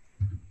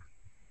 room.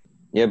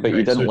 Yeah, but you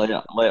Right, didn't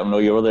so- let him know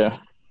you were there.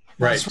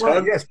 That's Right. right.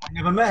 Tug? Yes, I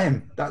never met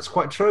him. That's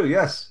quite true.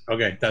 Yes.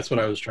 Okay, that's what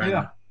I was trying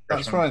Yeah, to.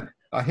 that's right.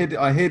 I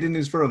hid in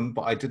his room,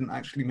 but I didn't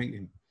actually meet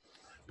him.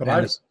 But And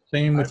I the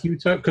same with you,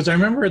 Tug? Because I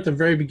remember at the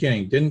very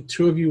beginning, didn't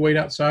two of you wait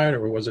outside,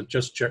 or was it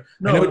just Jerry?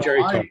 I know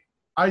Jerry talked.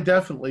 I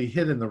definitely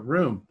hid in the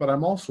room, but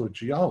I'm also a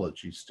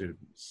geology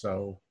student,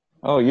 so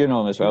Oh, you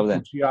know him as well he's a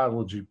then.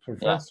 geology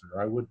professor.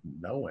 I wouldn't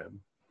know him.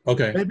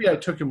 Okay. Maybe I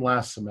took him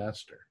last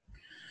semester.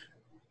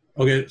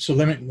 Okay, so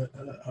let me.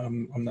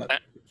 I'm not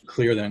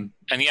clear then.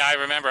 And yeah, I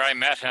remember I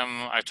met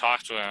him. I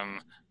talked to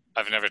him.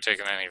 I've never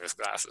taken any of his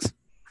classes.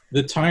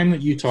 The time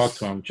that you talked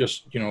to him,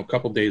 just a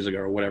couple days ago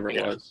or whatever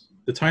it was.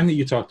 The time that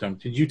you talked to him,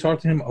 did you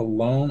talk to him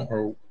alone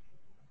or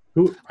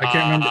who? I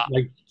can't remember.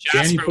 Like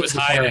Danny Jasper put was the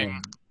fire hiding.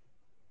 on.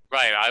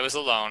 Right, I was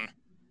alone.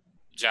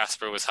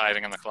 Jasper was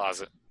hiding in the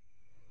closet.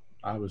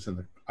 I was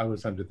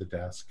under the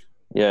desk.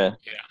 Yeah.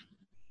 Yeah.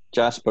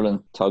 Jasper and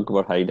Tug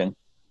were hiding.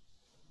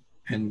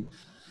 And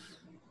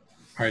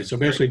all right, so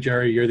basically,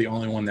 Jerry, you're the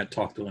only one that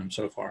talked to him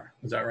so far.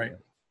 Is that right?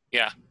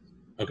 Yeah.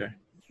 Okay.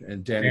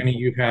 And Danny,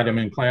 you've had him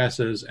in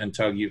classes, and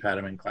Tug, you've had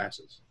him in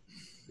classes.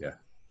 Yeah.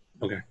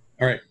 Okay.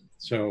 All right.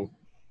 So,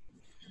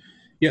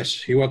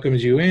 yes, he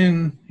welcomes you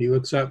in. He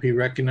looks up. He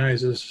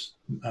recognizes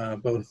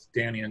both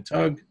Danny and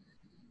Tug.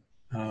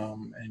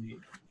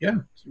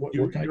 What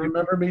You can I do?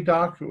 remember me,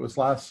 Doc? It was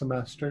last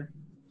semester.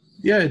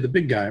 Yeah, the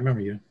big guy. I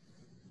remember you.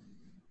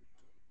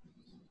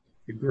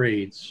 Your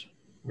grades.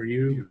 Were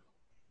you?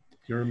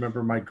 You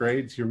remember my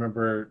grades? You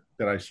remember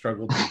that I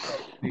struggled to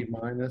get B-?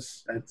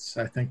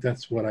 I think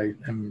that's what I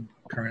am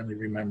currently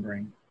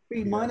remembering.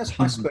 B minus.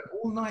 I spent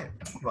all night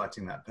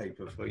writing that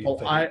paper for you. Oh,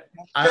 I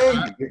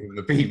give him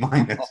a B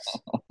minus.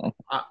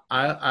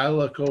 I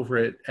look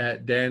over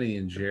at Danny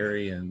and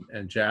Jerry and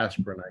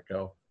Jasper, and I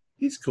go,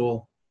 he's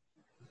cool.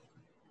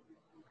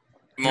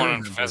 Good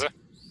morning, Professor.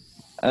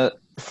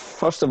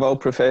 First of all,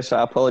 Professor,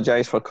 I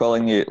apologise for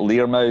calling you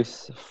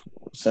Learmouth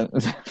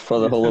for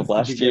the whole of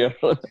last year.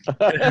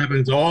 It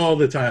happens all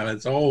the time. I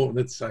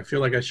feel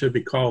like I should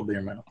be called the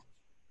amount.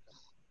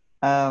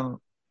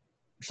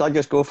 Shall I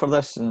just go for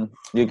this and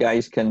you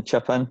guys can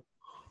chip in?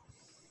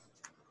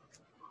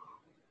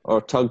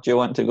 Or Tug, do you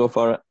want to go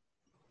for it?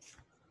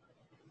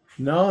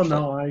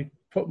 No, I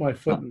put my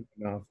foot in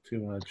my mouth too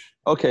much.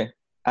 Okay.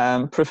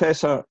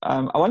 Professor,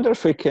 I wonder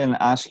if we can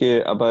ask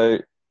you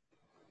about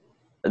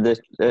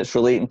it's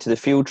relating to the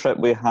field trip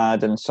we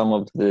had and some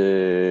of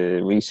the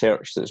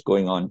research that's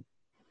going on.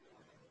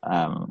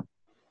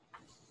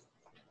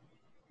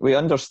 We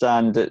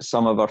understand that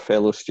some of our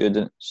fellow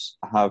students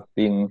have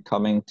been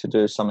coming to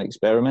do some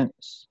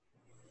experiments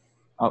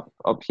up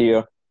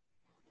here,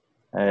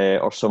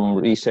 or some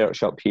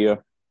research up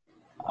here,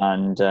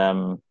 and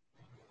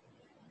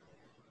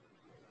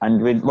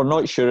we're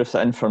not sure if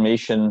the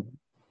information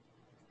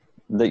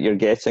that you're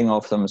getting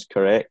of them is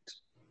correct.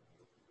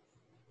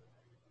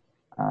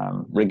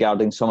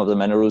 Regarding some of the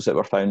minerals that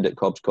were found at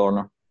Cobb's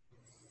Corner.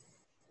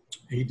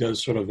 He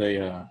does sort of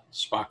a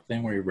Spock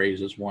thing where he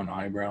raises one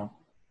eyebrow.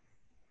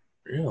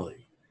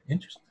 Really?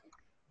 Interesting.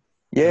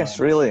 Yes,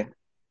 really.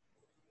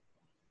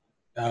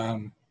 He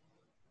kind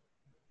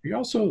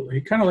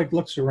of like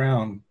looks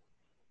around.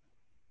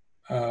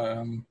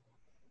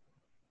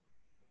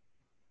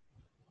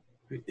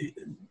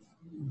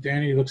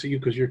 Danny looks at you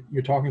because you're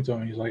talking to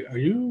him. He's like,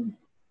 you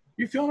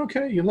feeling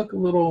okay? You look a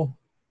little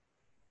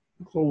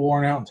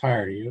worn out and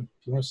tired. Do you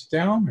want to sit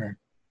down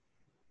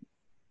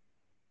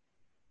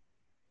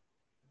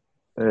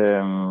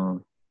or?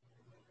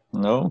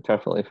 No,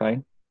 perfectly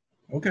fine.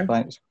 Okay.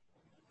 Thanks.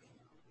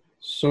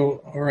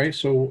 So, all right.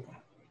 So,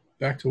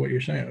 back to what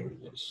you're saying.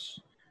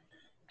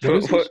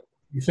 You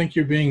think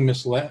you're being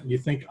misled? You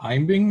think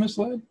I'm being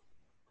misled?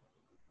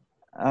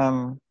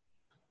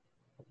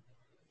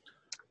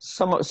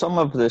 Some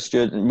of the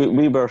students.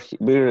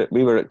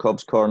 We were at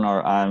Cobb's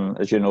Corner, and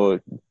as you know,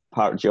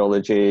 part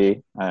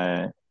geology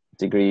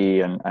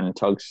degree, and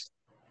Tug's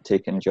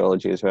taken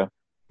geology as well.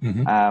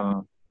 Mm-hmm.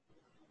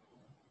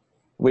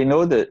 We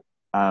know that,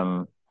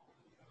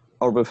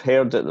 or we've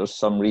heard that there's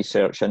some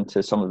research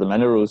into some of the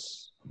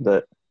minerals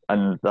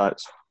and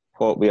that's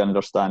what we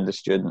understand the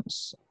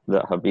students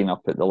that have been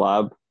up at the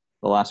lab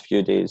the last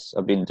few days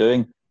have been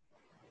doing.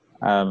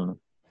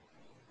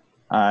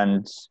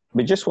 And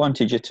we just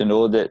wanted you to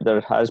know that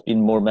there has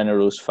been more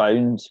minerals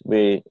found.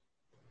 We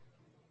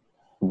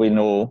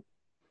know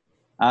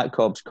at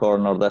Cobb's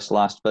Corner this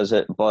last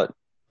visit, but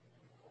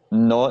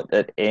not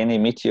at any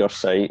meteor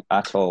site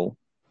at all,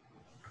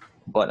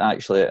 but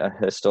actually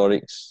at a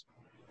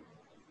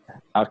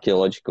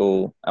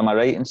archaeological. Am I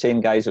right in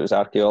saying, guys, it was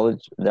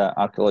the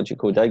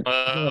archaeological dig?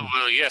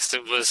 Well, yes,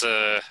 it was.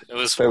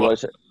 Where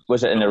was it?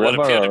 Was it in the river?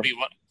 Or?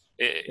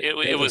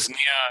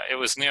 It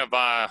was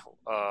nearby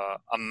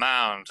a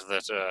mound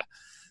that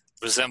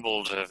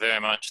resembled very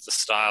much the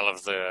style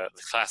of the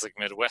classic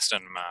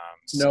Midwestern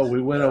mounds. No,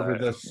 we went over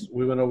this.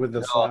 We went over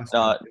this last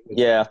time.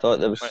 Yeah, I thought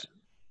there was.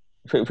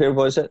 Where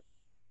was it?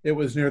 It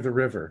was near the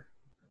river.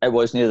 It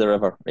was near the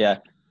river, yeah.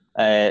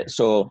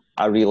 So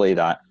I relay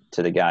that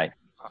to the guy.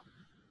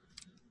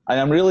 And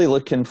I'm really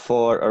looking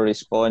for a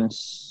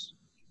response.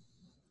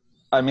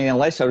 I mean,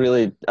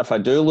 if I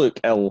do look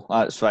ill,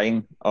 that's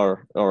fine,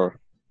 or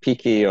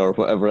peaky or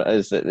whatever it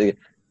is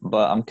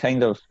but I'm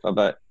kind of a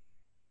bit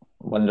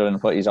wondering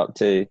what he's up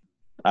to,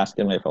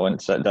 asking me if I want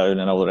to sit down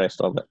and all the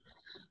rest of it.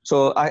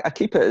 So I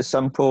keep it as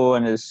simple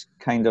and as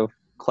kind of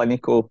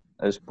clinical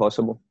as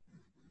possible.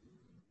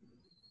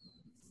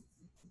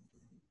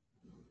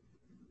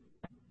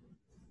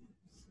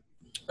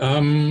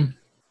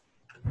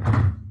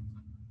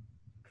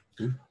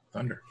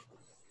 Thunder.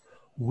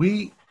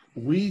 We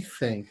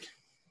think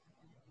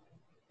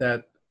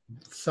that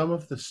some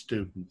of the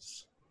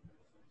students,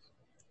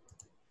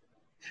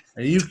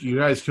 and you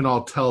guys can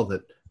all tell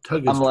that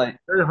Tug is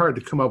very hard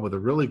to come up with a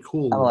really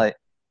cool. I'm like,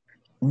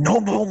 no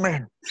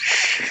moment.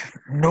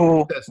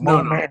 No,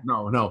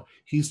 no.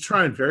 He's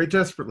trying very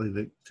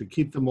desperately to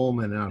keep the mole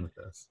men out of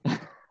this.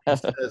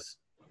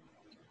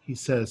 He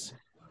says,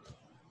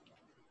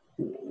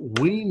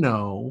 we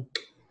know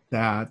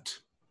that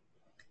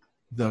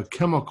the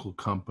chemical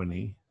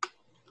company,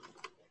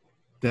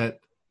 that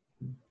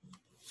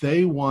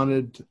they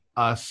wanted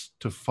us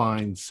to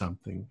find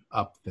something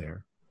up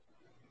there.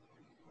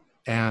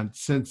 And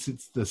since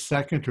it's the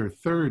second or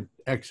third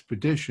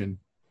expedition,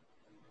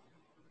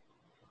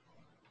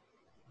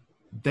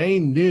 they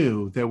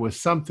knew there was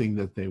something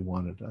that they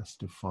wanted us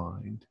to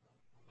find.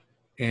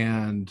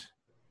 And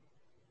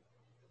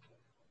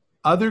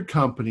other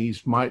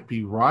companies might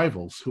be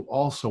rivals who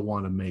also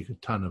want to make a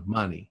ton of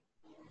money.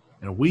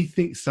 And we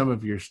think some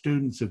of your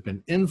students have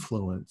been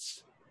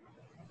influenced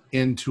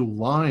into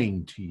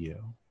lying to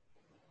you.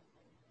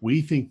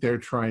 We think they're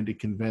trying to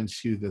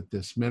convince you that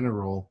this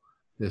mineral,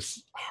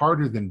 this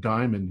harder than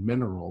diamond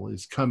mineral,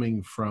 is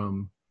coming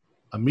from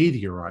a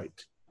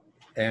meteorite.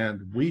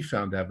 And we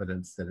found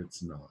evidence that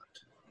it's not.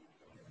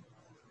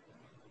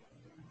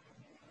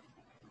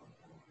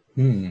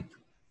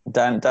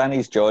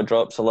 Danny's jaw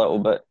drops a little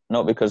bit,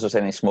 not because there's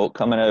any smoke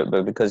coming out,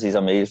 but because he's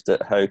amazed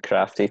at how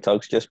crafty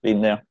Tug's just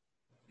been there.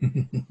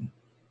 And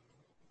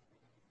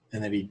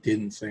that he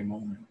didn't say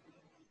moment.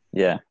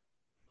 Yeah.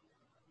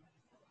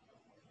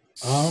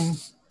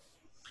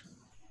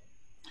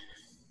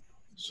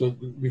 So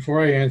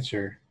before I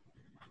answer,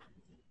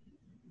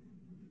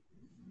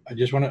 I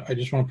just want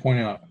to point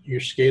out, you're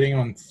skating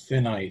on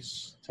thin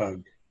ice,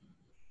 Tug,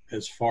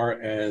 as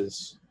far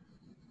as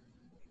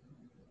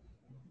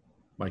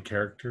my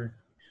character.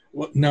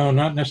 Well, no,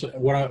 not necessarily.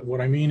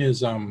 What I mean is,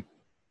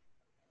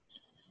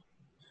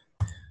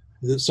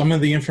 some of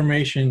the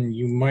information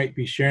you might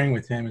be sharing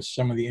with him is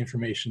some of the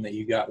information that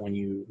you got when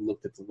you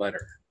looked at the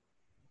letter,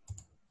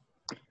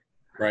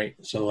 right?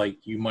 So, like,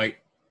 you might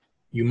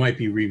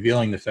be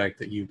revealing the fact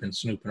that you've been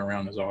snooping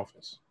around his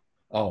office.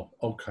 Oh,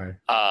 okay.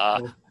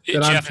 Well,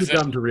 then Jeff, I'm too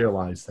dumb to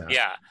realize that.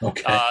 Yeah.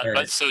 Okay. But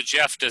Right. So,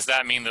 Jeff, does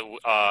that mean that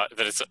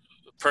that it's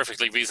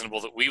perfectly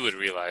reasonable that we would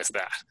realize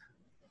that?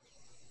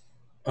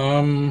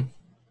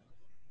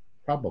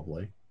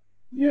 Probably.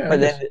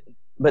 Yeah.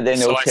 But then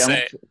so I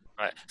say,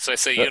 right. So I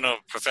say,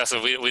 Professor,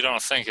 we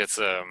don't think it's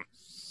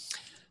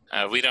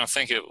we don't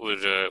think it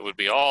would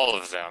be all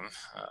of them,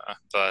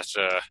 but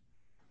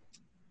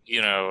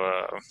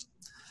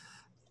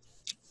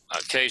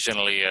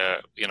occasionally,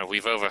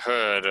 we've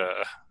overheard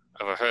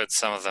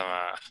some of them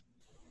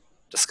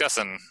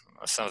discussing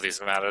some of these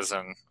matters,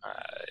 and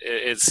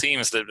it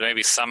seems that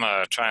maybe some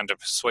are trying to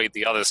persuade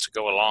the others to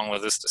go along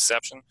with this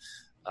deception.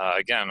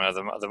 Again,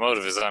 the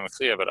motive is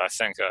unclear, but I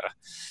think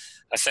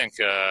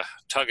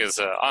Tug is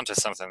onto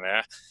something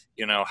there.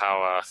 You know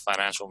how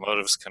financial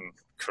motives can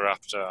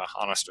corrupt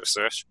honest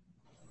research.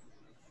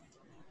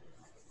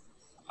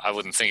 I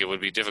wouldn't think it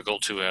would be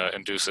difficult to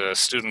induce a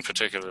student,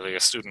 particularly a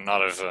student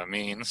not of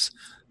means,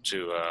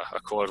 to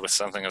accord with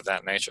something of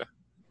that nature.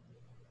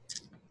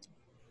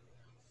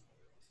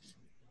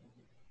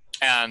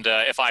 And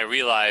if I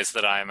realize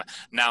that I'm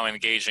now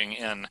engaging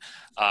in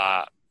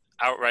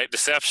outright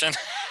deception,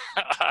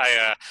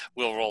 I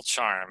will roll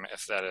charm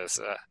if that is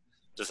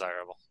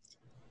desirable.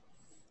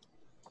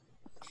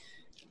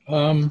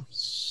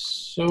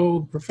 So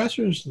the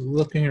professor's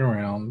looking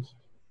around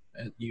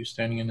at you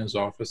standing in his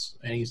office,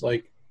 and he's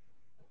like,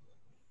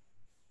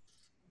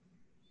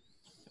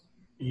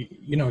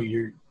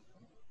 you're,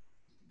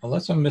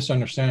 unless I'm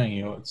misunderstanding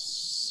you, it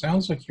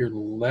sounds like you're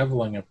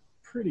leveling a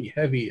pretty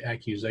heavy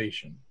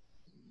accusation.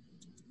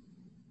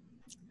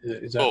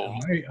 Is that, am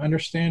I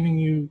understanding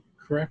you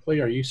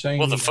correctly? Are you saying?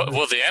 Well,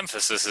 the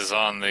emphasis is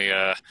on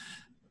the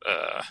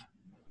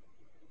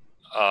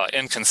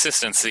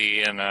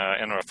inconsistency in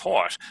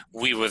report.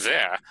 We were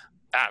there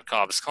at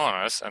Cobb's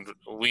Corners, and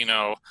we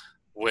know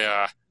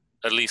where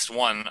at least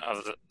one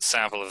of the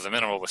sample of the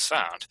mineral was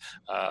found.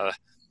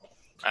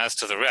 As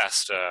to the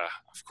rest,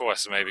 of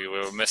course, maybe we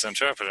were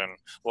misinterpreting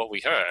what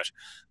we heard,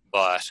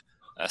 but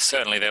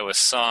certainly there was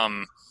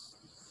some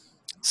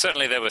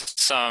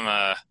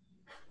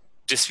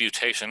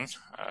disputation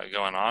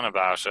going on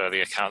about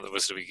the account that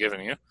was to be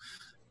given you,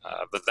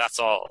 But that's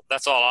all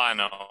I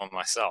know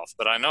myself.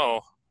 But I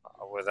know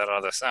where that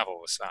other sample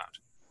was found,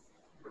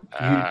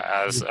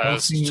 as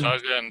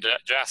Tug and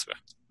Jasper.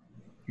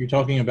 You're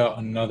talking about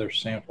another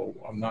sample.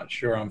 I'm not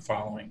sure I'm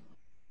following.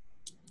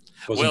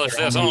 Well, if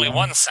there's only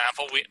one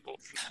sample,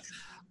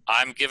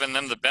 I'm giving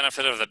them the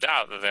benefit of the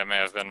doubt that there may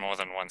have been more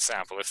than one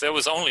sample. If there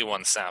was only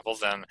one sample,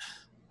 then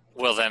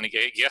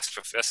yes,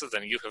 Professor,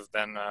 then you have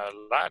been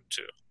lied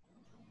to.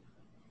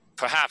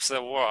 Perhaps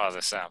there were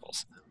other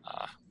samples,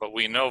 but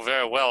we know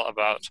very well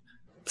about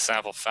the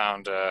sample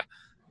found.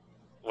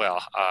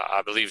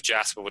 I believe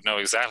Jasper would know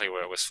exactly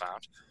where it was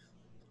found.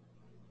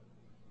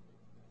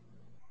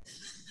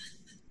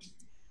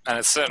 And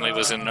it certainly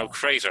was in no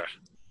crater.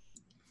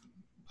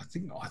 I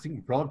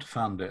think Rod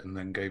found it and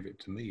then gave it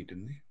to me,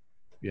 didn't he?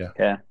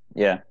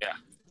 Yeah.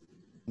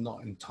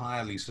 Not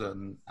entirely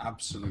certain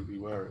absolutely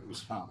where it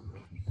was found.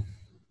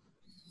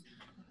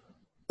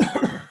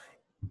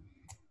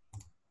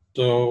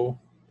 So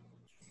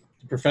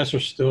the professor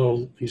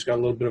he's got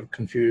a little bit of a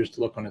confused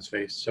look on his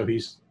face. So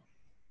he's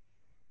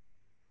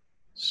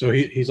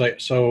like,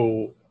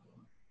 so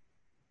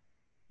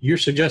you're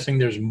suggesting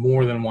there's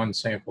more than one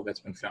sample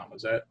that's been found.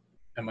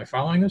 Am I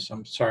following this?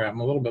 I'm sorry, I'm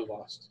a little bit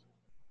lost.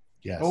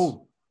 Yes.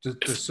 Oh,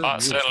 it's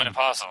certainly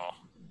possible.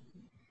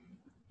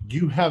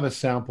 You have a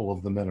sample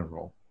of the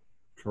mineral,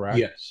 correct?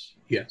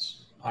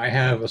 Yes. I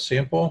have a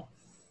sample.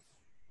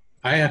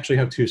 I actually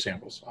have two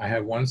samples. I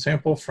have one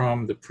sample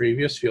from the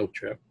previous field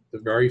trip, the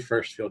very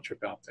first field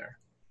trip out there.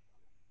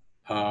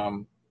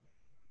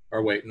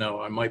 Or wait, no,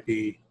 I might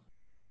be.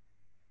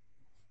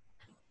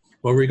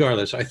 Well,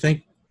 regardless, I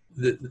think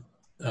that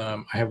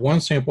I have one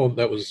sample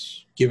that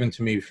was given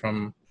to me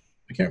from,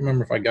 I can't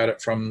remember if I got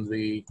it from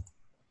the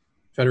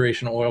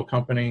Federation Oil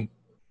Company.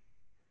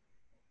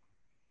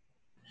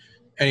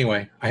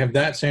 Anyway, I have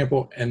that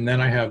sample, and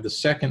then I have the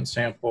second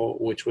sample,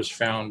 which was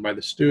found by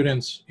the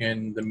students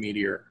in the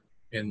meteor,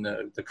 in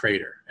the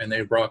crater, and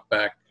they brought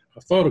back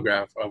a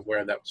photograph of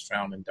where that was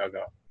found and dug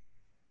up.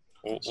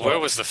 Where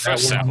was the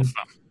first sample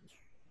from?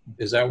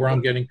 Is that where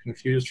I'm getting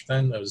confused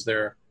then? Is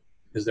there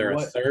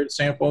a third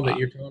sample that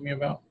you're telling me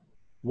about?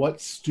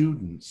 What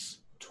students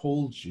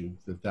told you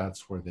that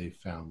that's where they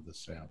found the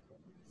sample?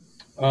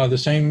 The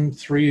same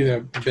three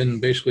that have been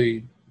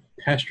basically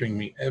pestering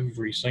me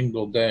every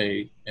single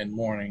day and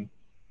morning.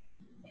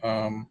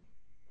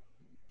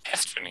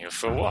 Pestering you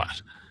for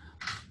what?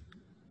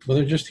 Well,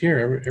 they're just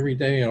here every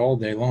day and all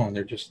day long.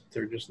 They're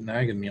just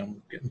nagging me.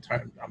 I'm getting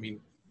tired. I mean,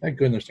 thank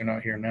goodness they're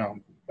not here now.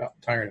 I'm about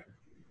tired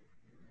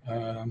of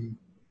it.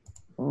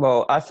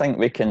 Well, I think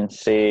we can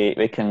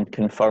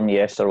confirm,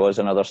 yes, there was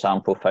another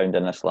sample found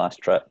in this last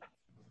trip.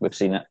 We've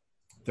seen it.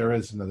 There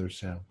is another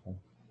sample.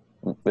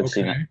 We've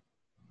seen it.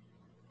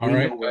 All we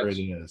right. know where it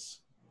is.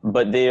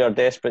 But they are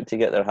desperate to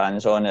get their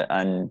hands on it,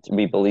 and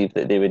we believe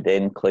that they would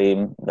then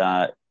claim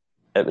that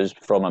it was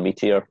from a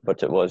meteor,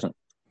 but it wasn't.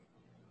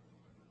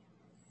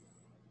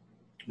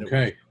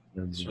 Okay.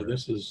 So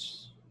this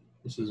is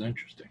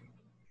interesting.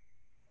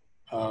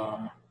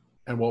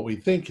 And what we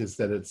think is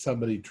that it's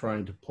somebody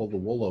trying to pull the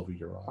wool over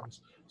your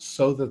eyes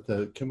so that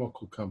the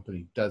chemical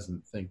company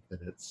doesn't think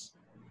that it's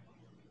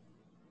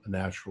a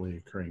naturally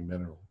occurring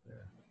mineral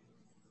there.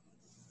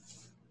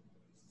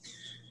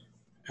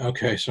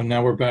 Okay, so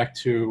now we're back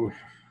to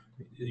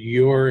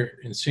you're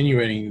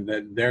insinuating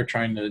that they're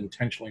trying to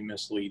intentionally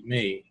mislead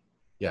me.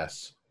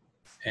 Yes.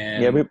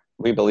 And yeah,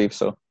 we believe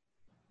so.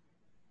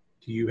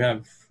 Do you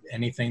have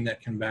anything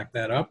that can back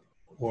that up,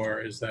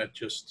 or is that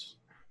just...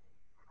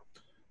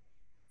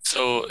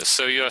 So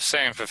you're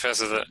saying,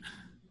 Professor, that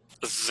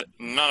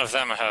none of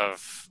them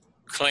have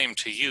claimed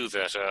to you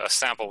that a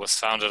sample was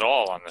found at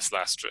all on this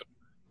last trip?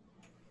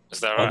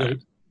 Is that right?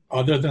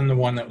 Other than the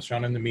one that was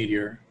found in the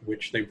meteor,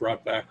 which they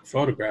brought back a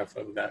photograph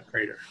of that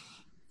crater.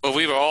 Well,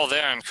 we were all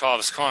there in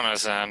Cobb's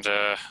Corners, and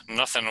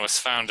nothing was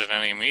found in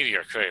any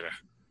meteor crater.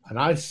 And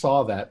I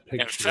saw that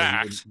picture. In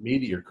fact, of the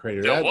meteor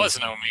crater. There was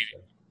no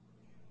meteor.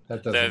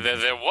 That doesn't.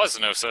 There was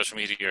no such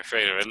meteor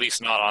crater, at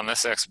least not on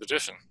this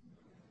expedition.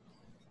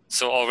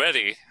 So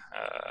already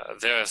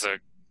there is a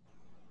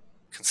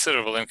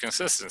considerable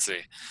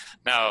inconsistency.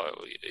 Now,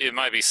 it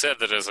might be said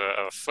that as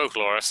a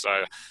folklorist,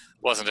 I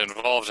wasn't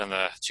involved in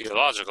the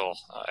geological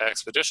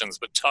expeditions,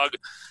 but Tug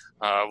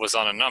was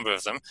on a number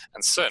of them,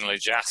 and certainly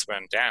Jasper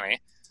and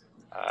Danny.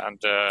 And,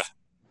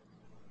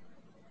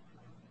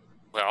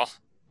 well,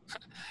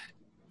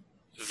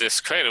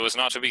 this crater was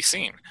not to be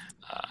seen.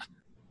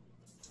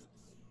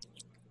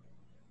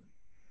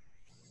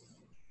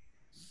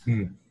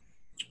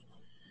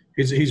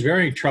 He's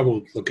very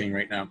troubled looking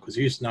right now because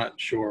he's not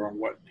sure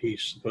what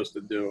he's supposed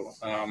to do.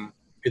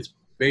 It's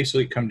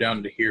basically come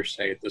down to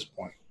hearsay at this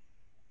point.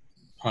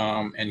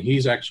 And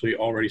he's actually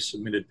already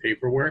submitted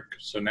paperwork,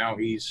 so now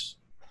he's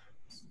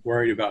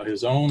worried about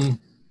his own,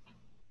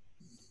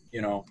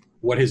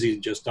 what has he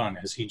just done?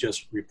 Has he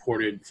just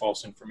reported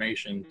false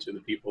information to the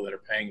people that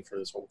are paying for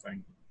this whole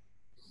thing?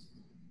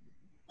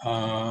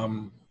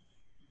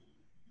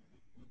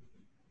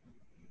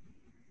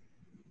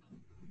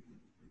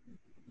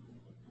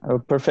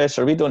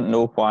 Professor, we don't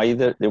know why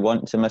they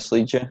want to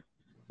mislead you.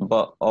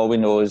 but all we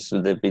know is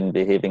that they've been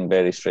behaving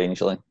very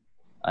strangely.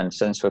 And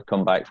since we've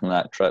come back from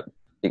that trip,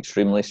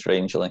 extremely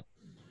strangely.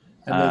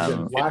 And they've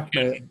been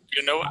blackmailed. Do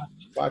you know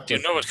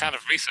what kind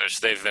of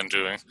research they've been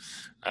doing?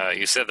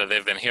 You said that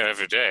they've been here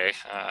every day,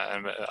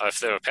 and if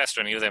they were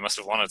pestering you, they must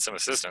have wanted some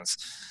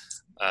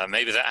assistance.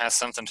 Maybe that has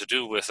something to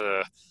do with,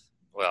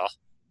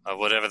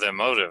 whatever their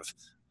motive.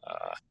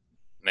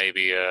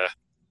 Maybe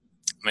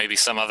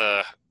some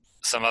other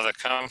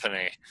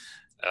company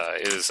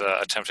is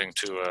attempting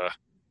to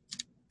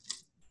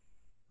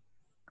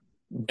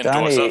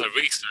endorse other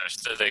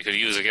research that they could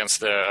use against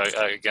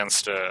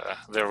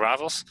their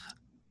rivals.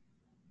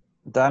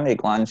 Danny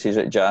glances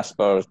at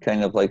Jasper,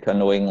 kind of like a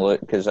knowing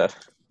look, as if,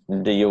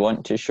 do you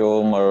want to show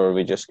him, or are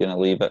we just going to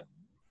leave it?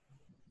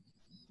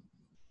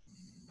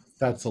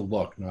 That's a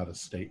look, not a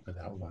statement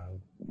out loud.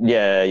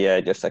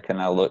 Yeah, just a kind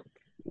of look.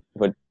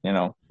 But,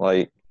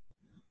 like,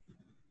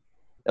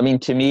 I mean,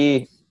 to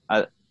me,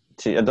 I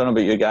don't know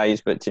about you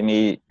guys, but to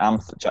me,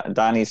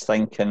 Danny's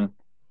thinking,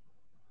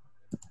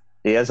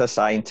 he is a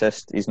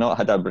scientist. He's not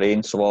had a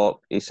brain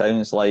swap. He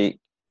sounds like,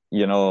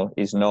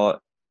 he's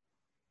not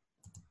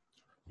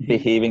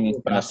behaving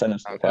in a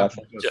sinister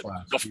fashion.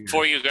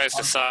 Before you guys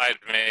decide,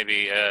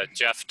 maybe,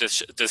 Jeff,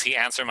 does he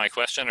answer my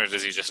question, or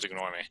does he just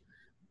ignore me?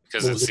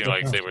 Because it seemed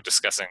like they were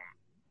discussing.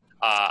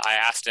 I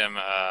asked him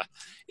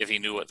if he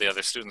knew what the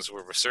other students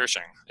were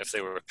researching, if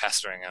they were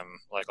pestering him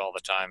like all the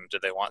time.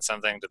 Did they want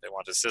something? Did they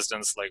want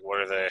assistance? Like,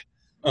 what are they?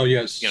 Oh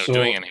yes,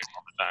 doing in here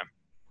all the time?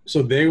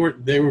 So they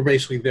were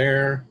basically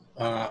there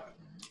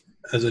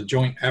as a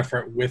joint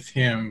effort with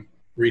him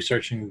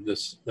researching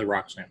the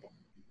rock sample.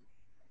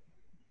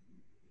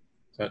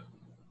 Does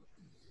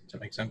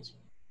that make sense?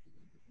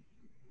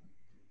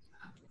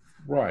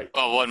 Right.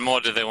 Well, what more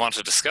did they want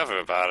to discover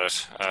about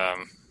it?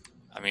 I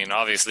mean,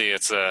 obviously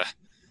it's a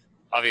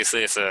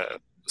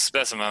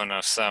specimen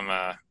of some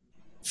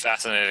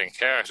fascinating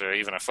character.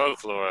 Even a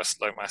folklorist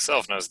like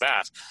myself knows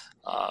that.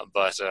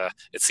 But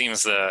it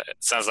sounds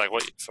like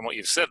from what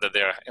you've said, that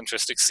their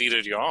interest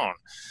exceeded your own,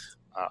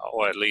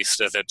 or at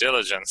least their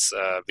diligence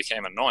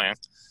became annoying.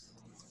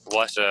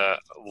 What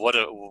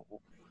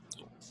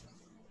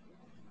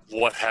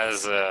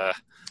has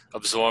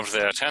absorbed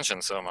their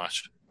attention so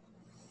much?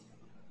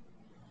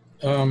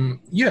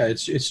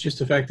 It's just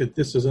the fact that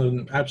this is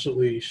an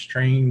absolutely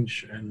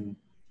strange and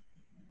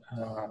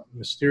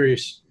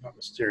mysterious. Not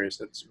mysterious.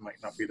 That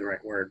might not be the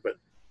right word, but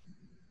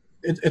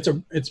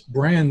it's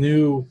brand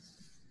new.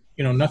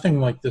 Nothing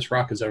like this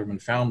rock has ever been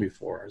found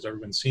before, has ever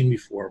been seen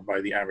before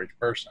by the average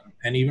person,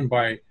 and even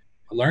by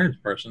a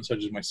learned person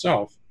such as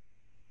myself.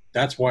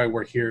 That's why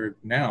we're here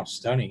now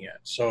studying it.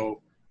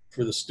 So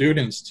for the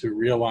students to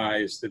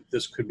realize that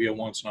this could be a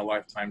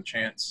once-in-a-lifetime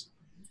chance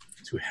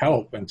to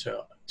help and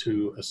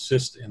to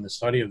assist in the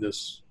study of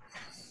this,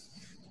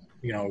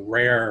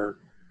 rare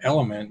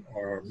element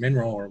or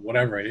mineral or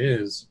whatever it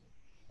is,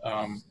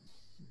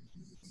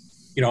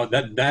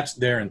 that's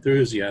their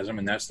enthusiasm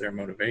and that's their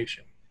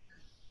motivation.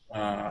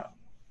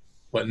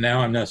 But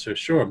now I'm not so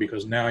sure,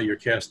 because now you're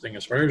casting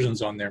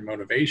aspersions on their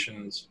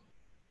motivations,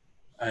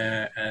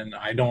 and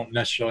I don't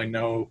necessarily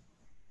know.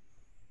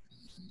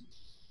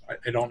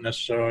 I don't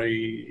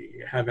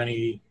necessarily have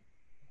any.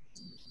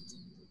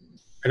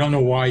 I don't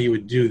know why you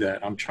would do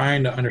that. I'm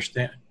trying to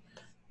understand.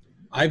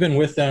 I've been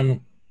with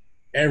them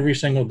every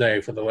single day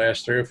for the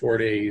last 3 or 4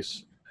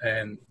 days,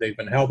 and they've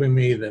been helping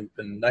me. They've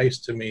been nice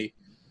to me.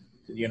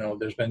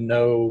 There's been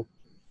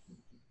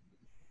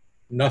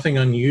nothing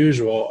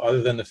unusual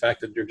other than the fact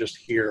that they're just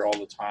here all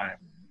the time.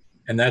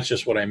 And that's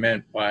just what I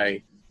meant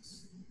by,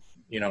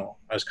 I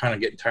was kind of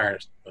getting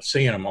tired of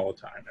seeing them all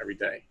the time, every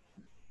day.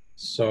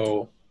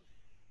 So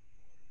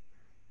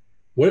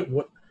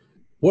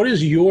what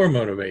is your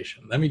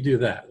motivation? Let me do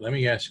that. Let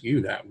me ask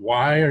you that.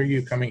 Why are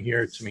you coming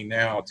here to me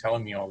now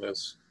telling me all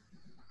this?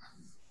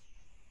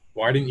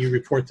 Why didn't you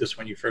report this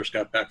when you first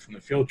got back from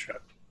the field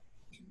trip?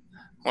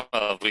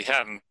 Well, we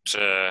hadn't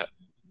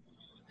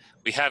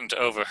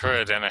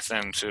overheard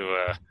anything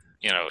to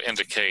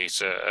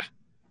indicate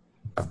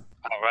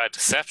outright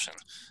deception.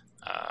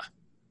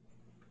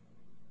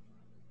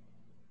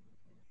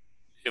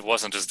 It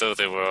wasn't as though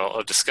they were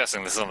all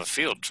discussing this on the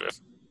field trip.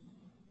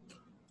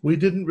 We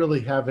didn't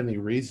really have any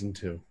reason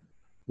to.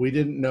 We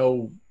didn't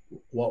know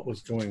what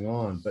was going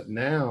on. But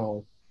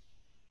now,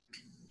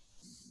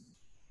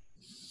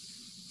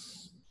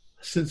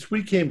 since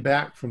we came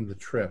back from the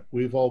trip,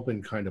 we've all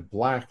been kind of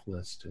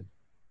blacklisted.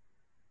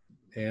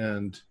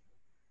 And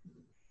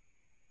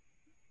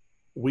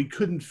we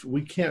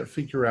can't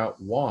figure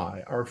out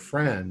why our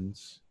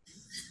friends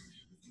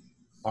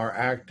are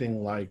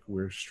acting like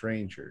we're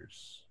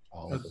strangers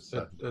all of a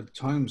sudden. At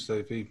times,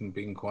 they've even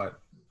been quite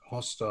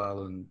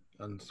hostile and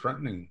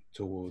threatening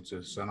towards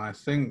us. And I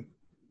think,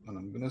 and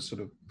I'm going to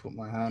sort of put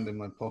my hand in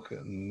my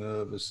pocket and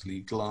nervously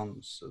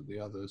glance at the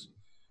others,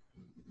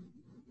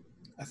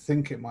 I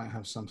think it might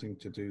have something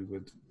to do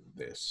with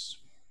this.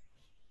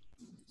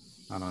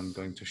 And I'm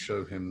going to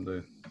show him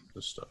the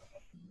stuff.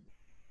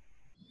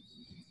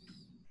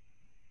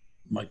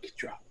 Mic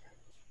drop.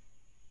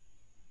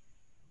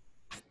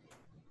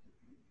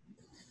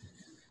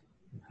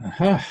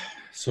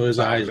 So his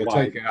eyes Take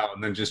wide. it out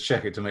and then just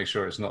check it to make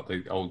sure it's not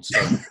the old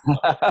stone.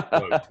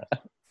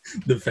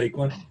 The fake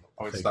one?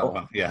 Oh, it's that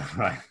one. Yeah,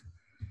 right.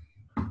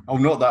 Oh,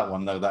 not that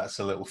one, though. That's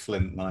a little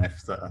flint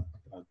knife that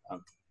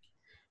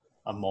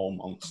a mole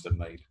monster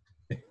made.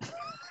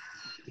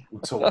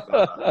 We'll talk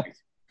about that later.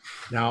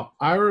 Now,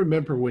 I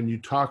remember when you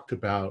talked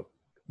about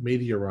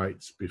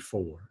meteorites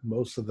before.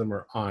 Most of them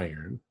are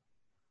iron.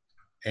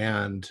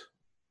 And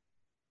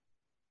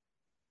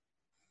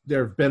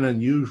there have been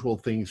unusual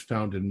things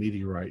found in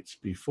meteorites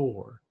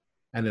before.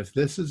 And if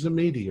this is a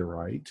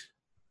meteorite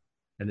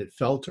and it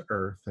fell to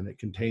Earth and it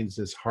contains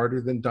this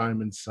harder than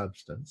diamond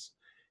substance,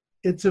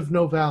 it's of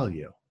no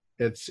value.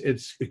 It's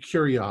a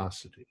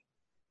curiosity.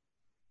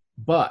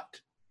 But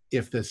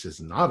if this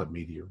is not a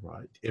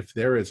meteorite, if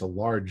there is a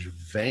large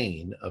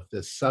vein of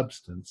this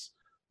substance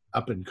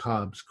up in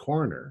Cobb's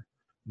Corner,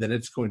 then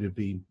it's going to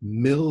be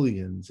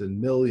millions and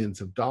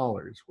millions of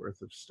dollars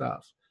worth of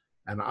stuff.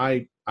 And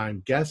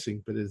I'm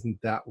guessing, but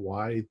isn't that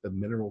why the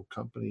mineral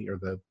company or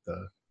the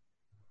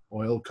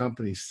oil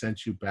company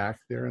sent you back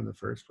there in the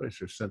first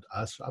place, or sent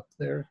us up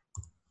there?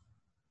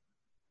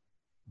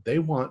 They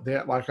want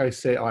that, like I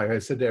said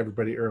to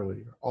everybody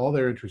earlier, all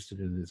they're interested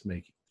in is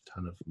making a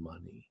ton of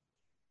money.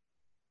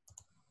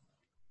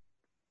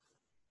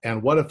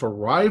 And what if a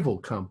rival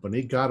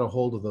company got a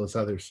hold of those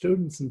other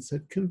students and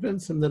said,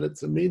 convince them that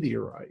it's a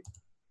meteorite?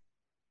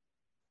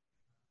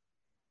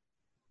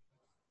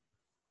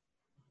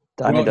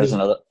 Danny does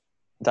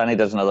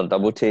another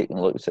double take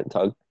and looks at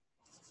Tug.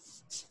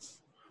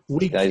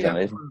 We Guy's can't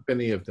amazing. prove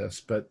any of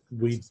this, but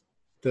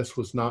this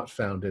was not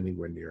found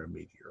anywhere near a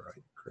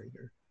meteorite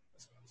crater.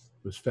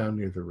 It was found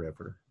near the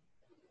river.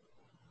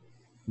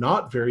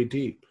 Not very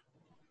deep.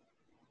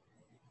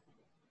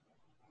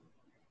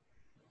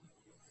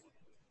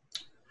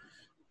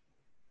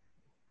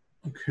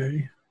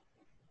 Okay.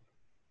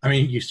 I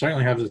mean, you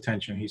certainly have his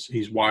attention.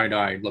 He's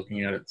wide-eyed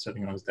looking at it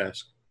sitting on his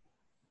desk.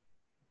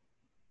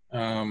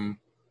 Wow.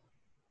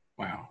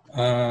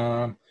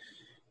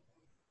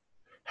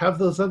 Have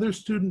those other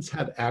students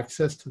had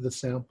access to the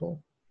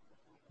sample?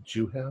 Did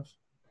you have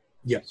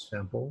Yes.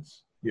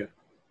 samples? Yeah.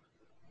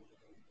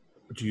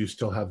 Do you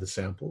still have the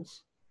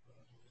samples?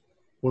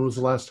 When was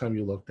the last time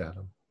you looked at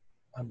them?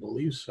 I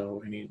believe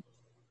so. And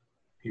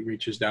he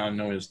reaches down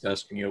on his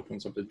desk and he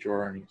opens up the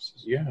drawer and he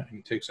says, yeah. And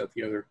he takes out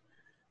the other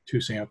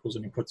 2 samples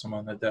and he puts them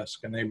on the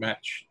desk and they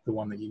match the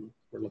one that you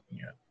were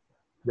looking at.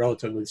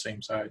 Relatively the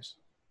same size.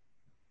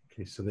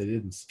 Okay, so they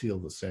didn't steal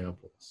the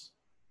samples.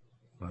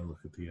 When I look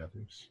at the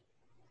others.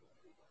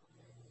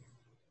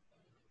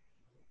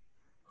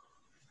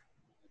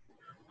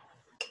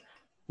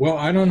 Well,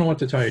 I don't know what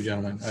to tell you,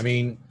 gentlemen. I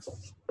mean,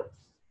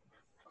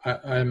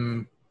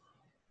 I'm...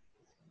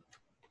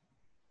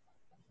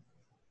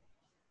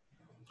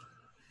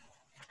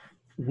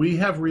 We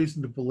have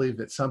reason to believe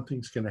that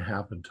something's going to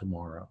happen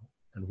tomorrow,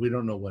 and we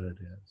don't know what it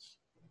is.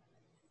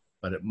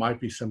 But it might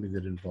be something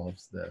that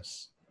involves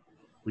this.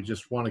 We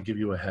just want to give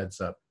you a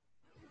heads up.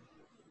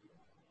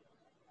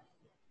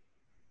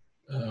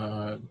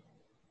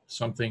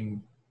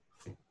 Something...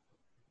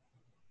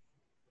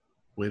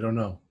 We don't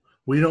know.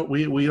 We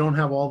don't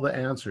have all the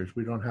answers.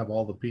 We don't have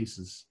all the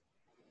pieces.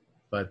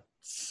 But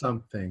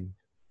something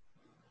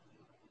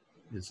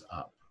is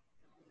up.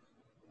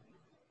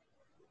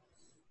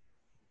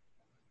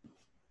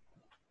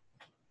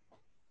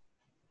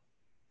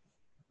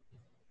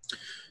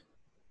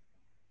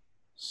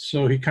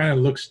 So he kind of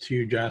looks to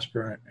you,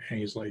 Jasper, and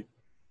he's like,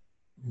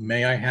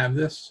 may I have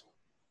this?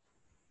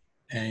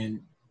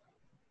 And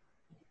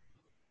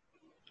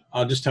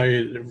I'll just tell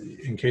you,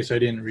 in case I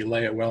didn't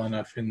relay it well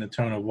enough in the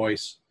tone of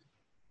voice,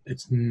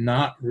 it's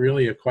not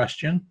really a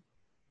question,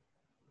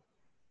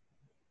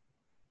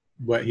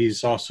 but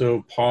he's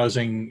also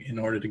pausing in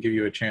order to give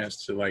you a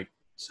chance to, like,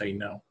 say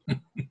no.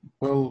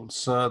 Well,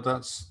 sir,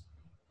 that's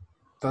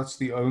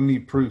the only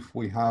proof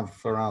we have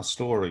for our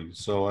story.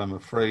 So I'm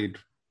afraid,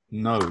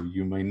 no,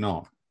 you may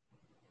not.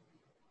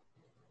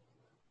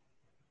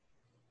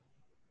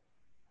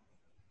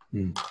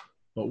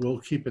 But we'll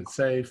keep it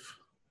safe.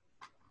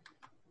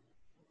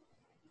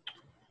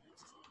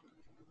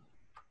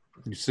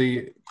 You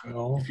see,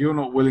 if you're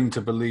not willing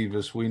to believe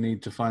us, we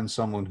need to find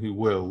someone who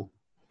will.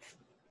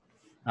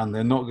 And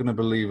they're not going to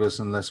believe us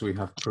unless we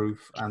have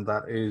proof, and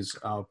that is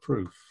our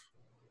proof.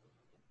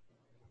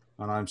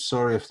 And I'm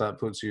sorry if that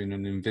puts you in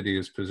an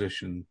invidious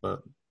position,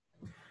 but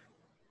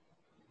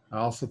I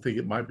also think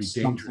it might be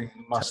dangerous. Something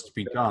must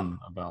be done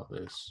about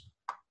this.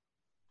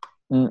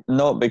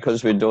 Not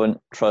because we don't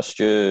trust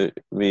you.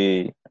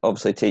 We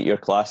obviously take your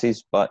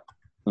classes, but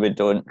we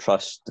don't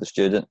trust the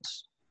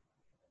students.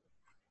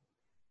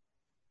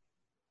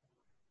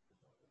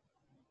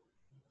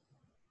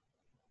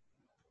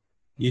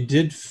 You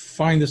did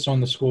find this on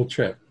the school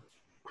trip,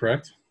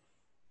 correct?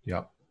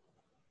 Yep.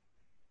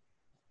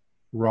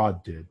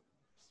 Rod did.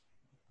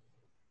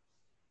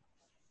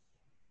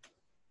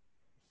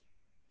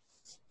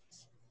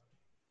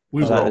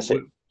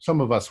 Some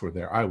of us were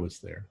there. I was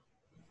there.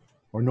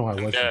 Or no, I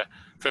wasn't.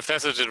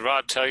 Professor, did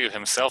Rod tell you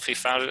himself he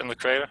found it in the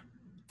crater?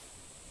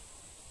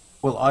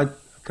 Well,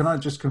 Can I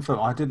just confirm?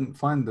 I didn't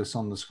find this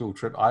on the school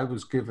trip. I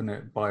was given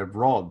it by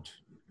Rod,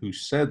 who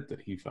said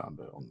that he found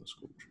it on the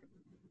school trip.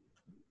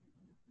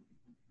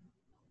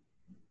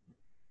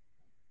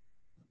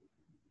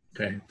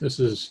 Okay, this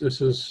is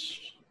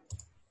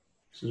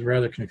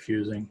rather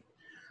confusing.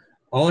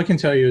 All I can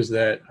tell you is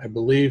that I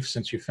believe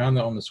since you found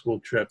it on the school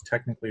trip,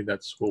 technically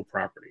that's school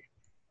property.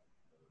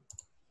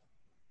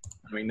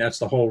 I mean, that's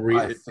the whole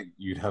reason. I think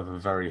you'd have a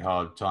very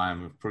hard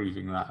time of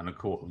proving that in a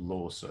court of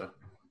law, sir.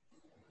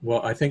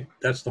 Well, I think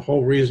that's the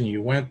whole reason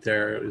you went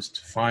there, is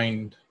to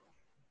find,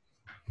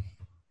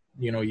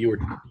 you know, you were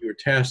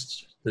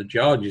tasked, the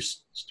geology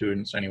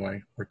students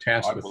anyway, were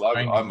tasked with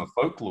finding. I'm a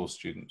folklore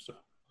student, sir.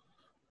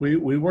 We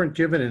weren't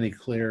given any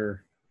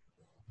clear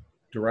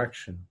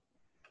direction.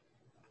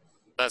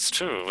 That's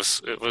true.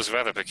 It was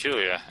rather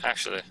peculiar,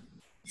 actually.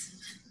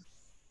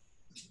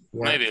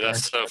 Maybe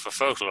less so for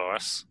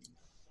folklorists.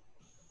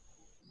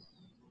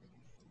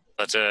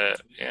 But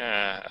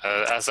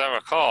as I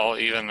recall,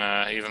 even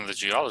the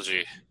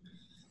geology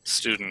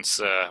students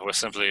were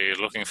simply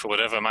looking for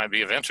whatever might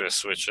be of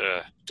interest, which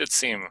did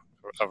seem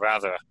a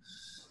rather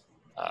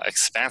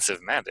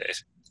expansive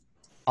mandate.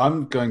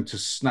 I'm going to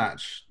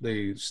snatch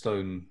the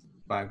stone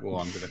back. Well,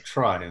 I'm going to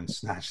try and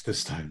snatch the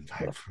stone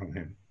back from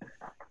him.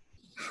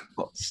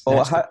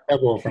 Snatch the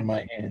pebble from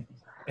my hand.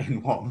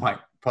 In what might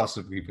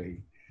possibly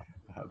be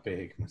a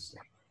big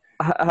mistake.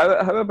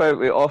 How about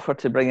we offer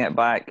to bring it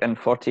back in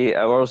 48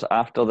 hours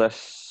after this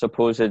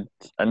supposed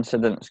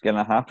incident's going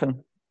to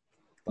happen?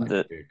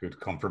 That'd be a good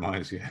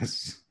compromise,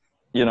 yes.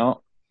 You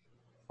know,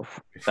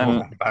 Before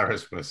I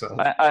embarrass myself.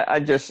 I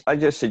just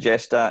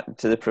suggest that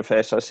to the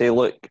professor. I say,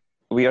 look,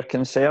 we are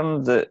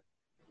concerned that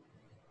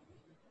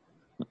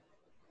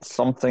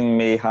something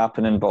may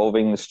happen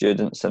involving the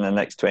students in the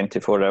next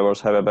 24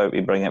 hours. How about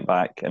we bring it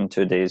back in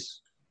 2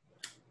 days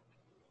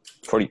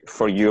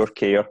for your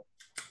care?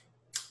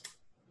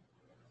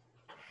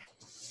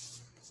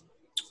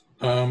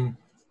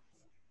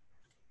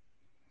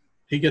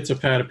 He gets a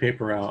pad of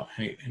paper out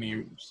and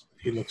he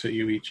looks at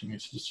you each and he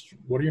says,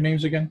 "What are your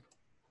names again?"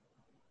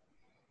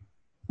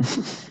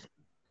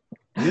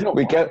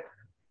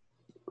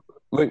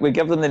 We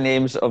give them the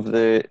names of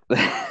the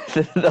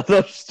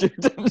other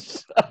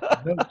students.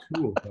 No,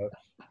 two of us.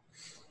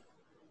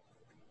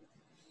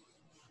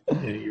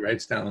 And he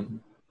writes down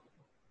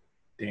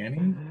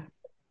Danny,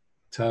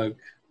 Tug.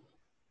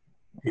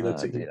 He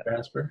looks at you,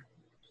 Jasper.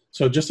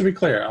 So just to be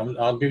clear,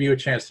 I'll give you a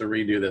chance to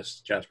redo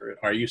this, Jasper.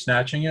 Are you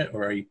snatching it,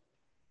 or are you?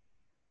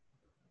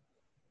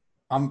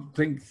 I'm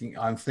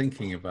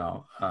thinking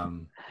about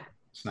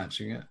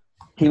snatching it.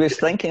 He was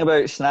thinking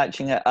about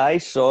snatching it. I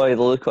saw the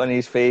look on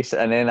his face,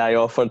 and then I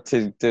offered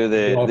to do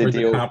the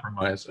deal. The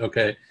compromise.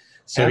 Okay.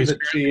 So And the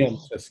GM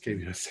just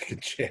gave you a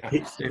second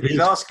chance. If he's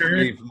asking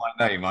me for my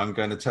name, I'm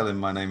going to tell him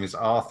my name is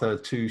Arthur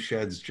Two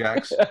Sheds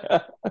Jackson.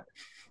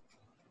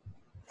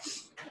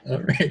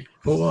 All right.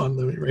 Hold on.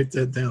 Let me write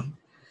that down.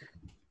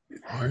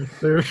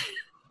 Arthur.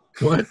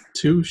 What?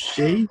 Two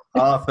shades?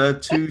 Arthur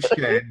Two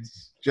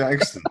Sheds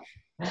Jackson.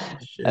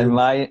 And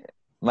my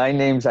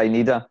name's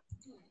Anita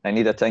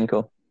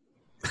Tinkle.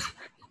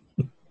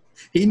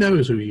 He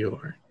knows who you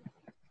are.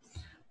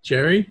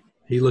 Jerry,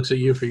 he looks at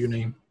you for your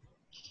name.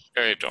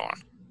 Very Dawn.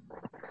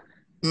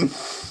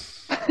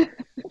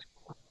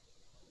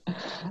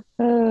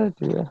 Oh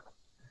dear.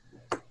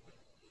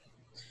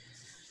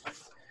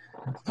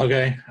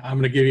 Okay, I'm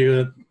going to give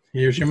you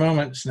here's your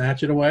moment.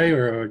 Snatch it away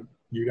or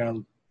you're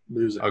going to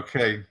lose it.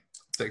 Okay.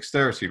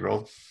 Dexterity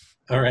roll.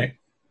 All right.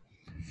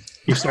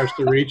 He starts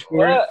to reach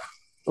for it.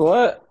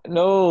 What?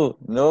 No.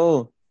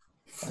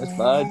 That's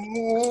bad.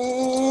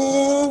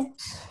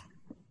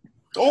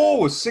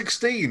 Oh,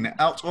 16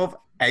 out of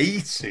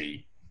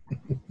 80.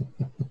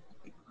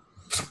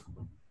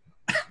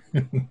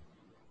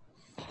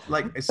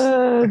 Like it's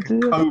like a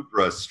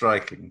cobra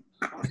striking.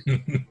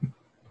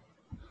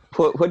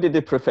 What did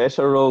the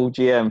professor roll,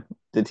 GM?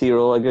 Did he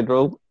roll a good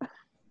roll?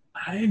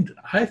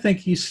 I think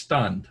he's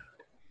stunned.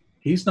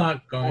 He's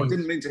not going. Oh, I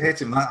didn't mean to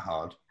hit him that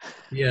hard.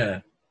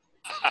 Yeah.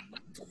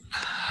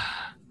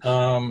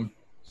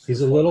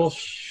 He's a little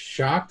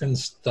shocked and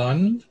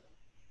stunned.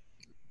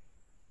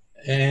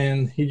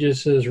 And he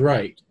just says,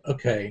 right,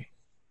 okay.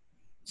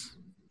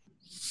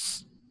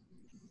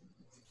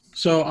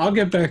 So I'll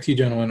get back to you,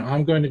 gentlemen.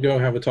 I'm going to go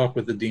have a talk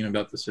with the dean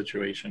about the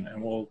situation,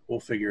 and we'll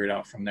figure it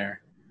out from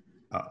there.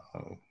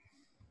 Uh-oh.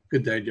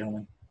 Good day,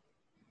 gentlemen.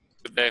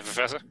 Good day,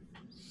 Professor.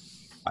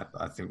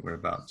 I think we're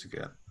about to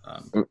get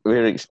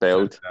We're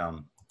expelled.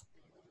 down.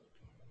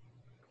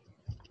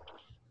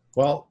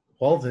 Well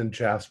then,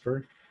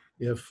 Jasper.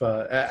 If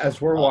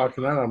as we're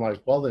walking out, I'm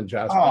like, well then,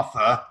 Jasper.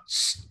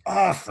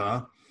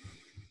 Arthur.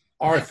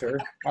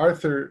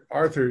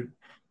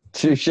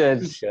 Two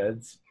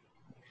sheds.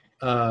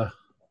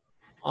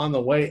 On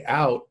the way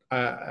out,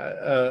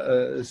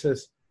 it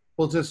says,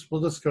 we'll just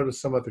go to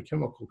some other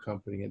chemical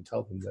company and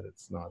tell them that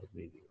it's not a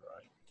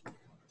meteorite.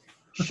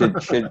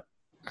 Should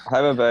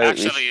how about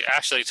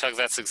actually, Tug,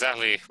 that's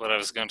exactly what I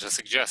was going to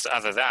suggest.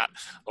 Either that,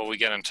 or we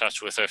get in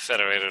touch with our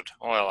Federated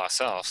Oil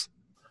ourselves.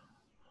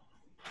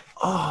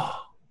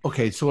 Oh,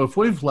 Okay, so if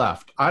we've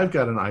left, I've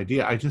got an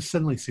idea. I just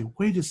suddenly say,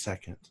 wait a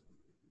second.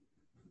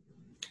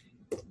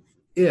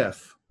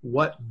 If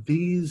what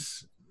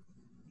these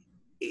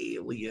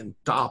alien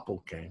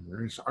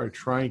doppelgangers are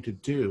trying to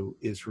do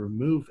is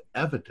remove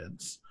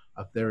evidence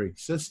of their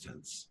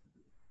existence,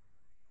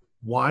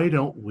 why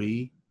don't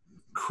we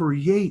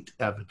create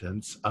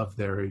evidence of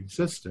their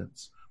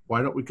existence?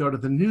 Why don't we go to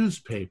the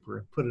newspaper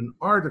and put an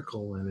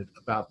article in it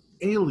about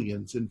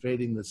aliens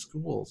invading the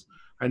schools?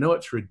 I know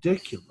it's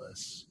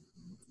ridiculous.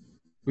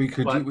 We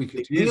could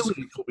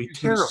aliens will be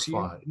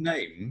terrified.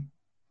 Name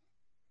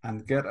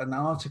and get an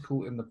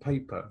article in the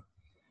paper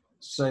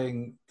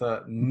saying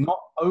that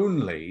not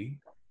only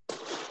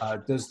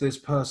does this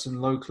person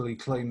locally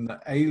claim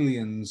that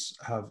aliens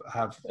have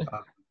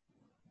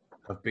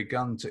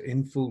begun to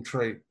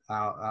infiltrate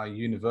our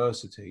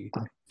university,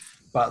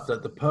 but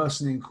that the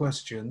person in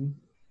question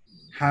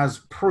has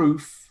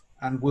proof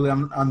and will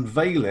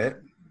unveil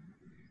it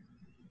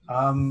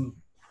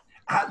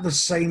at the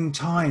same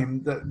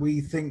time that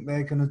we think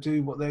they're going to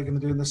do what they're going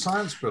to do in the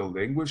science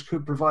building, which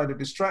could provide a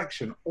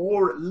distraction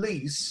or at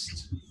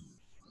least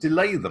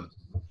delay them.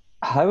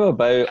 How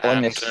about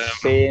on the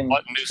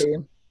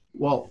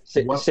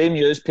same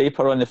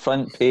newspaper on the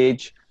front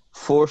page,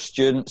 4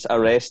 students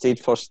arrested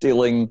for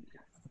stealing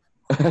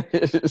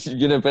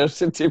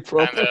university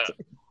property?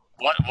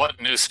 And,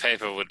 what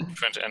newspaper would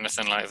print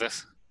anything like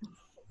this?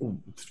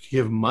 If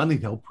you give money,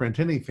 they'll print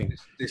anything.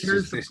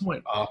 Here's the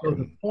point. So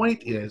the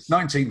point is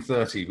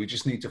 1930. We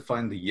just need to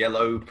find the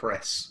yellow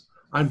press.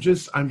 I'm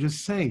just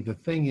saying the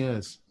thing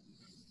is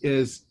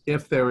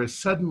if there is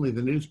suddenly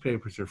the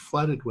newspapers are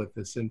flooded with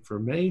this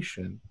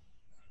information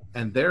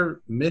and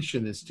their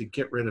mission is to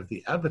get rid of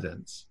the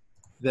evidence,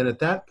 then at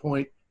that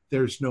point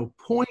there's no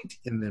point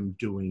in them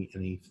doing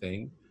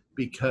anything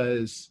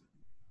because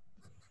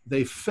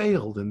they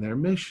failed in their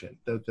mission.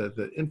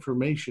 The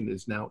information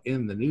is now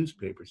in the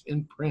newspapers,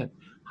 in print.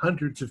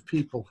 Hundreds of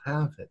people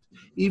have it,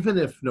 even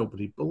if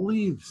nobody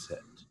believes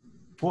it.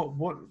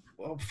 What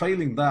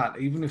failing that,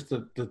 even if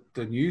the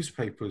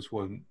newspapers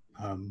won't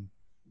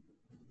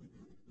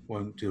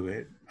do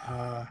it,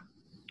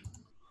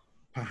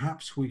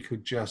 perhaps we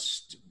could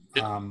just...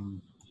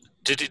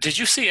 Did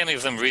you see any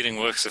of them reading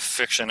works of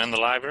fiction in the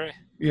library?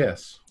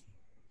 Yes.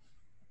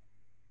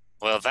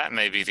 Well, that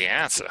may be the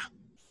answer.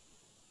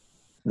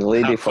 The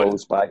lady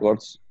falls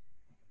backwards.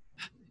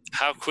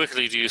 How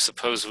quickly do you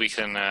suppose we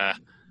can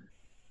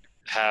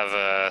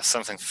have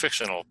something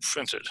fictional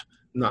printed?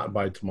 Not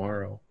by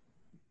tomorrow.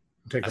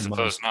 I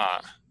suppose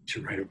not.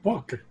 To write a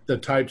book. The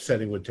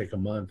typesetting would take a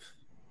month.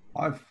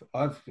 I've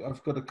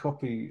got a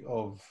copy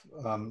of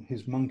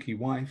His Monkey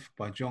Wife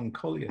by John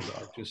Collier that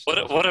I've just...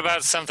 What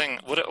about something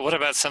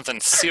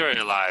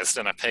serialized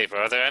in a paper?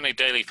 Are there any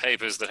daily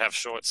papers that have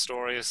short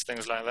stories,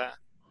 things like that?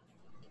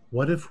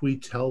 What if we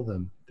tell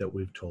them that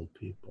we've told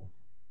people?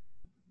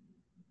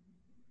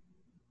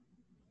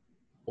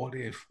 What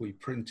if we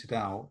printed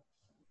out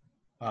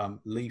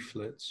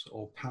leaflets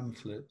or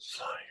pamphlets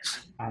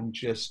and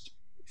just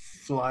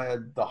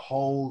flyered the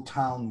whole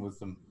town with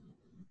them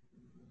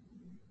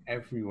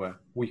everywhere?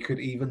 We could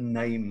even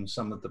name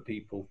some of the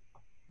people.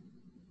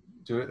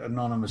 Do it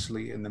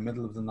anonymously in the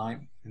middle of the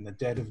night, in the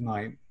dead of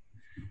night,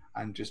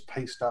 and just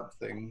paste up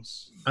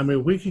things. I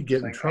mean, we could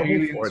get in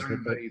trouble for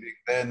it. But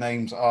their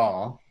names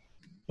are...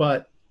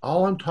 But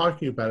all I'm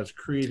talking about is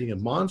creating a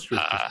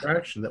monstrous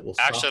distraction that will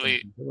stop actually,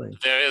 them from doing.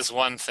 There is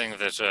one thing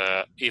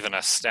that even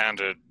a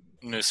standard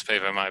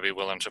newspaper might be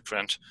willing to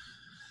print.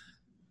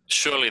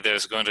 Surely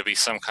there's going to be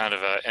some kind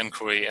of an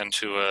inquiry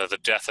into the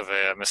death of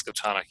a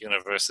Miskatonic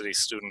University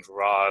student,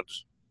 Rod.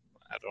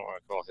 I don't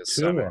recall his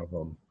surname. 2 of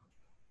them.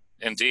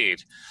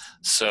 Indeed.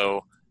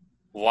 So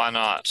why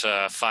not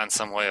find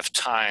some way of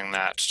tying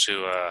that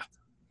to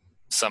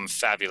some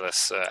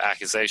fabulous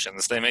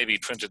accusations? They may be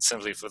printed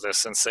simply for their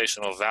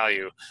sensational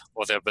value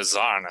or their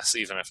bizarreness,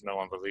 even if no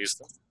one believes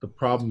them. The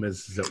problem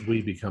is that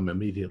we become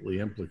immediately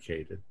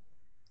implicated.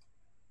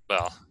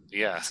 Well,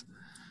 yes.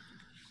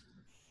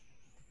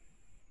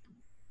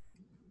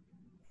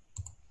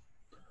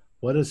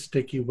 What is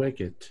Sticky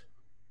Wicket?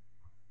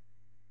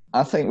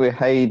 I think we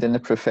hide in the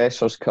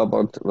professor's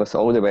cupboard with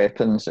all the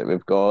weapons that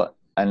we've got,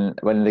 and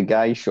when the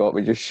guy's shot,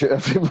 we just shoot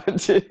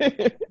everybody.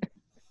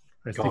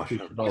 Gosh,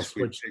 I wish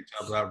we picked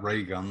up that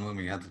ray gun when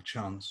we had the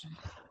chance.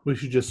 We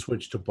should just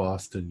switch to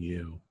Boston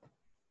U.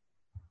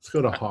 Let's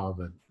go to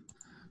Harvard.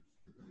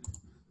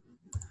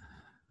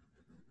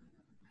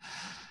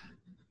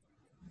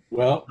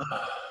 Well,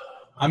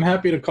 I'm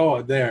happy to call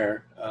it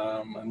there,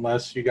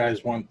 unless you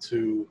guys want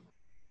to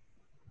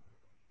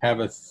have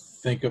a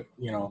think of,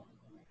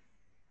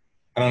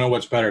 I don't know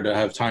what's better, to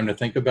have time to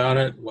think about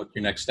it, what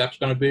your next step's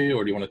going to be,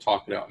 or do you want to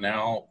talk it out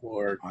now?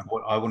 Or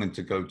I wanted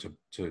to go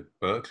to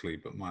Berkeley,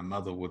 but my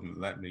mother wouldn't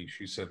let me.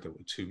 She said there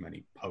were too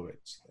many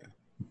poets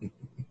there.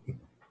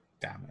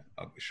 Damn it,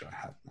 I wish I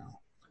had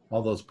now.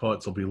 All those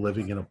poets will be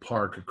living in a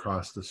park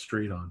across the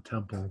street on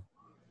Temple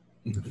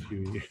in a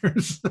few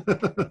years.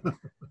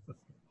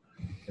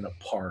 In a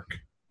park.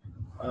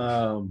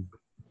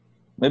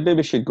 Maybe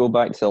we should go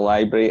back to the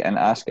library and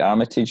ask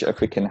Armitage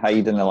if we can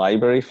hide in the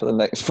library for the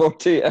next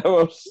 48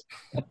 hours.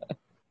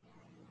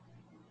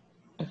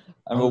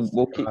 And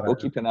we'll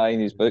keep an eye on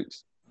his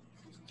books.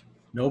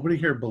 Nobody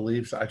here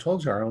believes. I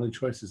told you our only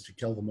choice is to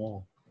kill them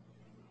all.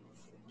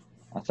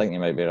 I think you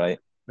might be right.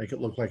 Make it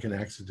look like an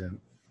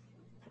accident.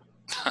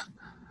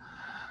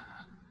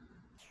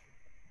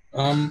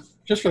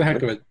 Just for the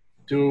heck of it,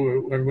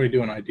 everybody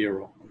do an idea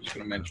roll. I'm just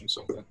going to mention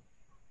something.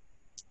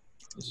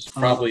 This is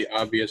probably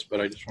obvious, but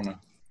I just want to.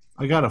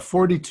 I got a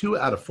 42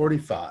 out of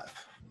 45.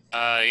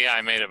 Yeah,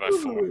 I made it by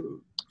 4.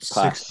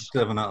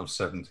 67 out of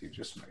 70.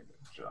 Just made it.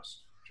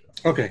 Just.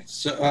 Okay,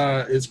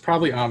 so it's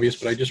probably obvious,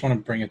 but I just want to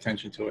bring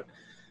attention to it.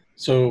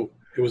 So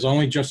it was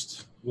only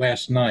just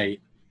last night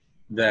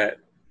that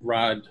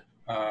Rod,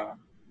 right?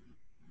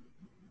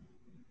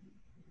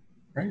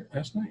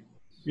 Last night?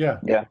 Yeah.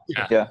 Yeah,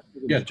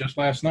 just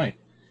last night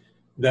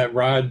that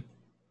Rod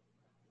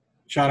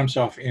shot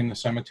himself in the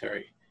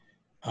cemetery.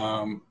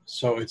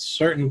 So it's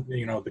certain,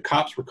 the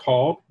cops were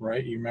called,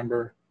 right? You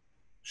remember?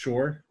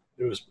 Sure.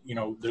 There was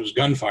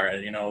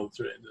gunfire,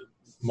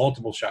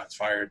 multiple shots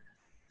fired.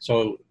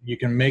 So you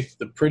can make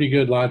the pretty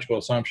good logical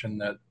assumption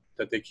that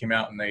they came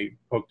out and they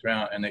poked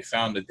around and they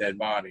found a dead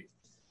body.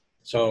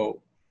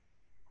 So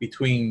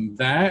between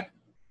that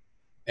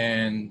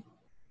and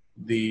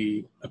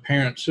the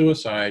apparent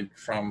suicide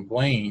from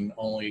Blaine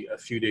only a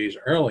few days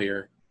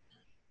earlier,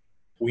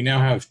 we now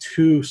have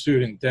 2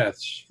 student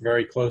deaths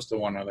very close to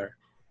one another.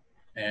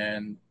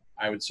 And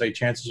I would say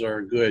chances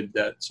are good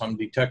that some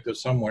detective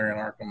somewhere in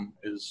Arkham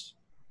is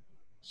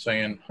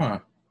saying,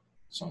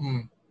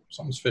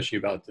 something's fishy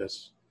about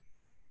this.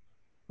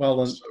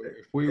 Well, So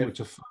if we were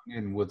to phone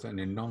in with an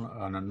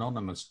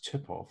anonymous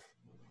tip-off.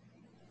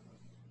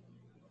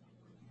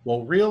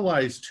 Well,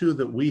 realize too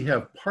that we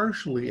have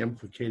partially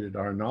implicated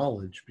our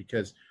knowledge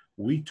because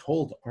we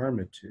told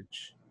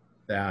Armitage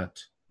that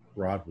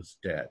Rod was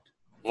dead.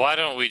 Why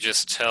don't we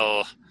just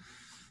tell...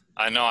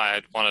 I know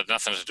I wanted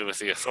nothing to do with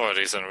the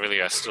authorities, and really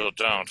I still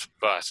don't,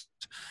 but...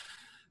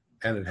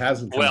 And it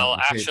hasn't come Well, out in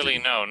the actually,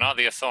 paper. no, not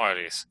the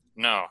authorities.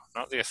 No,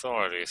 not the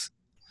authorities.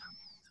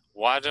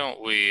 Why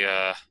don't we...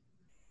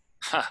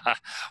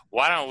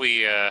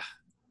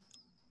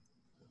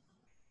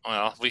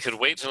 well, we could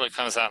wait till it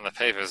comes out in the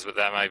papers, but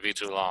that might be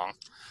too long.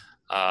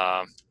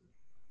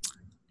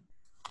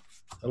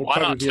 It'll Why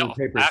probably not be in the tell?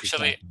 papers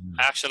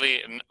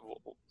Actually,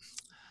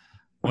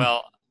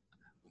 well,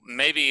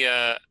 maybe.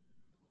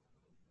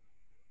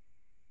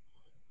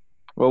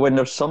 Well, when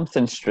there's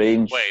something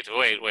strange. Wait.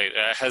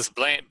 Has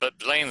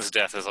Blaine's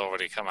death has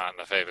already come out in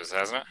the papers,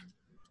 hasn't it?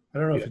 I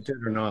don't know if it did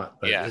or not.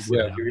 But Yes. it would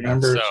Yeah, have. you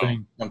remember So-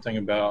 saying something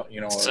about,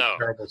 a So,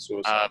 terrible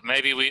suicide.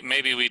 Maybe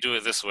we do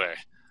it this way.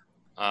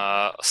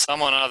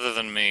 Someone other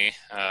than me,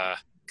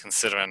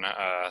 considering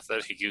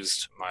that he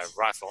used my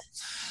rifle,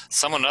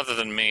 someone other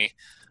than me,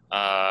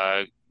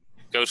 go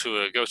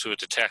to a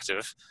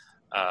detective,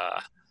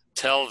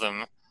 tell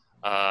them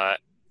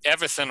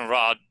everything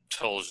Rod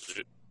told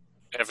you,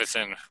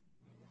 everything.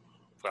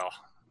 Well,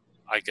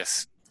 I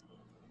guess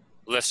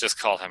let's just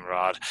call him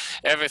Rod.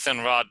 Everything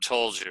Rod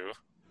told you,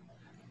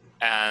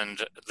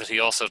 and that he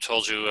also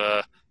told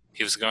you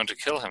he was going to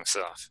kill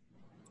himself.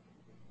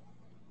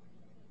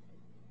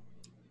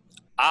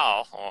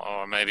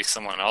 Or maybe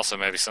someone else, or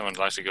maybe someone would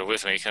like to go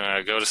with me,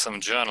 can go to some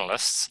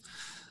journalists,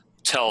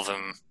 tell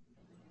them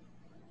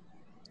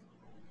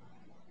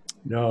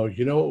No,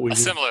 you know what we a need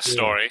to similar do?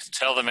 story,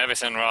 tell them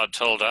everything Rod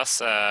told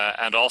us,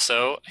 and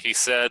also he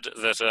said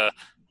that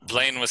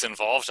Blaine was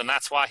involved, and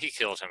that's why he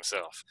killed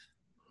himself.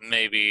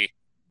 Maybe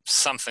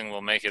something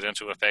will make it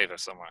into a paper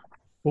somewhere.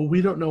 Well,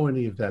 we don't know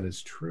any of that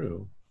is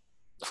true.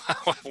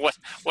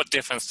 What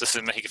difference does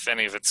it make if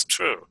any of it's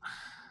true?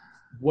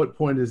 What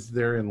point is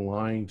there in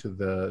lying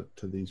to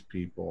these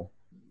people?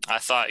 I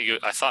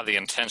thought the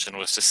intention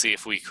was to see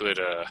if we could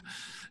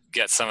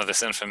get some of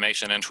this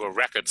information into a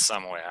record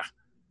somewhere.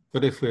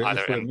 But if we're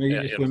Either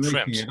making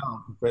print. it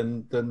up,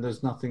 then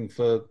there's nothing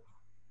for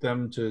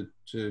them to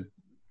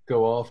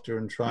go after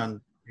and try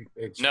and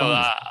expunge.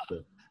 No,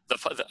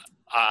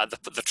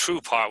 the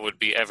true part would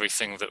be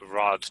everything that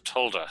Rod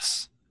told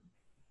us.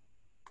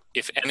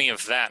 If any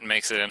of that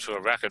makes it into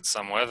a record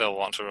somewhere, they'll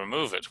want to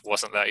remove it.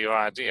 Wasn't that your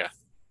idea?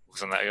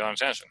 Wasn't that your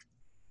intention?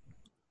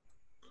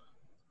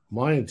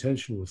 My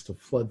intention was to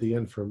flood the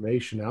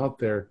information out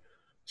there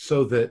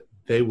so that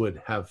they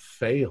would have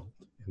failed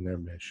in their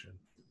mission.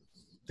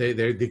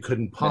 They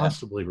couldn't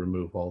possibly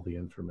remove all the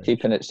information.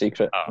 Keeping it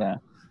secret. Oh. Yeah.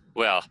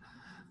 Well,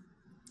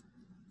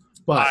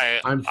 But I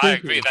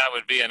agree that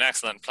would be an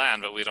excellent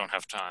plan, but we don't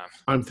have time.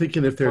 I'm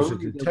thinking if there's a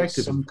Only there was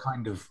detective. some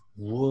kind of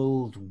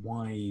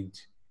worldwide.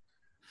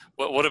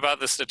 What about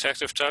this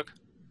detective, Tug?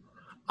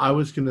 I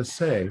was going to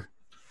say,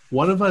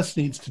 one of us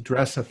needs to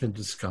dress up in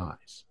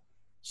disguise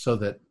so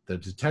that the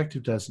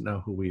detective doesn't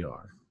know who we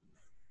are.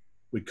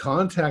 We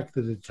contact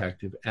the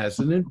detective as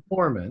an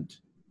informant,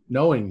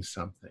 knowing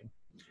something,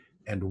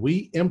 and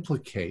we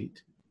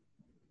implicate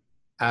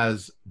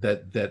as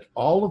that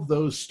all of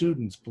those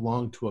students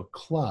belong to a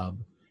club,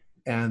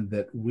 and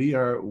that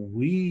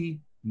we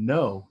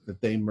know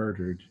that they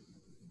murdered.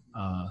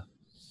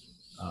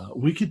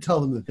 We could tell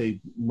them that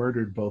they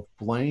murdered both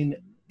Blaine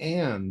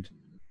and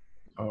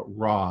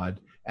Rod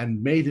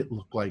and made it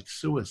look like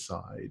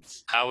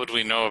suicides. How would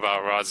we know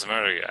about Rod's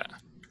murder yet?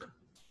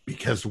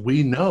 Because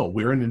we know.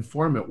 We're an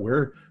informant.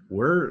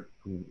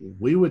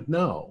 We would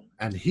know,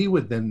 and he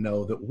would then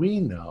know that we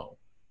know.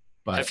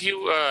 But have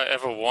you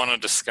ever worn a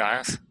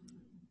disguise?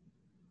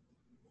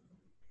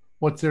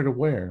 what's there to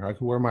wear? I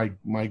could wear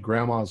my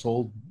grandma's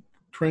old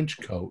trench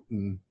coat,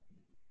 and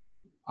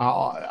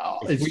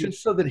it's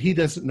just so that he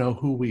doesn't know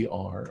who we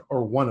are,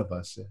 or one of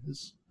us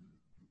is.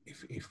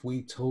 If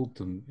we told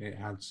them it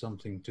had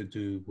something to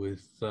do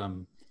with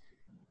the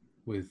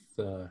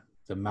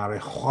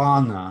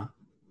marijuana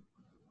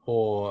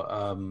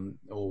or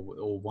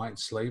white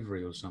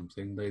slavery or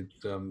something,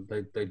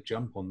 they'd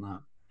jump on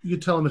that. You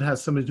could tell them it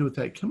has something to do with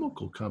that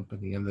chemical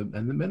company and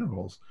the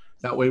minerals.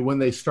 That way, when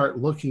they start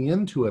looking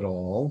into it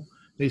all,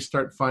 they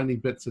start finding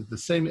bits of the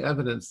same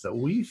evidence that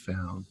we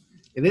found.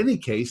 In any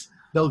case,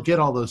 they'll get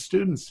all those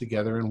students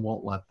together and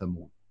won't let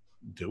them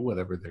do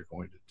whatever they're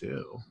going to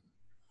do.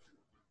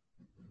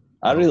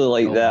 I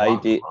really like the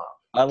idea.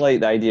 I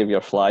like the idea of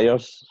your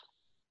flyers.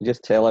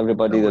 Just tell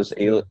everybody there's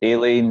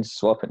aliens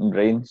swapping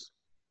brains.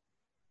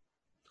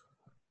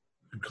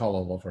 We could call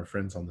all of our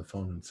friends on the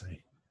phone and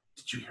say,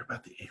 "Did you hear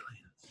about the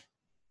aliens?"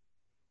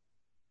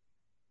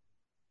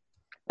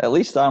 At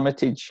least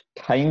Armitage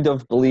kind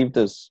of believed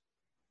us.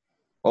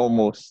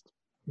 Almost.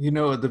 You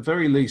know, at the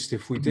very least,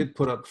 if we did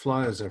put up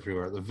flyers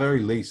everywhere, at the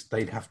very least,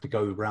 they'd have to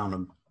go around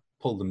and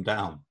pull them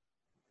down.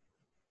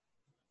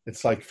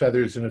 It's like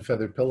feathers in a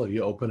feather pillow.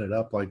 You open it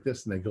up like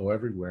this, and they go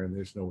everywhere, and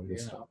there's no way to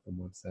stop them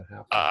once that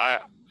happens.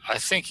 I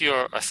think you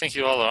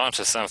all are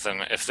onto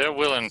something. If they're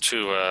willing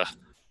to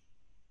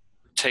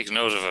take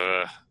note of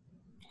a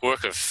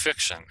work of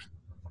fiction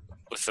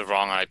with the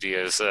wrong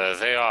ideas,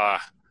 they are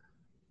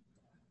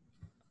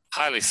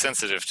highly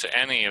sensitive to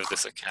any of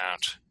this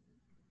account.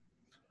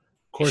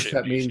 Of course,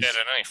 that means in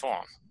any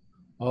form.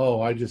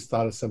 Oh, I just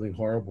thought of something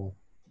horrible,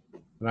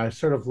 and I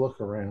sort of look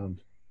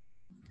around,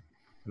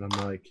 and I'm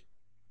like,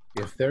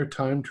 if they're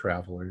time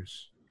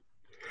travelers,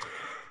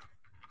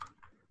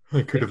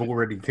 they could have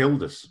already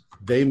killed us.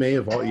 They may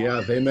have.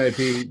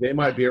 They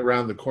might be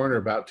around the corner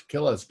about to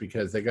kill us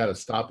because they got to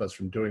stop us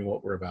from doing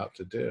what we're about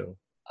to do.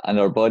 And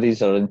our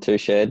bodies are in 2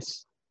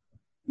 sheds.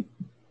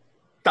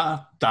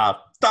 Da da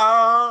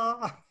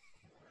da.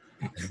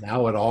 And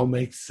now it all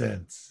makes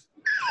sense.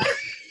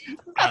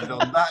 And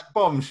on that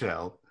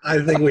bombshell, I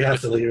think we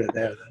have to leave it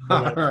there.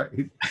 All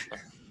right.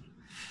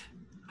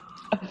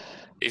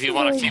 If you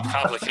want to keep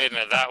complicating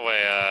it that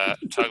way,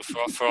 Tug,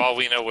 for all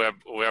we know,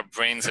 we're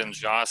brains in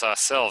jars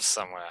ourselves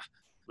somewhere.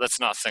 Let's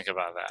not think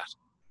about that.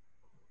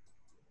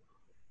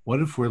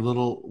 What if we're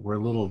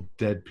little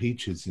dead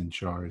peaches in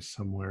jars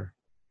somewhere?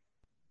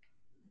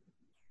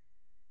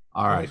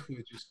 All right. What if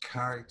we're just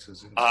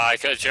characters?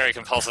 Jerry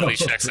compulsively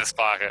checks his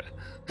pocket.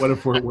 What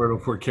if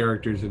we're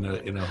characters in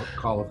a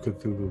Call of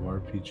Cthulhu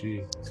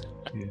RPG?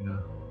 Yeah.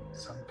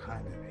 Some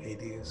kind of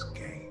hideous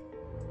game.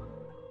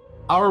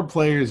 Our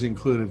players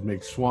included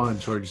Mick Swan,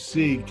 George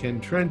C., Ken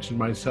Trench, and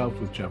myself,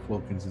 with Jeff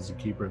Wilkins as the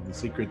keeper of the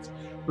secrets.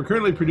 We're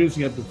currently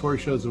producing up to 4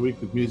 shows a week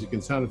with music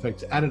and sound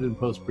effects added in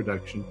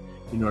post-production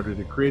in order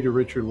to create a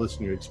richer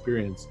listener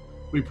experience.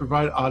 We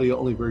provide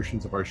audio-only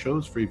versions of our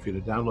shows free for you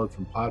to download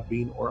from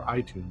Podbean or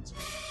iTunes.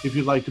 If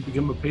you'd like to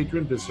become a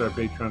patron, visit our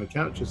Patreon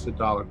account. Just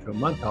 $1 a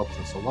month helps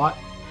us a lot.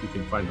 You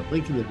can find the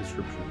link in the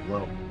description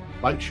below.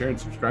 Like, share, and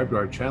subscribe to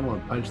our channel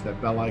and punch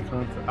that bell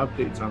icon for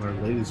updates on our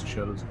latest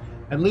shows.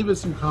 And leave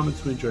us some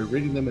comments. We enjoy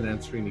reading them and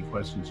answering any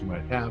questions you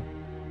might have.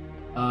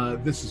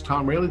 This is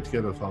Tom Rayleigh,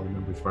 together with all the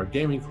members of our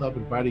gaming club,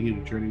 inviting you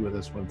to journey with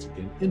us once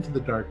again into the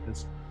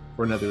darkness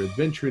for another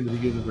adventure into the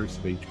universe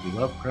of H.P.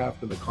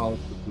 Lovecraft and the Call of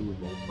Cthulhu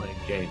role-playing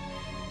game.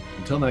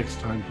 Until next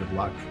time, good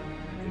luck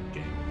and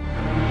good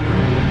game.